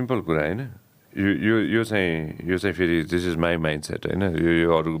 You're a simple कुरा, you're saying this is my mindset,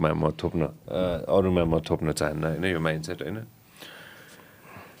 यो अरूमा म थोप्न चाहन्न, यो mindset,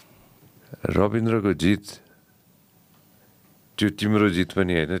 रविन्द्रको जित त्यो तिम्रो जित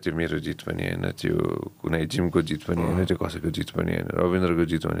पनि हैन, त्यो मेरो जित पनि हैन, त्यो कुनै जिमको जित पनि हैन, त्यो कसैको जित पनि हैन. रविन्द्रको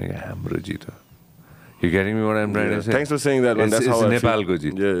जित भनेको हाम्रो जित हो. You getting me what I'm trying to say? Thanks for saying that, man. That's how I feel. नेपालको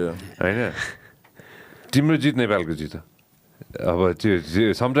जित. Yeah. हैन, तिम्रो जित नेपालको जित हो. अब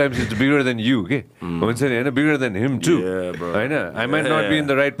त्यो sometimes it's bigger than you, के हुन्छ नि हैन, bigger than him too. Yeah, bro. हैन, I might not be in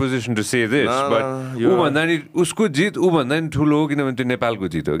the right position to say this, but उ भन्दा नि उसको जित उ भन्दा नि ठुलो हो, किनभने त्यो नेपालको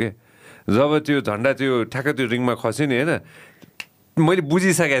जित हो के. जब त्यो झन्डा त्यो ठ्याक्क त्यो रिङमा खस्यो नि हैन, मैले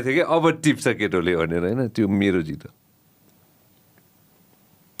बुझिसकेको थिएँ कि अब टिप्छ केटोले भनेर, हैन, त्यो मेरो जित हो.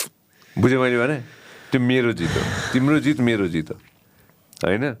 बुझ्यो मैले भने, त्यो मेरो जित हो, तिम्रो जित मेरो जित हो,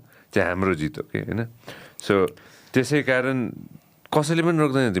 हैन, त्यो हाम्रो जित हो के, हैन. सो त्यसै कारण कसैले पनि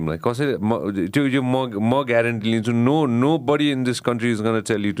रोक्दैन तिमीलाई, कसैले त्यो यो म ग्यारेन्टी लिन्छु. Nobody in this country is going to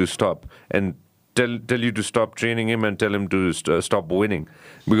tell you to stop and tell you to stop training him and tell him to stop winning,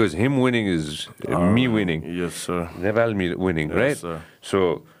 because him winning is me winning. Yes, sir. Nepal me winning, yes, right? Sir.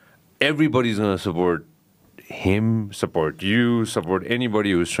 So everybody's going to support him, support you, support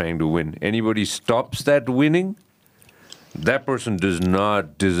anybody who's trying to win. Anybody stops that winning, that person does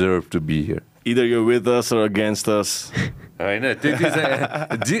not deserve to be here. Either you're with us or against us. हैन, त्यति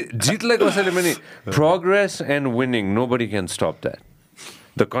चाहिँ जितलाई कसैले पनि, progress and winning, nobody can stop that.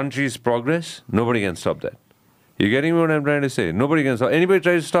 The country's progress, nobody can stop that. You getting what I'm trying to say? Nobody can stop. Anybody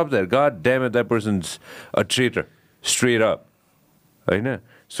tries to stop that, god damn it, that person's a traitor, straight up. हैन.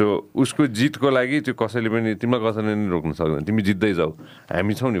 So उसको जितको लागि त्यो कसैले पनि तिमीलाई कसैले नि रोक्न सक्दैन. तिमी जित्दै जाऊ,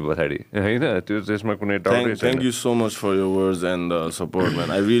 हामी छौ नि पछाडी, हैन. त्यो त्यसमा कुनै डाउटै छैन. Thank you so much for your words and support,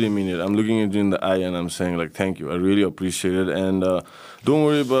 man. I really mean it. I'm looking at you in the eye and I'm saying like thank you. I really appreciate it, and don't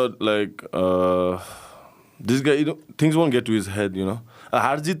worry about like this guy, things won't get to his head,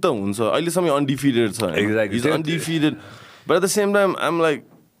 हार जित त हुन्छ, अहिलेसम्म undefeated छ. Exactly. He's undefeated. But at the same time I'm like,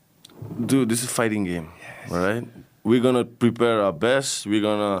 dude, this is a fighting game. All right? We're gonna prepare our best. We're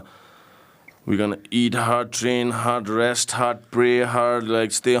gonna eat hard, train hard, rest hard, pray hard,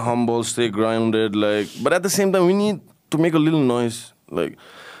 like stay humble, stay grounded, like. But at the same time, we need to make a little noise, like.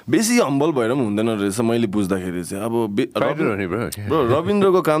 Basically, humble भएर पनि हुँदैन रहेछ मैले बुझ्दाखेरि चाहिँ. अब bro,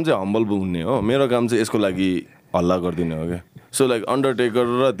 रविन्द्रको काम चाहिँ humble हुने हो, मेरो काम चाहिँ यसको लागि हल्ला गरिदिने हो क्या. So like Undertaker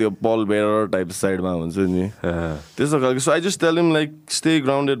र त्यो Paul Bearer type साइडमा हुन्छ नि, त्यस्तो खालको. So I just tell him like stay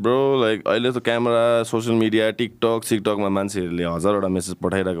grounded, bro. Like अहिले त क्यामेरा, सोसियल मिडिया, टिकटकमा मान्छेहरूले हजारवटा मेसेज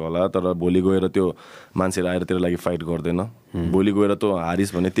पठाइरहेको होला, तर भोलि गएर त्यो मान्छेहरू आएर तेरो लागि फाइट गर्दैन. भोलि गएर त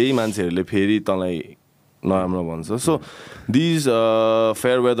हारिस भने त्यही मान्छेहरूले फेरि तँलाई नराम्रो भन्छ so these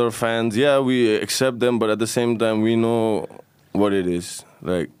fair weather fans yeah we accept them but at the same time we know what it is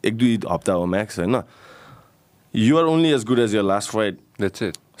like 1-2 हप्ता हो म्याक्स होइन you are only as good as your last fight. That's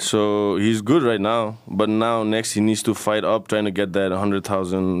it. So he's good right now, but now next he needs to fight up, trying to get that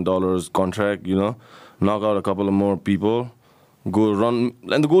 $100,000 contract, you know, knock out a couple of more people, go run.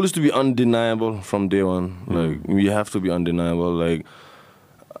 And the goal is to be undeniable from day one. Like, we have to be undeniable. Like,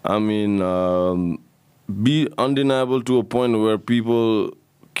 I mean, be undeniable to a point where people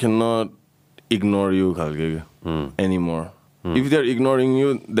cannot ignore you anymore. If they're ignoring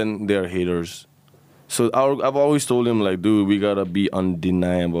you, then they're haters. So I've always told him, like, dude, we gotta be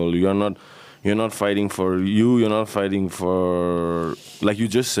undeniable. You're not fighting for you. You're not fighting for, like you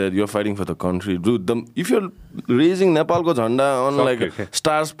just said, you're fighting for the country, dude. If you're raising Nepal ko jhanda on like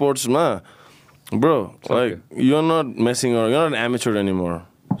Star Sports, bro, like you're not messing around. You're not an amateur anymore.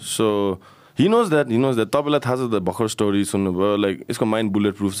 So he knows that. He knows that. Tapilai thaha cha the bhakhar story sunnu bhayo. Like, isko mind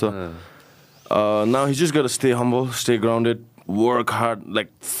bulletproof cha. Now he's just gotta stay humble, stay grounded. Work hard, like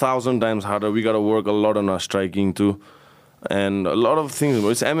 1,000 times harder. We gotta work a lot on our striking too, and a lot of things.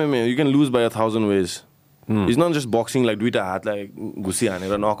 It's MMA. You can lose by 1,000 ways. It's not just boxing like दुईटा हातलाई घुसी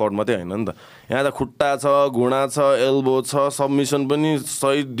हानेर knockout मात्रै हैन नि त यहाँ त खुट्टा छ घुँडा छ एल्बो छ सबमिसन पनि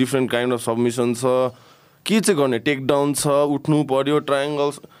सही डिफरेन्ट काइन्ड अफ सबमिसन छ के चाहिँ गर्ने टेक डाउन छ उठ्नु पर्यो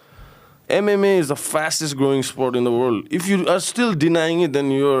triangles MMA is the fastest growing sport in the world. If you are still denying it, then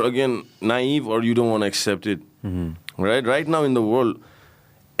you're again naive or you don't want to accept it. Right now in the world,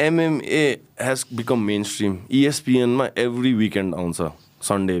 MMA has become mainstream. ESPN every weekend आउँछ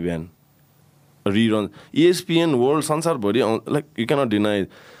Sunday बिहान rerun. ESPN World संसारभरि like you cannot deny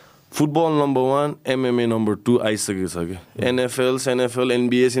it. Football number 1, MMA number 2 आइसकेको छ के NFL,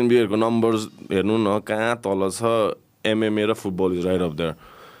 NBA को numbers हेर्नु न कहाँ तल छ MMA र football is right up there.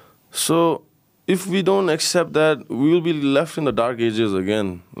 So if we don't accept that, we will be left in the dark ages again,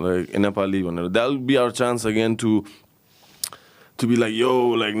 like in Nepali. That will be our chance again to be like, yo,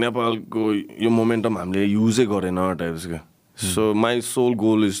 like Nepal, go, your momentum, hamle use garena types. So my sole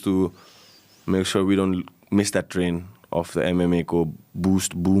goal is to make sure we don't miss that train of the MMA ko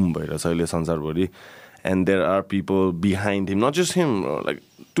boost boom by the and there are people behind him, not just him. Like,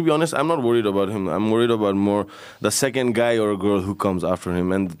 to be honest, I'm not worried about him. I'm worried about more the second guy or girl who comes after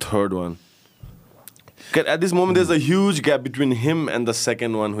him and the third one. At this moment, there's a huge gap between him and the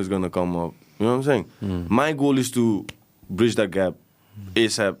second one who's going to come up. You know what I'm saying? My goal is to bridge that gap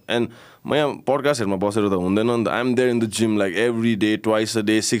ASAP. And my podcast, I'm there in the gym like every day, twice a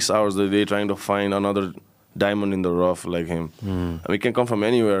day, 6 hours a day, trying to find another diamond in the rough like him. I mean, he can come from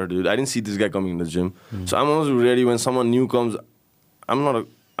anywhere, dude. I didn't see this guy coming in the gym. So I'm always ready when someone new comes.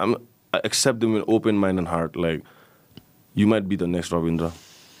 I accept them with open mind and heart. Like, you might be the next Rabindra.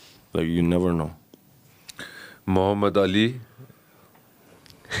 Like, you never know. Muhammad Ali,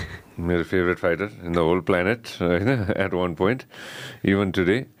 my favorite fighter in the whole planet, at one point, even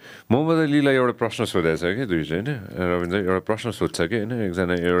today. Muhammad Ali लाई एउटा प्रश्न सोधेको छ कि दुईजना हैन रविन्द्र एउटा प्रश्न सोध्छ कि हैन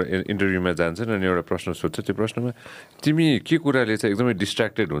एकजना एउटा इन्टरभ्यूमा जान्छन् अनि एउटा प्रश्न सोध्छ त्यो प्रश्नमा तिमी के कुराले चाहिँ एकदमै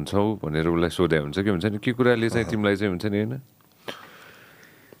डिस्ट्र्याक्टेड हुन्छौ भनेर उसलाई सोधे हुन्छ कि हुन्छ नि के कुराले चाहिँ तिमीलाई चाहिँ हुन्छ नि हैन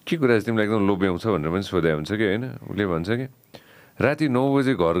के कुरा चाहिँ तिमीलाई एकदम लोभ्याउँछ भनेर पनि सोधे हुन्छ कि हैन उसले भन्छ कि राति 9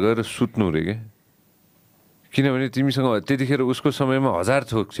 बजे घर गएर सुत्नु रे के किनभने तिमीसँग त्यतिखेर उसको समयमा 1000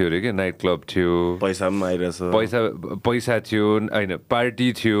 थोक थियो रे के नाइट क्लब थियो पैसा पनि आइरहेछ पैसा थियो हैन पार्टी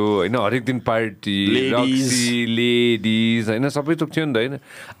थियो हैन हरेक दिन पार्टी लेडीज हैन सबै थोक थियो नि त हैन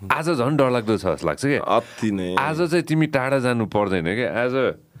आज झन् डरलाग्दो छ जस्तो लाग्छ के अति नै आज चाहिँ तिमी टाढा जानु पर्दैन के आज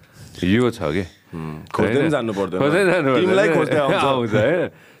यो छ के खोज्दै जानु पर्दैन तिमीलाई खोज्दै आउँछ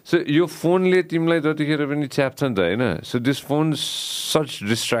हैन सो यो फोनले तिमीलाई जतिखेर पनि च्याप्छ नि त हैन so this phone such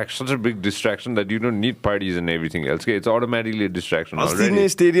a big distraction that you don't need parties and everything else. It's automatically a distraction already. अस्ति नै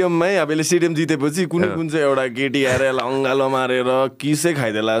स्टेडियममै अबले स्टेडियम जितेपछि कुन चाहिँ एउटा केटी आएर अङ्गालो मारेर किसे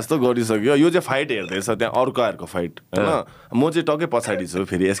खाइदेला जस्तो गरिसक्यो यो चाहिँ फाइट हेर्दैछ त्यहाँ अर्कोहरुको फाइट हैन म चाहिँ टक्कै पछाडी छु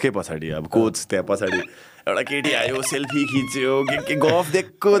फेरि यसकै पछाडी अब कोच त्यहाँ पछाडी एउटा केटी आयो सेल्फी खिच्यो के गफ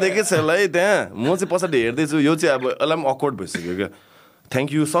देखे छ है त्यहाँ म चाहिँ पछाडी हेर्दै छु यो चाहिँ अब अलम अकवर्ड भइसक्यो के थ्यांक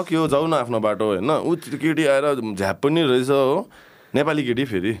यू सक्यो जाऊ न आफ्नो बाटो हैन उ केटी आएर झ्याप पनि रहेछ हो नेपाली केटी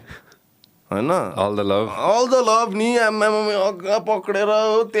फेरि हैन all the love नि अग्गा पक्रेर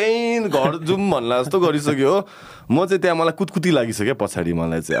त्यही घर जुम भन्ला जस्तो गरिसक्यो म चाहिँ त्यहाँ मलाई कुतकुती लागिसक्यो पछाडी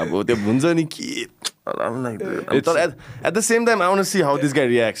मलाई चाहिँ अब त्यो हुन्छ नि के at the same time I want to see how this guy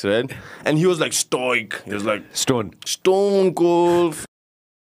reacts, right? And he was like stoic, he was like stone cold.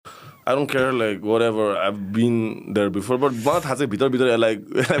 I don't care, like whatever, I've been there before, but मलाई थाहा छ भित्र भित्र like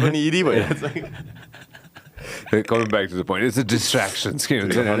पनि इरी भइरहेछ Coming back to the point, it's the distractions.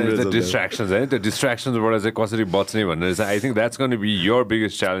 It's the distractions. The distractions चाहिँ कसरी बच्ने भनेर चाहिँ I think that's going to be your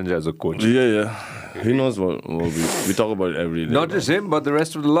biggest challenge as a coach. Yeah. He knows what we talk about it every day. Not just him, but the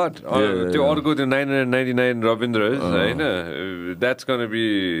rest of the lot. त्यो अर्को त्यो 999 Rabindra होइन, that's going to be,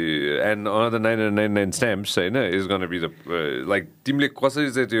 and another 999 stamps होइन, is going to be the like तिमीले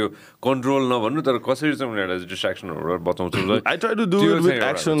कसरी चाहिँ त्यो control नभन्नु तर कसरी चाहिँ उनीहरूलाई डिस्ट्र्याक्सनहरू बचाउँछौ. I try to do it with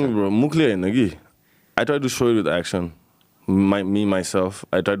action, bro. मुखले हैन कि. I try to show it with action. Myself,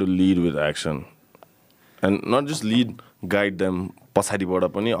 I try to lead with action. And not just lead, guide them. पछाडिबाट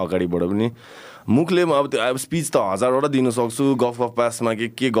पनि अगाडिबाट पनि मुखले म अब स्पिच त 1000वटा दिन सक्छु, गफ गफ पासमा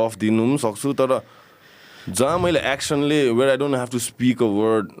के गफ दिनु पनि सक्छु, तर जहाँ मैले एक्सनले where I don't have to speak a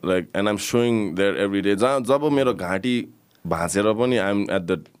word like and I am showing there every day, जहाँ जब मेरो घाँटी भाँचेर पनि आइ एम एट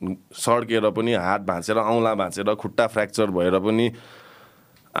द सड्केर पनि हात भाँचेर औँला भाँचेर खुट्टा फ्र्याक्चर भएर पनि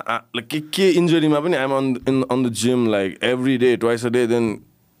के इन्जुरीमा पनि आइ am on the gym like every day twice a day, then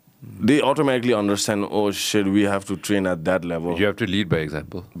they automatically understand, oh shit, we have to train at that level. You have to lead by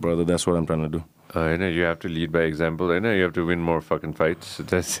example. Brother, that's what I'm trying to do. You have to lead by example. You have to win more fucking fights.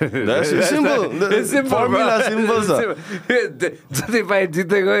 That's simple. It's simple. Formula simple, sir.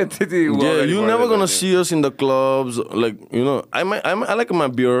 Yeah, you're never gonna see us in the clubs. Like, you know, I like my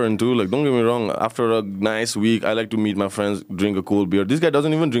beer and too. Like, don't get me wrong. After a nice week, I like to meet my friends, drink a cold beer. This guy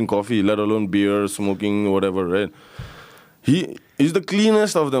doesn't even drink coffee, let alone beer, smoking, whatever, right? He's the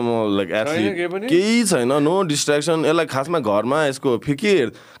cleanest of them all, like athlete. केही छैन, no distraction. यसलाई खासमा घरमा यसको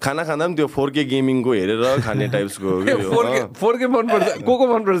फेरि खाना खाँदा पनि त्यो 4K गेमिङको हेरेर खाने टाइप्सको. 4K मनपर्छ, को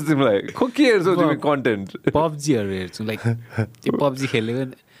मनपर्छ तिमीलाई? के हेर्छौ तिमी कन्टेन्ट? पब्जीहरू हेर्छु, लाइक त्यो पब्जी खेलेको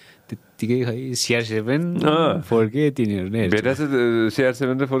त्यतिकै खै CR7 4K तिनीहरू नै हेर्छु. भेटा छ CR7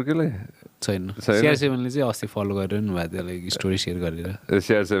 र 4K लाई? छैन. CR7 ले चाहिँ अस्ति फलो गरेर नि भयो, लाइक स्टोरी सेयर गरेर.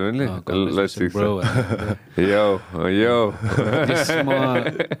 CR7 ले लेट्स सिक्स यो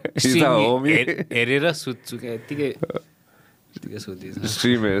हेरेर सुत्छु क्या, यतिकै सुत्छु.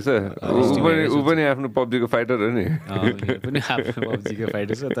 स्ट्रिम हेर्छ ऊ पनि आफ्नो पब्जीको फाइटर हो नि. पनि आफ्नो पब्जीको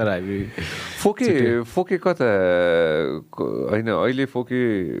फाइटर छ, तर हामी 4K कता होइन अहिले 4K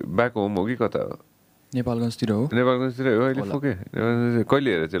ब्याक होम हो कि कता हो? नेपालगञ्जतिर हो. नेपालगञ्जतिर हो अहिले 4K. कहिले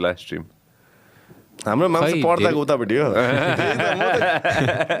हेरेको थियो लास्ट स्ट्रिम? हाम्रो मान्छे पर्दाको उतापट्टि हो.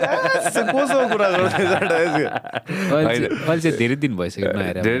 कसो कुरा अहिले चाहिँ धेरै दिन भइसक्यो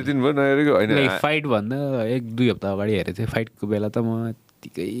नहेरेको. धेरै दिन भयो नहेरेको होइन. फाइट भन्दा 1-2 हप्ता अगाडि हेरेको थिएँ. फाइटको बेला त म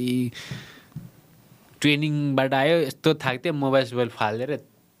यत्तिकै ट्रेनिङबाट आयो, यस्तो थाक्थेँ, मोबाइल फालेर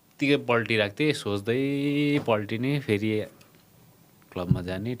यत्तिकै पल्टिरहेको थिएँ, सोच्दै पल्टिने, फेरि क्लबमा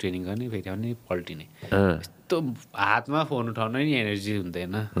जाने, ट्रेनिङ गर्ने, फेरि आउने, पल्टिने. यस्तो हातमा फोन उठाउन नि एनर्जी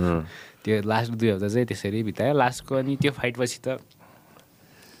हुँदैन. त्यो लास्ट 2 हप्ता चाहिँ त्यसरी बितायो. लास्टको अनि त्यो फाइटपछि त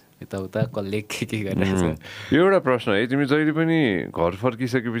यताउता कसले के गरिरहेको छ. एउटा प्रश्न है, तिमी जहिले पनि घर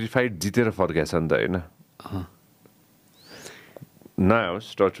फर्किसकेपछि फाइट जितेर फर्किएछ नि त होइन?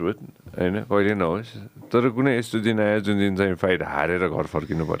 नआओस् टचवुड होइन, कहिले नहोस्, तर कुनै यस्तो दिन आयो जुन दिन चाहिँ फाइट हारेर घर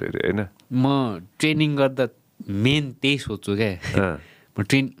फर्किनु पऱ्यो अरे होइन? म ट्रेनिङ गर्दा मेन त्यही सोध्छु क्या. म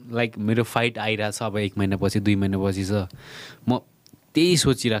लाइक मेरो फाइट आइरहेछ, अब 1 महिनापछि 2 महिनापछि छ, म त्यही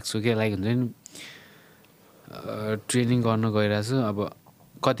सोचिरहेको छु क्या. लाइक हुन्छ नि, ट्रेनिङ गर्न गइरहेको छु, अब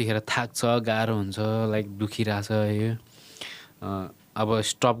कतिखेर थाक्छ, गाह्रो हुन्छ, लाइक दुखिरहेछ यो, अब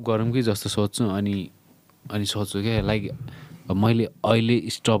स्टप गरौँ कि जस्तो सोध्छु. अनि सोध्छु क्या, लाइक मैले अहिले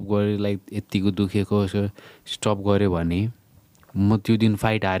स्टप गरेँ, लाइक यत्तिको दुखेको स्टप गऱ्यो भने, म त्यो दिन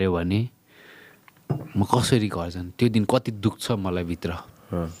फाइट हार्यो भने म कसरी घर जाने, त्यो दिन कति दुख्छ मलाई भित्र,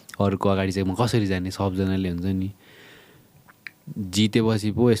 अरूको अगाडि चाहिँ म कसरी जाने. सबजनाले हुन्छ नि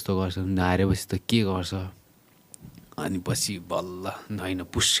जितेपछि पो यस्तो गर्छ, हारेपछि त के गर्छ, अनि पछि बल्ल होइन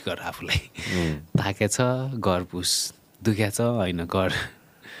पुस गर आफूलाई. थाकेछ घर पुस, दुखेछ होइन घर.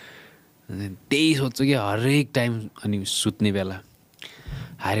 त्यही सोध्छु कि हरेक टाइम. अनि सुत्ने बेला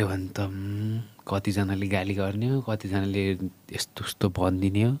हार्यो भने त कतिजनाले गाली गर्ने हो, कतिजनाले यस्तो उस्तो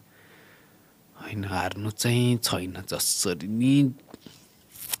भनिदिने हो होइन. हार्नु चाहिँ छैन,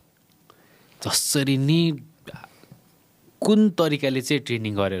 जसरी नि कुन तरिकाले चाहिँ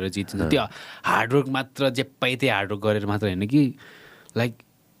ट्रेनिङ गरेर जितिन्छ. त्यो हार्डवर्क मात्र जे पाइ त्यही हार्डवर्क गरेर मात्र होइन कि, लाइक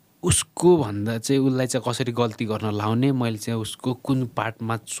उसको भन्दा चाहिँ उसलाई चाहिँ कसरी गल्ती गर्न लाउने, मैले चाहिँ उसको कुन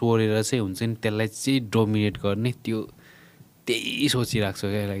पार्टमा चोरेर चाहिँ हुन्छ नि त्यसलाई चाहिँ डोमिनेट गर्ने, त्यही सोचिरहेको छु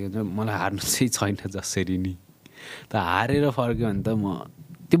क्या. लाइक मलाई हार्नु चाहिँ छैन जसरी नि. त हारेर फर्क्यो भने त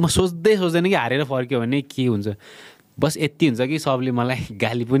म सोच्दैन कि हारेर फर्क्यो भने के हुन्छ. बस यति हुन्छ कि सबले मलाई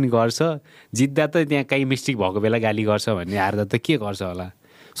गाली पनि गर्छ, जित्दा त त्यहाँ कहीँ मिस्टेक भएको बेला गाली गर्छ भन्ने, हार्दा त के गर्छ होला.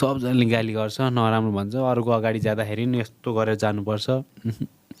 सबजनाले गाली गर्छ, नराम्रो भन्छ, अरूको अगाडि जाँदाखेरि नि यस्तो गरेर जानुपर्छ.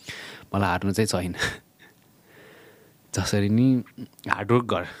 मलाई हार्नु चाहिँ छैन. जसरी नि हार्डवर्क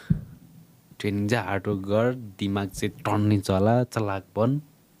गर ट्रेनिङ चाहिँ हार्डवर्क गर दिमाग चाहिँ टन्ने चलाक बन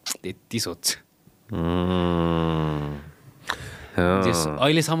त्यति सोच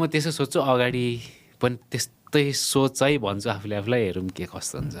अहिलेसम्म त्यसो सोध्छु अगाडि पनि त्यस्तै सोच है भन्छु आफूलाई हेरौँ के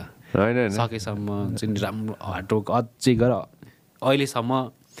कस्तो हुन्छ सकेसम्म हुन्छ नि राम्रो हार्डवर्क अझै गर अहिलेसम्म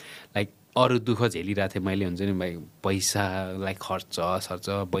लाइक अरू दुःख झेलिरहेको थिएँ मैले हुन्छ नि भाइ पैसालाई खर्च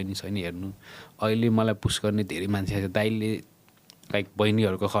बहिनी छैन हेर्नु अहिले मलाई पुस गर्ने धेरै मान्छे छ दाइले लाइक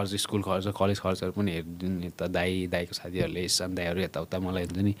बहिनीहरूको खर्च स्कुल खर्च कलेज खर्चहरू पनि हेरिदिनु यता दाइको साथीहरूले इसान दाइहरू यताउता मलाई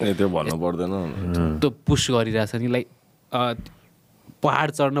हुन्छ नि त्यो भन्नु पर्दैन त्यो पुस गरिरहेछ नि लाइक पहाड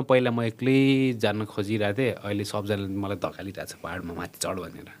चढ्न पहिला म एक्लै जान खोजिरहेको थिएँ अहिले सबजनाले मलाई धकालिरहेको छ पहाडमा माथि चढ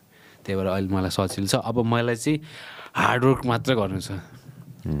भनेर त्यही भएर अहिले मलाई सजिलो छ अब मलाई चाहिँ हार्डवर्क मात्र गर्नु छ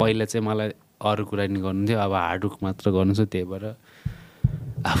पहिला चाहिँ मलाई अरू कुरा नि गर्नु थियो अब हार्डवर्क मात्र गर्नु छ त्यही भएर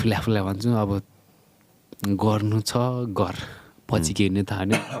आफूलाई भन्छु अब गर्नु छ गर पछि के हुने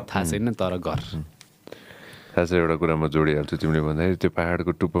थाहा छैन तर गर थाहा छ एउटा कुरा म जोडिहाल्छु तिमीले भन्दाखेरि त्यो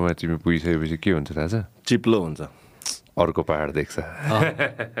पहाडको टुप्पोमा तिमी पुगिसकेपछि के हुन्छ थाहा छ चिप्लो हुन्छ अर्को पहाड देख्छ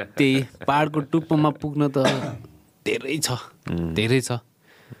त्यही पहाडको टुप्पोमा पुग्न त धेरै छ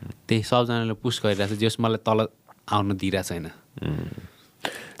त्यही सबजनाले पुस गरिरहेको छ जस मलाई तल आउन दिइरहेको छैन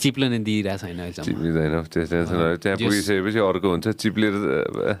चिप्लो नै दिइरहेको छैन चिप्लिँदैन त्यहाँ पुगिसकेपछि अर्को हुन्छ चिप्लेर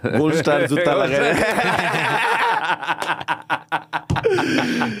गोल्ड स्टार जुत्ता लगाएर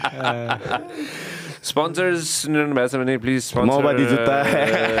स्पोन्सर्स सुनिरहनु भएको छ भने प्लिज माओवादी जुत्ता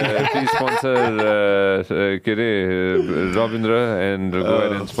प्लिज स्पोन्सर के अरे Rabindra and go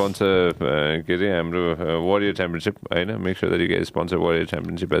and sponsor के अरे हाम्रो वरियर च्याम्पियनसिप होइन make sure that you guys sponsor warrior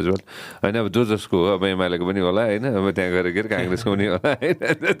championship as well होइन अब जसको हो अब एमआइएलको पनि होला होइन अब त्यहाँ गएर के अरे काङ्ग्रेसको पनि होला होइन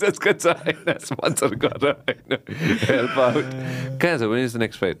जसको छ होइन स्पोन्सर गर होइन हेल्प आउट कहाँ छ भने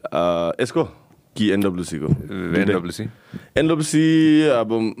नेक्स्ट फाइट यसको कि एनडब्ल्युसी को एनडब्ल्युसी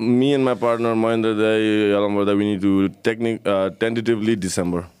अब me and my partner Mahendra दाई अलम गर्दा we need to tentatively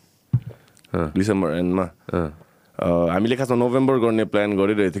December एन्डमा हामीले खासमा नोभेम्बर गर्ने प्लान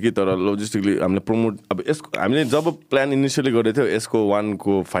गरिरहेको थियो कि तर लोजिस्टिकली हामीले प्रमोट अब यसको हामीले जब प्लान इनिसियली गरेको थियो यसको 1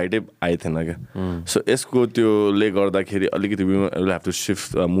 को फाइटै आइथेन क्या सो यसको त्योले गर्दाखेरि अलिकति will have to shift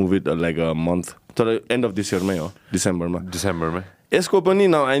move it like a month तर एन्ड अफ दिस इयरमै हो डिसेम्बरमा यसको पनि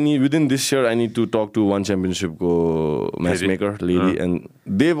now I need within this year I need to talk to one च्याम्पियनसिपको match maker lady and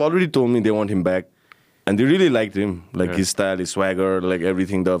Dev already told me they want him back and they really like him like his style his swagger like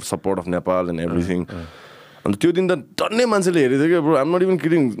everything the support of Nepal and everything अन्त त्यो दिन त टन्नै मान्छेले हेरेको थियो क्या bro I'm not even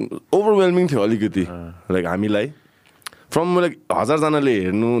kidding overwhelming थियो अलिकति लाइक हामीलाई फ्रम लाइक 1000जनाले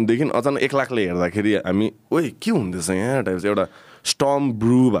हेर्नुदेखि अचानक 1 लाखले हेर्दाखेरि हामी ओइ के हुँदैछ यहाँ टाइप एउटा स्टर्म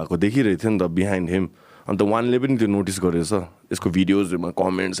ब्रु भएको देखिरहेको थियो नि त बिहाइन्ड हिम अन्त वानले पनि त्यो नोटिस गरेछ यसको भिडियोजहरूमा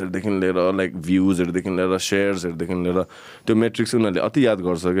कमेन्ट्सहरूदेखि लिएर लाइक भ्युजहरूदेखि लिएर सेयर्सहरूदेखि लिएर त्यो मेट्रिक्स उनीहरूले अति याद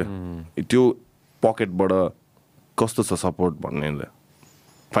गर्छ क्या त्यो पकेटबाट कस्तो छ सपोर्ट भन्नेले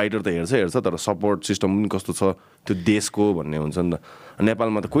फाइटर त हेर्छ तर सपोर्ट सिस्टम पनि कस्तो छ त्यो देशको भन्ने हुन्छ नि त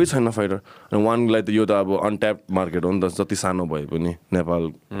नेपालमा त कोही छैन फाइटर अनि वानलाई त यो त अब अनट्याप्ड मार्केट हो नि त जति सानो भए पनि नेपाल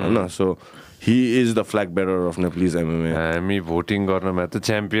होइन so he is the flag bearer of Nepalese MMA हामी भोटिङ गर्नमा त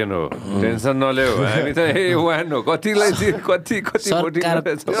च्याम्पियन हो टेन्सन नल्याऊ हामी त वान हो कतिलाई कति भोटिङ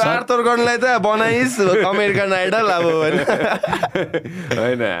आर्थर गर्नलाई त बनाइस् अमेरिकन आइडल अब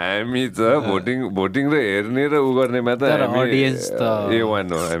होइन हामी त भोटिङ र हेर्ने र उ गर्नेमा त अडियन्स त ए वान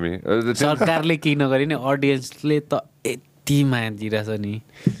हो हामी सरकारले केही नगरी नि अडियन्सले त यति माया दिइरहेछ नि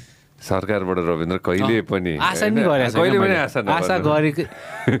सरकारबाट रविन्द्र कहिले पनि आशा नि गरेको कहिले पनि आशा गरेको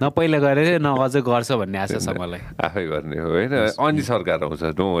न पहिला गरेको थियो न अझ गर्छ भन्ने आशा छ मलाई आफै गर्ने हो होइन अनि सरकार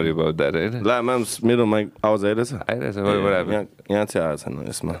आउँछ डोन्ट वरी अबाउट दैट होइन ला म्याम मेरो माइक आवाज आइरहेछ यहाँ चाहिँ आएको छैन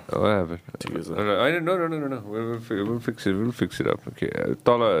यसमा होइन नो फिक्स इट अप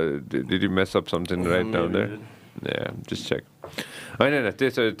तल did you mess up something write down there yeah just check होइन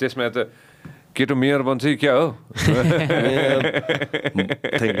त्यसमा त केटो मेयर बन्छ कि क्या हो थ्याङ्क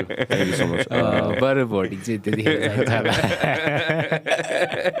यू सो मच बरु भोटिङ चाहिँ त्यतिखेर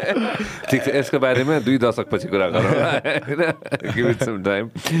ठिक छ यसको बारेमा 2 दशकपछि कुरा गरौँ गिभ इट सम टाइम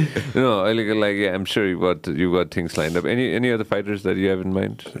अहिलेको लागि I'm sure you got things lined up any other fighters that you have in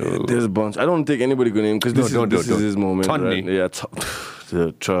mind there is bunch I don't take एनीबडीको name because this is his moment yeah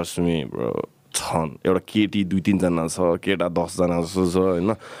trust me bro छन् एउटा केटी 2-3 जना छ केटा 10 जना जस्तो छ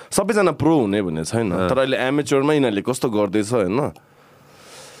होइन सबैजना प्रो हुने भन्ने छैन तर अहिले एमेच्योरमा यिनीहरूले कस्तो गर्दैछ होइन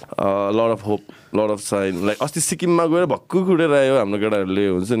lot of hope lot of sign like अस्ति सिक्किममा गएर भक्कु कुटेर आयो हाम्रो केटाहरूले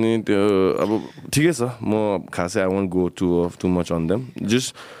हुन्छ नि त्यो अब ठिकै छ म खासै I want go too much on them just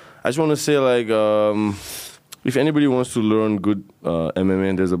I just want to say like if anybody wants to learn good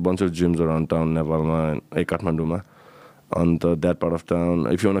MMA, there's a bunch of gyms around town नेपालमा काठमाडौँमा on that part of town.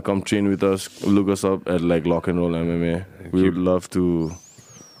 If you want to come train with us, look us up at like LocknRollMMA. We would love to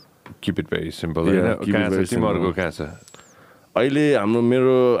keep it very simple. Yeah, keep it very simple. तिमीहरुको कहाँ छ? अहिले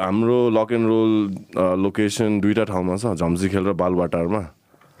हाम्रो lock and role location दुईटा ठाउँमा छ, झम्सीखेल र बालवाटारमा.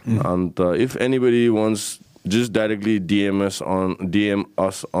 अन्त if anybody wants, just directly DM us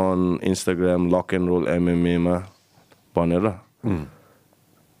on Instagram LocknRollMMA मा भनेर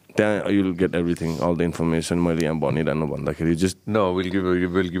त्यहाँ you'll get everything, all the information. मैले यहाँ भनिरहनु भन्दाखेरि just No, we'll give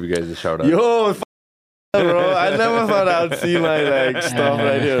you guys a shout out. Yo, bro, I never thought I'd see my like stuff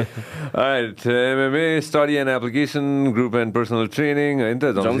right here. Alright, MMA study and application, group and personal training.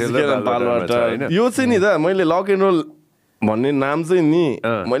 Jhamsikhel र बालवाटार. यो चाहिँ नि दा मैले lock and role भन्ने नाम चाहिँ नि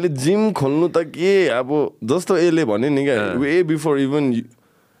मैले जिम खोल्नु त के अब जस्तो यसले भन्यो नि क्या way before even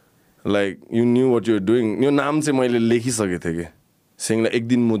like you knew what you are doing. यो नाम चाहिँ मैले लेखिसकेको थिएँ कि सिङलाई एक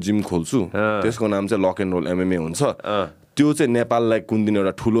दिन म जिम खोल्छु, त्यसको नाम चाहिँ लक एन्ड रोल MMA हुन्छ. त्यो चाहिँ नेपाललाई कुन दिन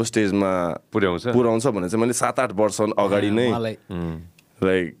एउटा ठुलो स्टेजमा पुर्याउँछ भने चाहिँ मैले 7-8 वर्ष अगाडि नै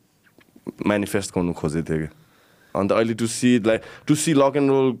लाइक म्यानिफेस्ट गर्नु खोजेको थिएँ कि. अन्त अहिले टु सी लक एन्ड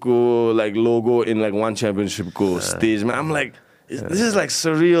रोलको like logo in like one च्याम्पियनसिपको स्टेजमा um like this is like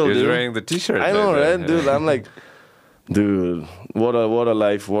surreal. He's wearing the t-shirt. I know, right, dude? I'm like, dude, what a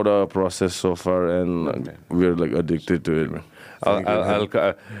life, what a process so far, and we're like addicted to it, man.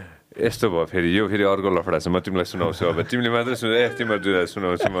 I'll यस्तो भयो फेरि यो फेरि अर्को लफडा छ. म तिमीलाई सुनाउँछु. अब तिमीले मात्रै तिमीहरू दुईलाई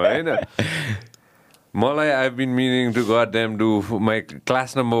सुनाउँछु म होइन. मलाई I've been meaning to goddamn do my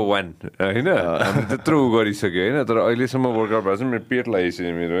class number 1 होइन. त्यत्रो गरिसक्यो होइन. तर अहिलेसम्म वर्कआउट भएको छ मेरो पेट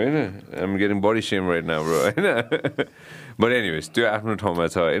लागिसक्यो मेरो होइन. I'm getting body shame right now bro होइन. But anyways त्यो आफ्नो ठाउँमा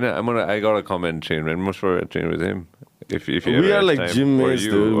छ होइन. I gotta come and train man. Most for train with him. If we are like gym mates,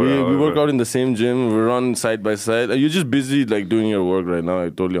 dude. We work out in the same gym. We run side by side. You're just busy like doing your work right now. I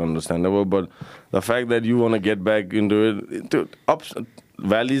totally understandable. But the fact that you want to get back into it, to ups,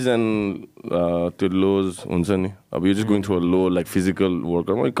 valleys and to lows, you're just going through a low like physical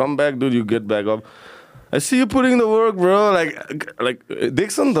workout. When you come back, dude, you get back up. I see you putting in the work, bro. Like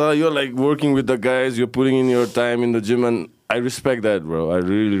Dixon, you're like working with the guys. You're putting in your time in the gym, and I respect that, bro. I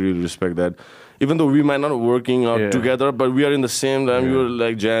really, really respect that. Even though we might not be working out together, but we are in the same time. You're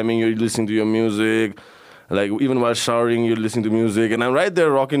like jamming, you're listening to your music. Like even while showering, you're listening to music. And I'm right there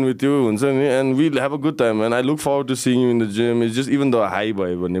rocking with you. And we'll have a good time. And I look forward to seeing you in the gym. It's just, even though high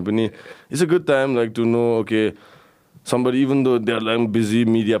boy, it's a good time like to know, okay, somebody, even though they're like busy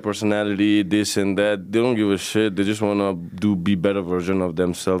media personality, this and that, they don't give a shit. They just want to be better version of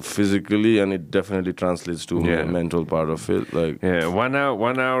themselves physically, and it definitely translates to the mental part of it. Like 1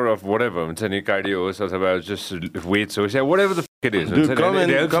 hour of whatever, cardio, so about just weights, so whatever the it is. Dude, come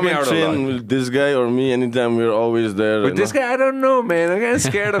and train with this guy or me anytime. We're always there. But this guy, I don't know, man. I'm kind of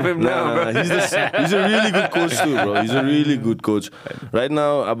scared of him now. He's a really good coach too, bro. He's a really good coach. Right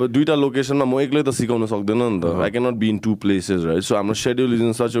now, अब दुईटा लोकेसनमा म एक्लै त सिकाउन सक्दैन नि त. I cannot be in 2 places, right? So I'm schedule is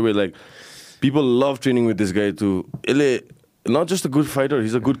in such a way like people love training with this guy too. Not just a good fighter,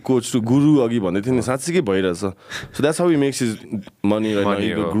 he's a good coach too. Guru agi भन्दै थियो नि साच्चै भइरहेछ. So that's how he makes his money right now. He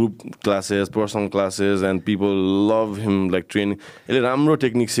got group classes, personal classes, and people love him like training. यसले राम्रो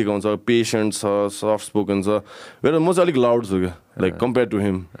technique सिकाउँछ, patient छ, soft spoken छ. Whereas म चाहिँ अलिक loud छु क्या, like compared to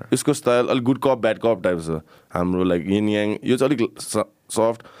him. यसको style अलिक good cop bad cop type छ. हाम्रो like yin yang, यो चाहिँ अलिक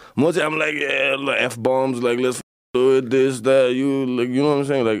soft. म चाहिँ I'm like F bombs, like let's do it, this, that, you know what I'm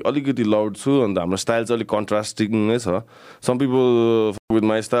saying? Like, alikati loud too, and our style is contrasting. Some people with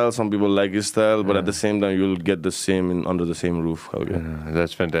my style, some people like his style, but at the same time, you'll get the same under the same roof. Okay.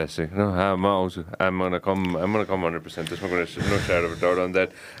 That's fantastic. No, I'm gonna come 100%. There's no shadow of a doubt on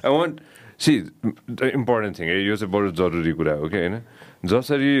that. See, the important thing, you say about Zaruri Kura, okay?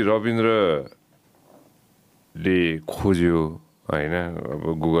 Jasari Rabindra le khojyo होइन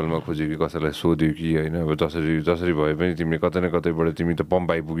अब गुगलमा खोज्यो कि कसैलाई सोध्यो कि होइन अब जसरी भए पनि तिमीले कतै न कतैबाट तिमी त पम्प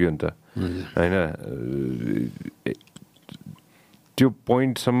आइपुग्यो नि त होइन त्यो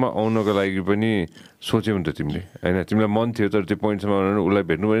पोइन्टसम्म आउनको लागि पनि सोच्यौ नि त तिमीले होइन तिमीलाई मन थियो तर त्यो पोइन्टसम्म आउनु उसलाई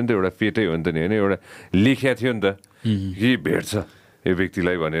भेट्नु भने त एउटा फेटै हो नि त नि होइन एउटा लेख्या थियो नि त कि भेट्छ यो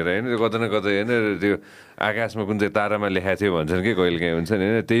व्यक्तिलाई भनेर होइन त्यो कतै न कतै होइन त्यो आकाशमा कुन चाहिँ तारामा लेखाएको थियो भन्छन् कि कहिलेकाहीँ हुन्छ नि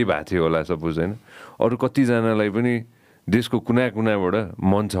होइन त्यही भएको थियो होला सपोज होइन अरू कतिजनालाई पनि देशको कुना कुनाबाट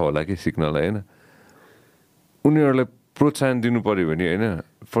मन छ होला कि सिक्नलाई होइन उनीहरूलाई प्रोत्साहन दिनु पर्यो भने होइन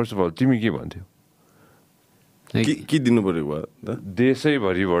फर्स्ट अफ अल तिमी के भन्थ्यौ के दिनु पर्यो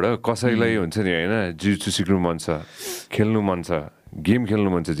देशैभरिबाट कसैलाई हुन्छ नि होइन जित्सु सिक्नु मन छ खेल्नु मन छ गेम खेल्नु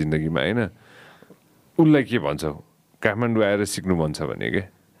मन छ जिन्दगीमा होइन उसलाई के भन्छौ काठमाडौँ आएर सिक्नु मन छ भने के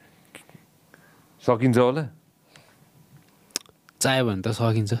सकिन्छ होला चाह्यो भने त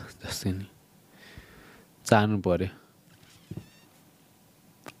सकिन्छ जस्तै नि चाहनु पर्यो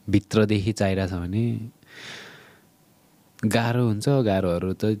भित्रदेखि चाहिरहेछ भने गाह्रो हुन्छ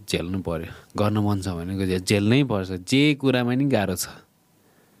गाह्रोहरू त झेल्नु पर्यो गर्न मन छ भने झेल्नै पर्छ जे कुरामा नि गाह्रो छ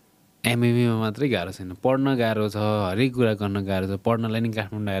एमएमएमा मात्रै गाह्रो छैन पढ्न गाह्रो छ हरेक कुरा गर्न गाह्रो छ पढ्नलाई नि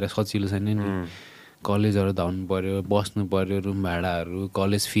काठमाडौँ आएर सजिलो छैन नि कलेजहरू धाउनु पर्यो बस्नु पर्यो रुम भाडाहरू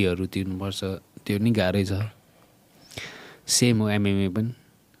कलेज फीहरू तिर्नुपर्छ त्यो नि गाह्रै छ सेम हो एमएमए पनि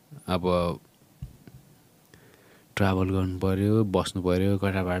अब ट्राभल गर्नु पर्यो बस्नु पर्यो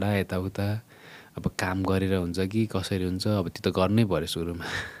कटा भाडा यताउता अब काम गरेर हुन्छ कि कसरी हुन्छ अब त्यो त गर्नै पर्यो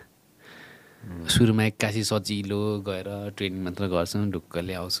सुरुमा एक्कासी सजिलो गएर ट्रेनिङ मात्र गर्छौँ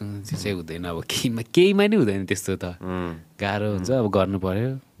ढुक्कले आउँछौँ त्यो चाहिँ हुँदैन अब केहीमा नि हुँदैन त्यस्तो त गाह्रो हुन्छ अब गर्नु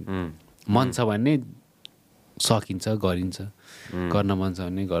पर्यो मन छ भने सकिन्छ गरिन्छ गर्न मन छ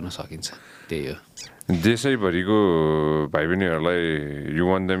भने गर्न सकिन्छ त्यही हो देशैभरिको भाइ बहिनीहरूलाई you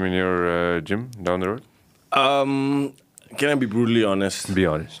want them in your gym down the road Can I be brutally honest? Be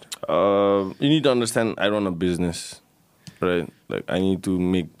honest. You need to understand I run a business, right? Like I need to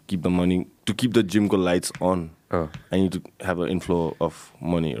keep the money, to keep the gym lights on. Oh. I need to have an inflow of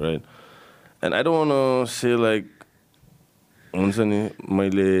money, right? And I don't want to say like, I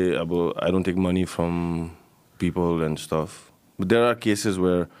don't take money from people and stuff. But there are cases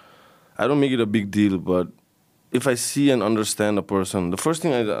where I don't make it a big deal, but if I see and understand a person, the first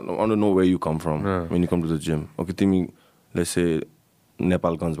thing I want to know where you come from when you come to the gym. Okay, Timi, let's say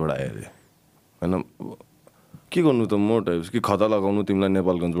Nepal Ganjबाट आयो अरे हैन के गर्नु त म types कि खदा लगाउनु तिमीलाई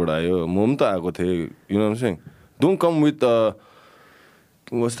नेपाल गन्जबाट आयो म पनि त आएको थिए you know what I'm saying? Don't come with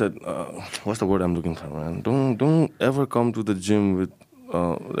what's the word I'm looking for, man? Don't ever come to the gym with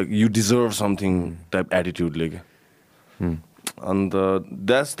like you deserve something type attitude like. And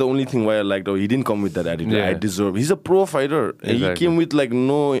that's the only thing why I liked. He didn't come with that attitude. I deserve. He's a pro fighter. And he came with like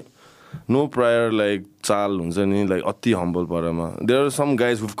no prior like chal huncha ni, like ati humble parama. There are some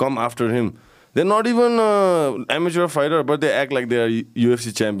guys who've come after him. They're not even amateur fighter, but they act like they are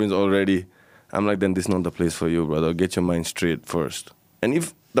UFC champions already. I'm like, then this is not the place for you, brother. Get your mind straight first. And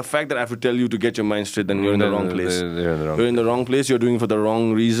if the fact that I have to tell you to get your mind straight, then you're in the wrong place. You're in the wrong place. You're doing it for the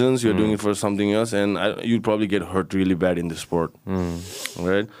wrong reasons. You're doing it for something else, and you'd probably get hurt really bad in the sport,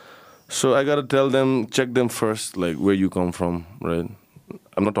 right? So I gotta tell them, check them first, like where you come from, right?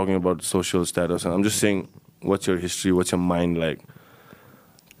 I'm not talking about social status. I'm just saying, what's your history? What's your mind like?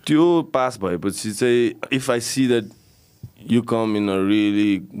 Tyo pass by, but say if I see that you come in a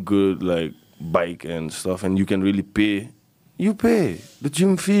really good like bike and stuff, and you can really pay. You pay the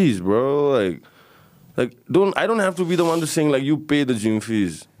gym fees, bro. Like I don't have to be the one to saying like you pay the gym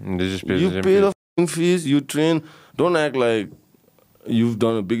fees. They just pay you the gym pay fees. the fees. You train. Don't act like you've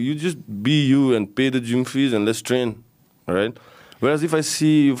done a big. You just be you and pay the gym fees and let's train, right? Whereas if I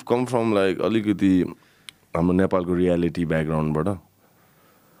see you've come from like I'm a Nepal reality background, brother.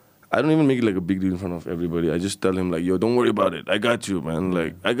 I don't even make it like a big deal in front of everybody. I just tell him like, yo, don't worry about it. I got you, man.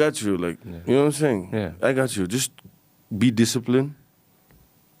 Like I got you. Like you know what I'm saying? Yeah. I got you. Just be disciplined,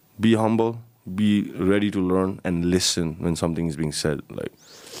 be humble, be ready to learn, and listen when something is being said. Like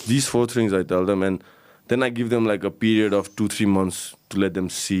these 4 things I tell them, and then I give them like a period of 2-3 months to let them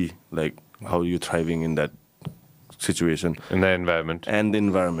see like how you're thriving in that situation. In that environment. And the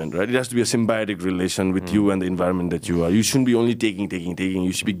environment, right? It has to be a symbiotic relation with you and the environment that you are. You shouldn't be only taking.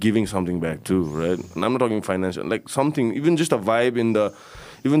 You should be giving something back too, right? And I'm not talking financial, like something, even just a vibe in the,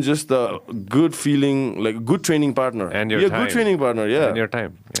 even just a good feeling, like a good training partner. And your time. Good training partner, yeah. And your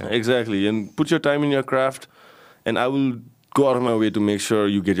time. Yeah. Exactly. And put your time in your craft, and I will go out of my way to make sure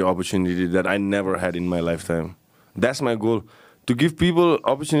you get your opportunity that I never had in my lifetime. That's my goal. To give people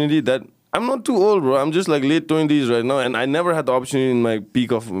opportunity that, I'm not too old, bro. I'm just like late 20s right now, and I never had the opportunity in my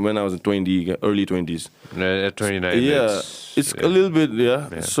peak of when I was 20, early 20s. At 29. Yeah, it's a little bit,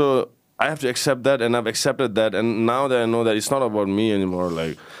 yeah. So I have to accept that, and I've accepted that, and now that I know that it's not about me anymore,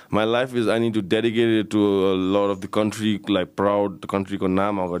 like my life is, I need to dedicate it to a lot of the country, like proud, the country ko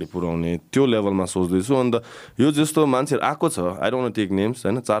naam agadi puraउने त्यो लेभलमा सोच्दैछु अन्त यो जस्तो मान्छेहरु आको छ I don't want to take names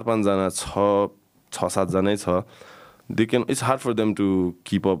हैन 4-5 जना 6-7 जनै छ it's hard for them to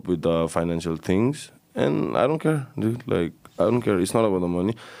keep up with the financial things, and I don't care, dude. Like I don't care, it's not about the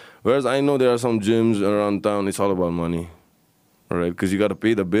money. Whereas I know there are some gyms around town, it's all about money, right? Because you got to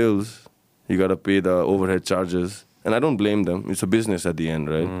pay the bills, you got to pay the overhead charges, and I don't blame them. It's a business at the end,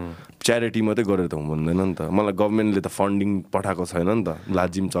 right? Charity मात्रै गरेर त हुँदैन नि त मलाई गभर्नमेन्टले त funding पठाएको छैन नि त ला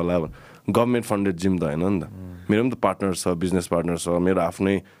जिम चला गभर्नमेन्ट फन्डेड जिम त हैन नि त मेरो पनि त पार्टनर छ बिजनेस पार्टनर छ मेरो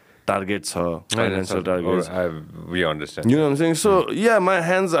आफ्नै target financial targets. We understand. You know what I'm saying? So yeah, my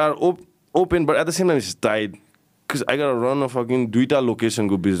hands are open, but at the same time it's tied. because I gotta run a fucking duita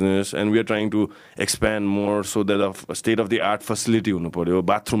location go business, and we are trying to expand more so that a state of the art facility हुनु पर्यो,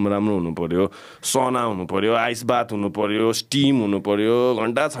 bathroom राम्रो हुनु पर्यो, sauna हुनु पर्यो, ice bath हुनु पर्यो, steam हुनु पर्यो,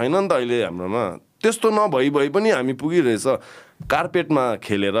 घण्टा छैन नि त अहिले हाम्रोमा त्यस्तो नभई पनि हामी पुगिरहेछ कार्पेटमा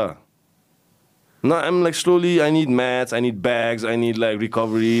खेलेर. Now I'm like slowly, I need mats, I need bags, I need like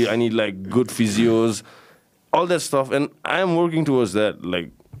recovery, I need like good physios, all that stuff, and I'm working towards that,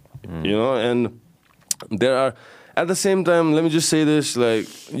 like, you know. And there are, at the same time, let me just say this, like,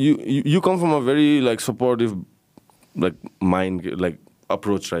 you come from a very like supportive, like mind, like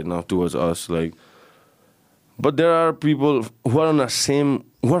approach right now towards us, like, but there are people who are on the same,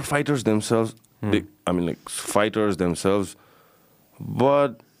 who are fighters themselves, I mean like fighters themselves,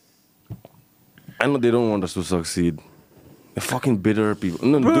 but I know they don't want us to succeed. They're fucking bitter people.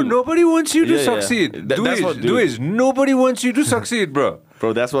 No, bro, dude, nobody wants you to succeed. That's what, Diwiz, nobody wants you to succeed, bro.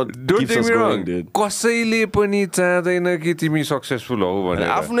 Bro, that's what Don't keeps take us me going, wrong. dude. कसैले पनि चाहदैन कि तिमी successful हो भनेर.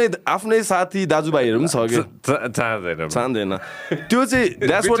 आफ्नै साथी दाजुभाइहरू पनि छ के चाहदैन. त्यो चाहिँ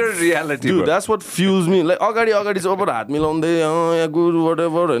that's what Bitter reality, dude, bro. that's what fuels me. Like अगाडि चाहिँ ओभर हात मिलाउँदै yeah good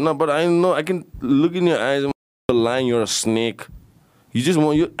whatever हैन, but I know I can look in your eyes and lying you're a snake. You just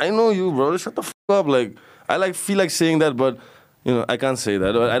want I know you, bro. Shut the fuck up. Like I like feel like saying that, but you know I can't say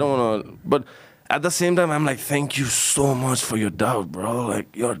that. I don't want to. But at the same time, I'm like, thank you so much for your doubt, bro.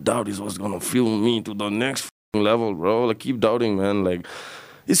 Like your doubt is what's gonna fuel me to the next level, bro. Like keep doubting, man. Like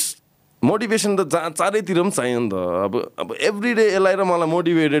it's motivation. The चारैतिर पनि चाहियो नि त. अब every day यसलाई र मलाई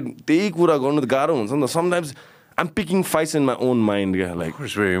motivated त्यही कुरा गर्नु त गाह्रो हुन्छ नि त. Sometimes I'm picking fights in my own mind, yeah. Like Of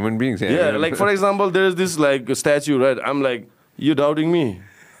course, we're human beings. yeah, like for example, there's this like statue, right? I'm like, you doubting me?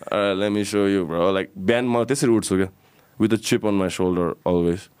 Let me show you, bro. Like band ma त्यसरी उठ्छु क्या, with a chip on my shoulder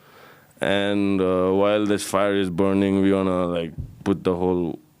always. And while this fire is burning, we wanna like put the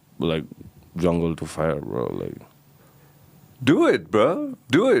whole like jungle to fire, bro. Like do it, bro.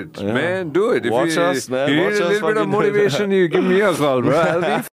 Do it, yeah. man. Do it. If Watch you, us, man. You need Watch a us little bit of fucking do it. motivation, you give me a call, bro. I'll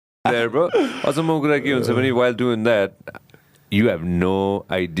be there, bro. Also, कुरा के हुन्छ भने while doing that, you have no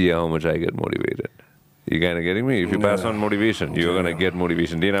idea how much I get motivated. You kind of getting me? If you pass on motivation, you're gonna get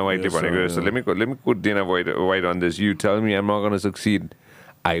motivation. Dana White, so let me put Dana White on this. You tell me I'm not gonna succeed,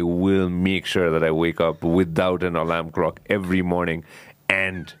 I will make sure that I wake up without an alarm clock every morning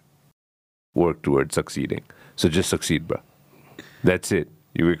and work towards succeeding. So just succeed, bro. That's it.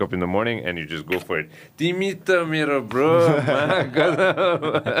 You wake up in the morning and you just go for it. Timita mero bro.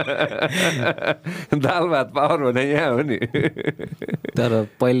 दाल भात power भने यहाँ हो नि. तर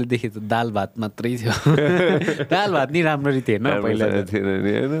पहिलेदेखि त दाल भात मात्रै थियो. दाल भात नि राम्ररी थिएन पहिला थिएन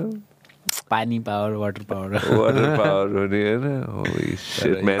नि हैन. पानी power, water power. Water power हो नि हैन. Holy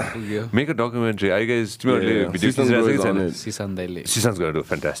shit, man. Make a documentary. Are you guys Yeah. सिसन दाइले. Sisan's gonna do a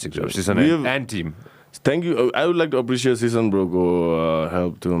fantastic job. Sisan and team. thank you. I would like to appreciate Sisan bro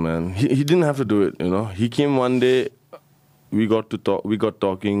help too, man. He didn't have to do it, you know. He came one day. We got to talk. We got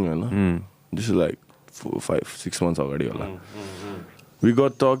talking, you know. This is like 4, 5, 6 months already. We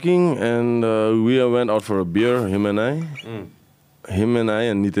got talking and we went out for a beer. Him and I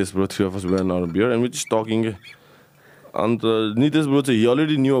and Nitesh bro, 3 of us went out a beer and we just talking. And Nitesh bro, he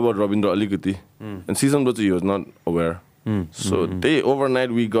already knew about Rabindra Alikati, and Sisan bro, he was not aware. So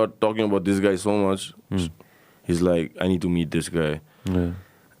overnight we got talking about this guy so much. He's like, I need to meet this guy.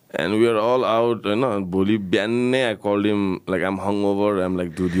 And we are all out. I called him, like, I'm hungover. I'm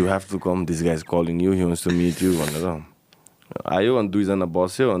like, dude, you have to come. This guy's calling you. He wants to meet you.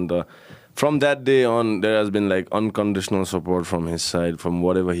 And from that day on, there has been like unconditional support from his side, from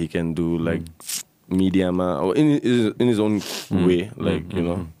whatever he can do, like media or in his own way, like, you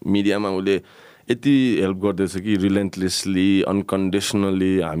know, media ma ule eti help gardecha ki relentlessly,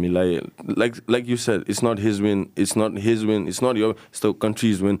 unconditionally. Like you said, it's not his win, it's not your, it's the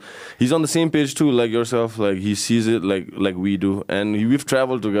country's win. He's on the same page too, like yourself. Like he sees it like we do, and we've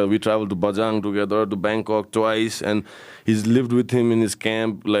traveled together. We traveled to Bajang together, to Bangkok twice, and he's lived with him in his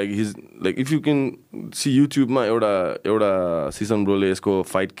camp. Like he's like, if you can see YouTube ma euta Sisan bro le esko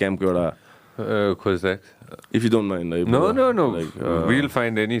fight camp ko euta if you don't mind. Like, no. Like, we'll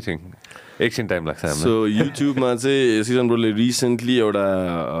find anything. Action time like that. So YouTube ma चाहिँ Sisan bro le recently एउटा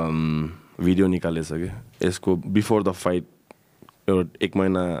video निकालेछ के यसको before the fight एउटा 1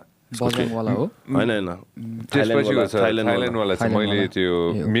 महिना बजङ वाला हो हैन थाइल्यान्ड वाला छ मैले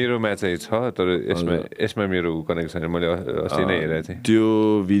त्यो मेरोमा चाहिँ छ तर यसमा मेरो कनेक्सन छैन मैले अस्ति नै हेरेको थिएँ त्यो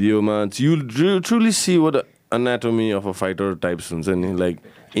भिडियोमा you truly see what anatomy of a fighter types हुन्छ नि लाइक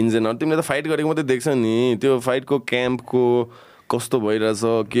इन्स एन्ड आउट तिमीले त फाइट गरेको मात्रै देख्छ नि त्यो फाइटको क्याम्पको कस्तो भइरहेछ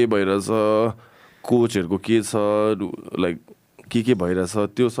के भइरहेछ कोचहरुको के छ लाइक के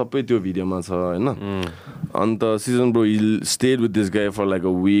भइरहेछ त्यो सबै त्यो भिडियोमा छ हैन अन्त season bro he stayed with this guy for like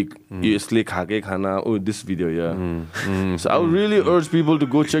a week यसले खाके खाना this video so I would really urge people to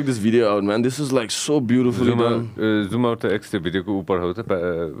go check this video out man this is like so beautifully done zoom out the X भिडियोको उपर हो त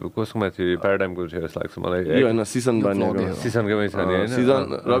कसको माथि प्याराडाइमको थियो जस्तो लाग्छ मलाई यो हैन सीजन बानेको सीजनकै छ नि हैन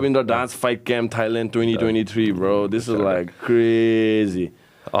season Rabindra Dhant fight camp Thailand 2023 bro this is like crazy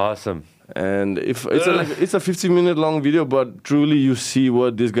awesome and if it's a 50-minute long video but truly you see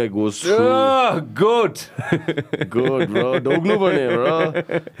what this guy goes through good bro dognu parne bro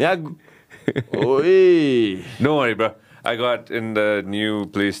yeah oi don't worry bro I got in the new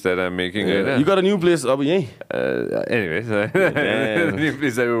place that I'm making you got a new place ab yahi anyways the new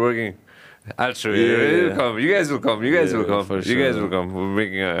place that we're working I'll show you you guys will come you guys will come we're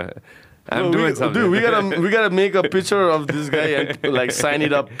making a I'm doing something. Dude, we gotta make a picture of this guy and like sign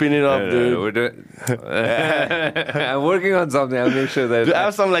it up, pin it up, dude. I'm working on something. I'll make sure that I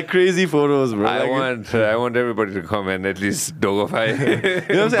have some like crazy photos, bro. I want everybody to come and at least dogify.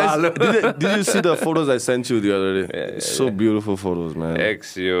 You know what I'm saying? Did you see the photos I sent you the other day? So beautiful photos, man.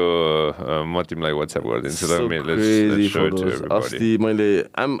 X yo म तिमीलाई WhatsApp गरिदिन्छु So let's show it to photos. everybody.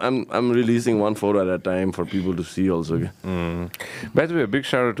 I'm releasing one photo at a time for people to see also. By the way, a big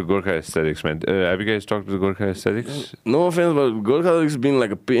shout out to Gorkha Aesthetics, man. Have you guys talked to the Gorkha Aesthetics? No offense, but Gorkha Aesthetics been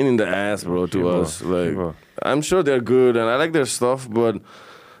like a pain in the ass, bro, to us. Like, I'm sure they're good and I like their stuff, but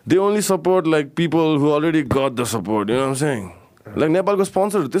they only support like people who already got the support. You know what I'm saying? Like Nepal's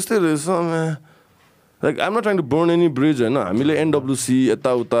sponsor, this thing is man. Like I'm not trying to burn any bridge, you know. हामीले NWC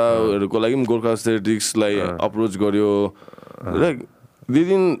यता उताहरुको लागि पनि Gorkha Aesthetics लाई approach गर्यो. Like they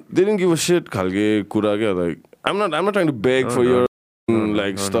didn't give a shit खालके कुरा के like I'm not trying to beg for your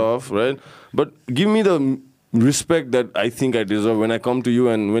like stuff, right? But give me the respect that I think I deserve when I come to you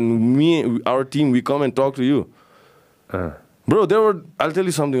and when our team, we come and talk to you. Bro, I'll tell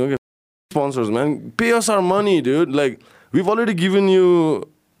you something, okay? Sponsors, man, pay us our money, dude. Like, we've already given you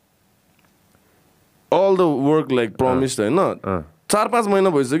all the work, like, promised, right? No? 4-5 महिना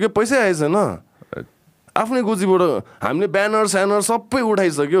भइसक्यो पैसै आएछ न आफ्नै गोजीबाट हामीले banner स्यानर सबै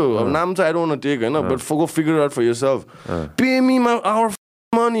उठाइसक्यो अब नाम चाहिँ I don't want to take हैन but go figure it out for yourself pay me our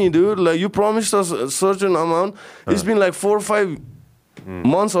money dude like you promised us a certain amount it's been like 4 or 5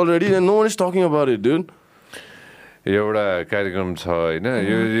 months already and no one is talking about it dude एउटा कार्यक्रम छ हैन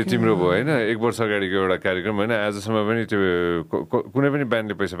यो तिम्रो भयो हैन 1 वर्ष अगाडिको एउटा कार्यक्रम हैन आजसम्म पनि त्यो कुनै पनि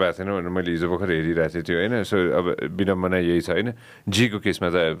ब्यान्डले पैसा पाएको छैन भनेर मैले हिजो भर्खर हेरिरहेको थिएँ त्यो हैन सो अब विडम्बना यही छ हैन जी को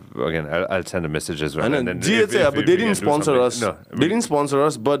केसमा चाहिँ again I'll send a message as well and then जी चाहिँ अब they didn't sponsor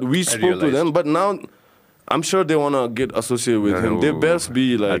us but we spoke to them but now I'm sure they want to get associated with him. They best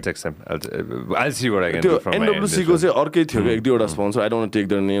be like. I'll text them. I'll see what I can do from my end. NWC को चाहिँ अर्कै थियो के एक दुईवटा sponsor. I don't want to take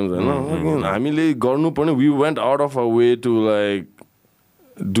their names. हैन हामीले गर्नु पर्ने we went out of our way to like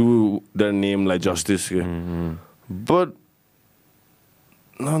do their name like justice. But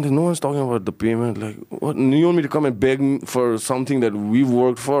now no one's talking about the payment. Like, what? You want me to come and beg for something that we've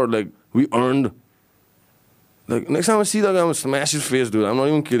worked for, like we earned? Like, next time I see that guy, I'm gonna smash his face, dude. I'm not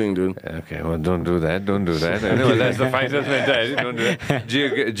even kidding, dude. Okay, well, don't do that. I know that's the fighter's mentality. Don't do that.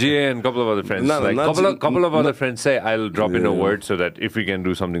 GA and a couple of other friends. Couple of other friends say I'll drop in a word so that if we can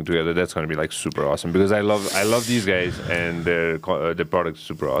do something together, that's gonna be like super awesome because I love these guys and their product is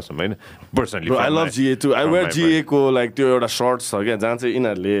super awesome. I mean, personally, bro, I love GA too. I wear GA ko like त्यो एउटा shorts छ के जहाँ चाहिँ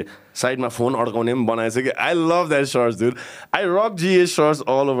यिनीहरुले साइडमा phone अड्काउने पनि बनाएछ के I love that shorts, dude. I rock GA shorts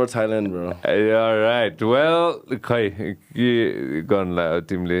all over Thailand, bro. All right. Well, खै के गर्नला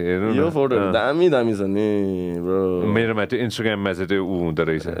तिमीले हेर्नु न यो फोटो दामी छ नि ब्रो मेरोमा त्यो इन्स्टाग्राममा चाहिँ त्यो हुँदो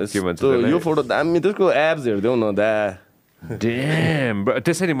रहेछ के भन्छ यो फोटो दामी त्यसको एब्स हेर्देऊ न दा ड्याम ब्रो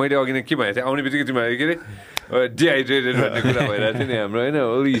त्यसैले मैले अघि नै के भनेको थिएँ आउने बित्तिकै तिमीलाई के अरे डिहाइड्रेटेड भन्ने कुरा भइरहेको थियो नि हाम्रो हैन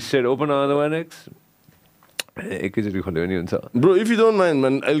Oli set open on the 1x एकैचोटि खोल्यो भने हुन्छ Bro, if you don't mind,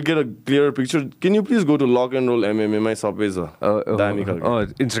 man, I'll get a clearer picture. Can you please go to LocknRollMMA? My सबै छ दामी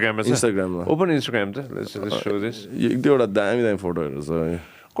खालको Instagram open Instagram त let's show this एक दुईवटा दामी फोटोहरु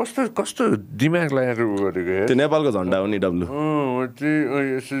छ कस्तो दिमाग लगाएर गरेको यार त्यो नेपालको झण्डा हो नि डब्लु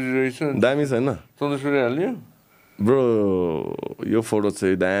दामी छैन सन्दर्शले हाल्यो ब्रो यो फोटो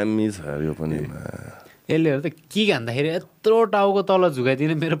चाहिँ दामी छ यो पनि यसले त के भन्दाखेरि यत्रो टाउको तल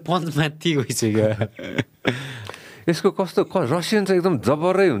झुकाइदिने मेरो पञ्च माथि गइसक्यो यसको कस्तो रसियन चाहिँ एकदम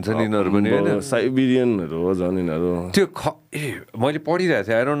जबरै हुन्छ नि यिनीहरू पनि हैन साइबेरियनहरु हो झन् यिनीहरू त्यो मैले पढिरहेको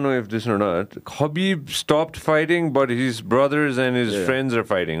थिएँ I don't know if this or not Khabib stopped fighting but his brothers and his friends are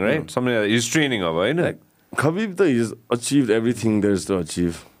fighting right something like that. He's training अब हैन Khabib त he's achieved everything there's to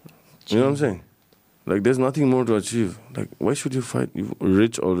achieve you know what I'm saying like there's nothing more to achieve like why should you fight you're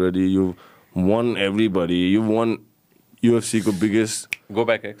rich already you've won everybody you've won UFC को biggest Go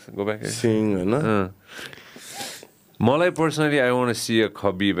back X. thing, होइन? Malay personally, I want to see a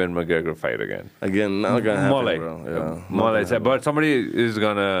Khabib and McGregor fight again. Again, not gonna happen, Malay. bro. Yeah, Malay, but somebody is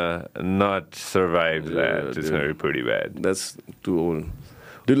gonna not survive that. It's gonna be pretty bad. That's too old.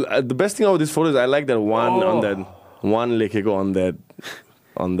 Dude, the best thing about this photo is I like that one on that one लेखेको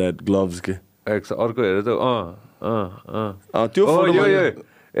on that gloves के. X अर्को हेर त त्यो photo यो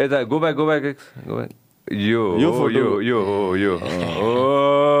यता go back X go back यो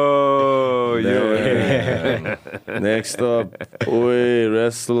Next up,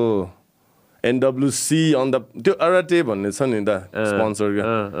 wrestle NWC on the त्यो Arate भन्ने छ नि त sponsor के.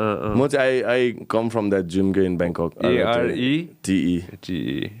 म चाहिँ I come from that gym in Bangkok. ARETE.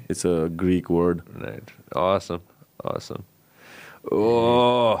 It's a Greek word. Right. Awesome.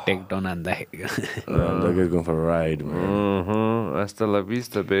 Oh, take down हान्दा That guy's going for a ride, man. Hasta la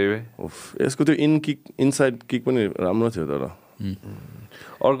vista, baby. Oof. यसको त्यो inside kick पनि राम्रो थियो तर.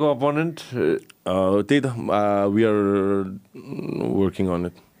 अर्को opponent त्यही त we are working on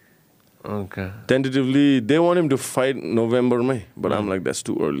it. Okay. Tentatively, they want him to fight November, but I'm like, that's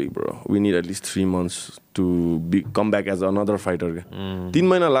too early, bro. We need at least 3 months to come back as another fighter. 3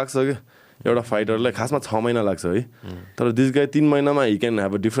 महिना लाग्छ के एउटा फाइटरलाई खासमा 6 महिना लाग्छ है तर this guy 3 महिनामा he can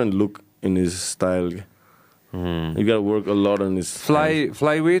have a different look in his style के. You got to work a lot on his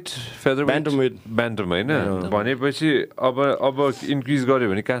flyweight, featherweight, bantam हैन भनेपछि अब इन्क्रिज गर्यो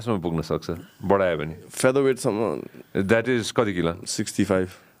भने कहाँसम्म पुग्न सक्छ बढायो भने featherweight सम्म that is कति किलो 65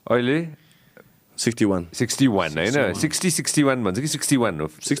 अहिले 61 हैन 61 भन्छ कि 61 हो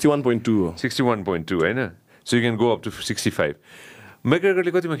 61.2 हो 61.2 हैन so you can go up to 65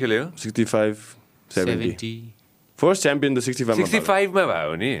 McGregorले कतिमा खेल्यो 65 70 फर्स्ट च्याम्पियन त 65 मा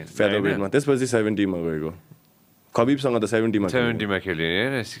भयो नि featherweight मा त्यसपछि 70 मा गएको खबीबसँग त 70 मा खेल्यो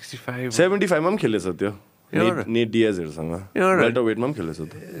हैन 65 75 मा पनि खेलेछ त्यो नेट डियाजहरुसँग वेल्टरवेट मा पनि खेलेछ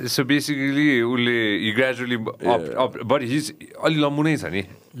त सो बेसिकली उले he gradually up but he's अलि लम्बु नै छ नि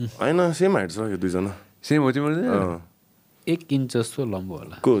हैन सेम हाइट छ यो दुई जना सेम हो तिम्रो 1 इंच जस्तो लम्बु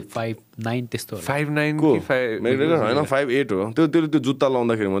होला 5'9" त्यस्तो होला 5'9" को McGregor हैन 5'8" हो त्यो जुत्ता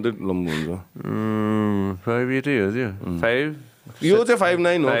लाउँदाखेरि मात्रै लम्बु हुन्छ 5'8" हो त्यो 5 यो चाहिँ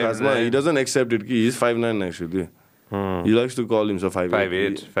 5'9" हो खासमा he doesn't accept it कि he is 5'9" actually he likes to call himself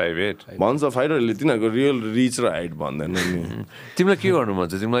 5'8" भन्छ फाइटरहरूले तिनीहरूको रियल रिच र हाइट भन्दैन नि तिमीलाई के गर्नु मन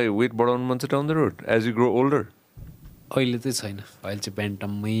छ तिमीलाई वेट बढाउनु मन छ down the road as you grow older अहिले चाहिँ छैन अहिले चाहिँ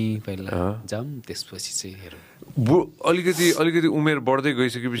ब्यान्टममै पहिला जाम त्यसपछि चाहिँ हेरौँ अलिकति उमेर बढ्दै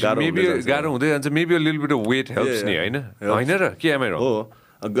गइसकेपछि मेबी गाह्रो हुँदै जान्छ maybe a little beet of weight helps नि हैन र के एम आई रङ हो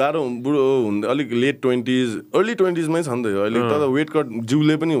गाह्रो बुढो हुँदै अलिक लेट 20s अर्ली 20s मै छ नि त अहिले तर वेट कट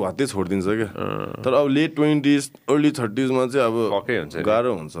जिउले पनि हत्तै छोडिदिन्छ क्या तर अब लेट 20s अर्ली 30s मा चाहिँ अब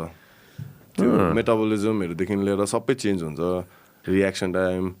गाह्रो हुन्छ त्यो मेटाबोलिजमहरुदेखि लिएर सबै चेन्ज हुन्छ रिएक्सन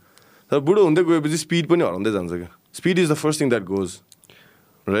टाइम तर बुढो हुँदै गएपछि स्पिड पनि हराउँदै जान्छ क्या speed is the first thing that goes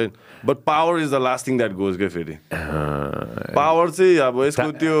right but power is the last thing that goes क्या फेरि पावर चाहिँ अब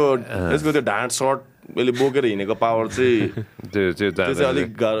यसको त्यो ढाँट सर्ट मैले बोकेर हिँडेको पावर चाहिँ त्यो अलिक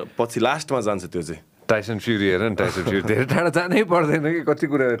पछि लास्टमा जान्छ त्यो चाहिँ टाइसन फ्युरी हेर नि टाइसन फ्युरी धेरै टाढा जानै पर्दैन कि कति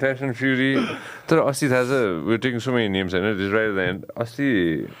कुरा टाइसन फ्युरी तर अस्ति थाहा छ we're taking so many names होइन this right at the end अस्ति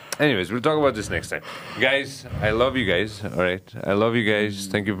anyways we'll talk about this next time guys I love you guys alright I love you guys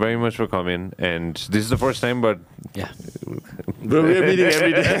thank you very much for coming and this is the first time but yeah bro we're meeting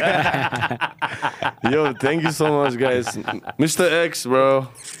every day yo thank you so much guys Mr. X bro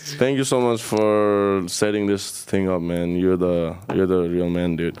thank you so much for setting this thing up man you're the real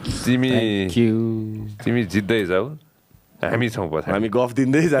man dude thank you तिमी जित्दै जाऊ हामी छौँ पछि हामी गफ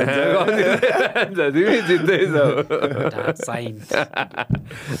दिँदै जान्छ तिमी जित्दै जाऊ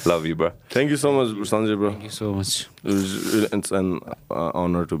love you bro thank you so much Sanjay bro thank you so much it's an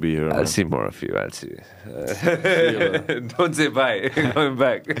honor to be here I'll see more of you I'll see don't say bye coming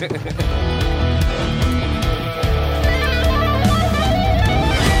back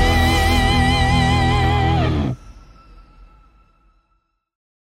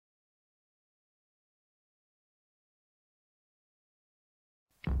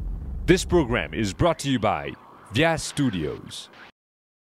This program is brought to you by Vyas Studios.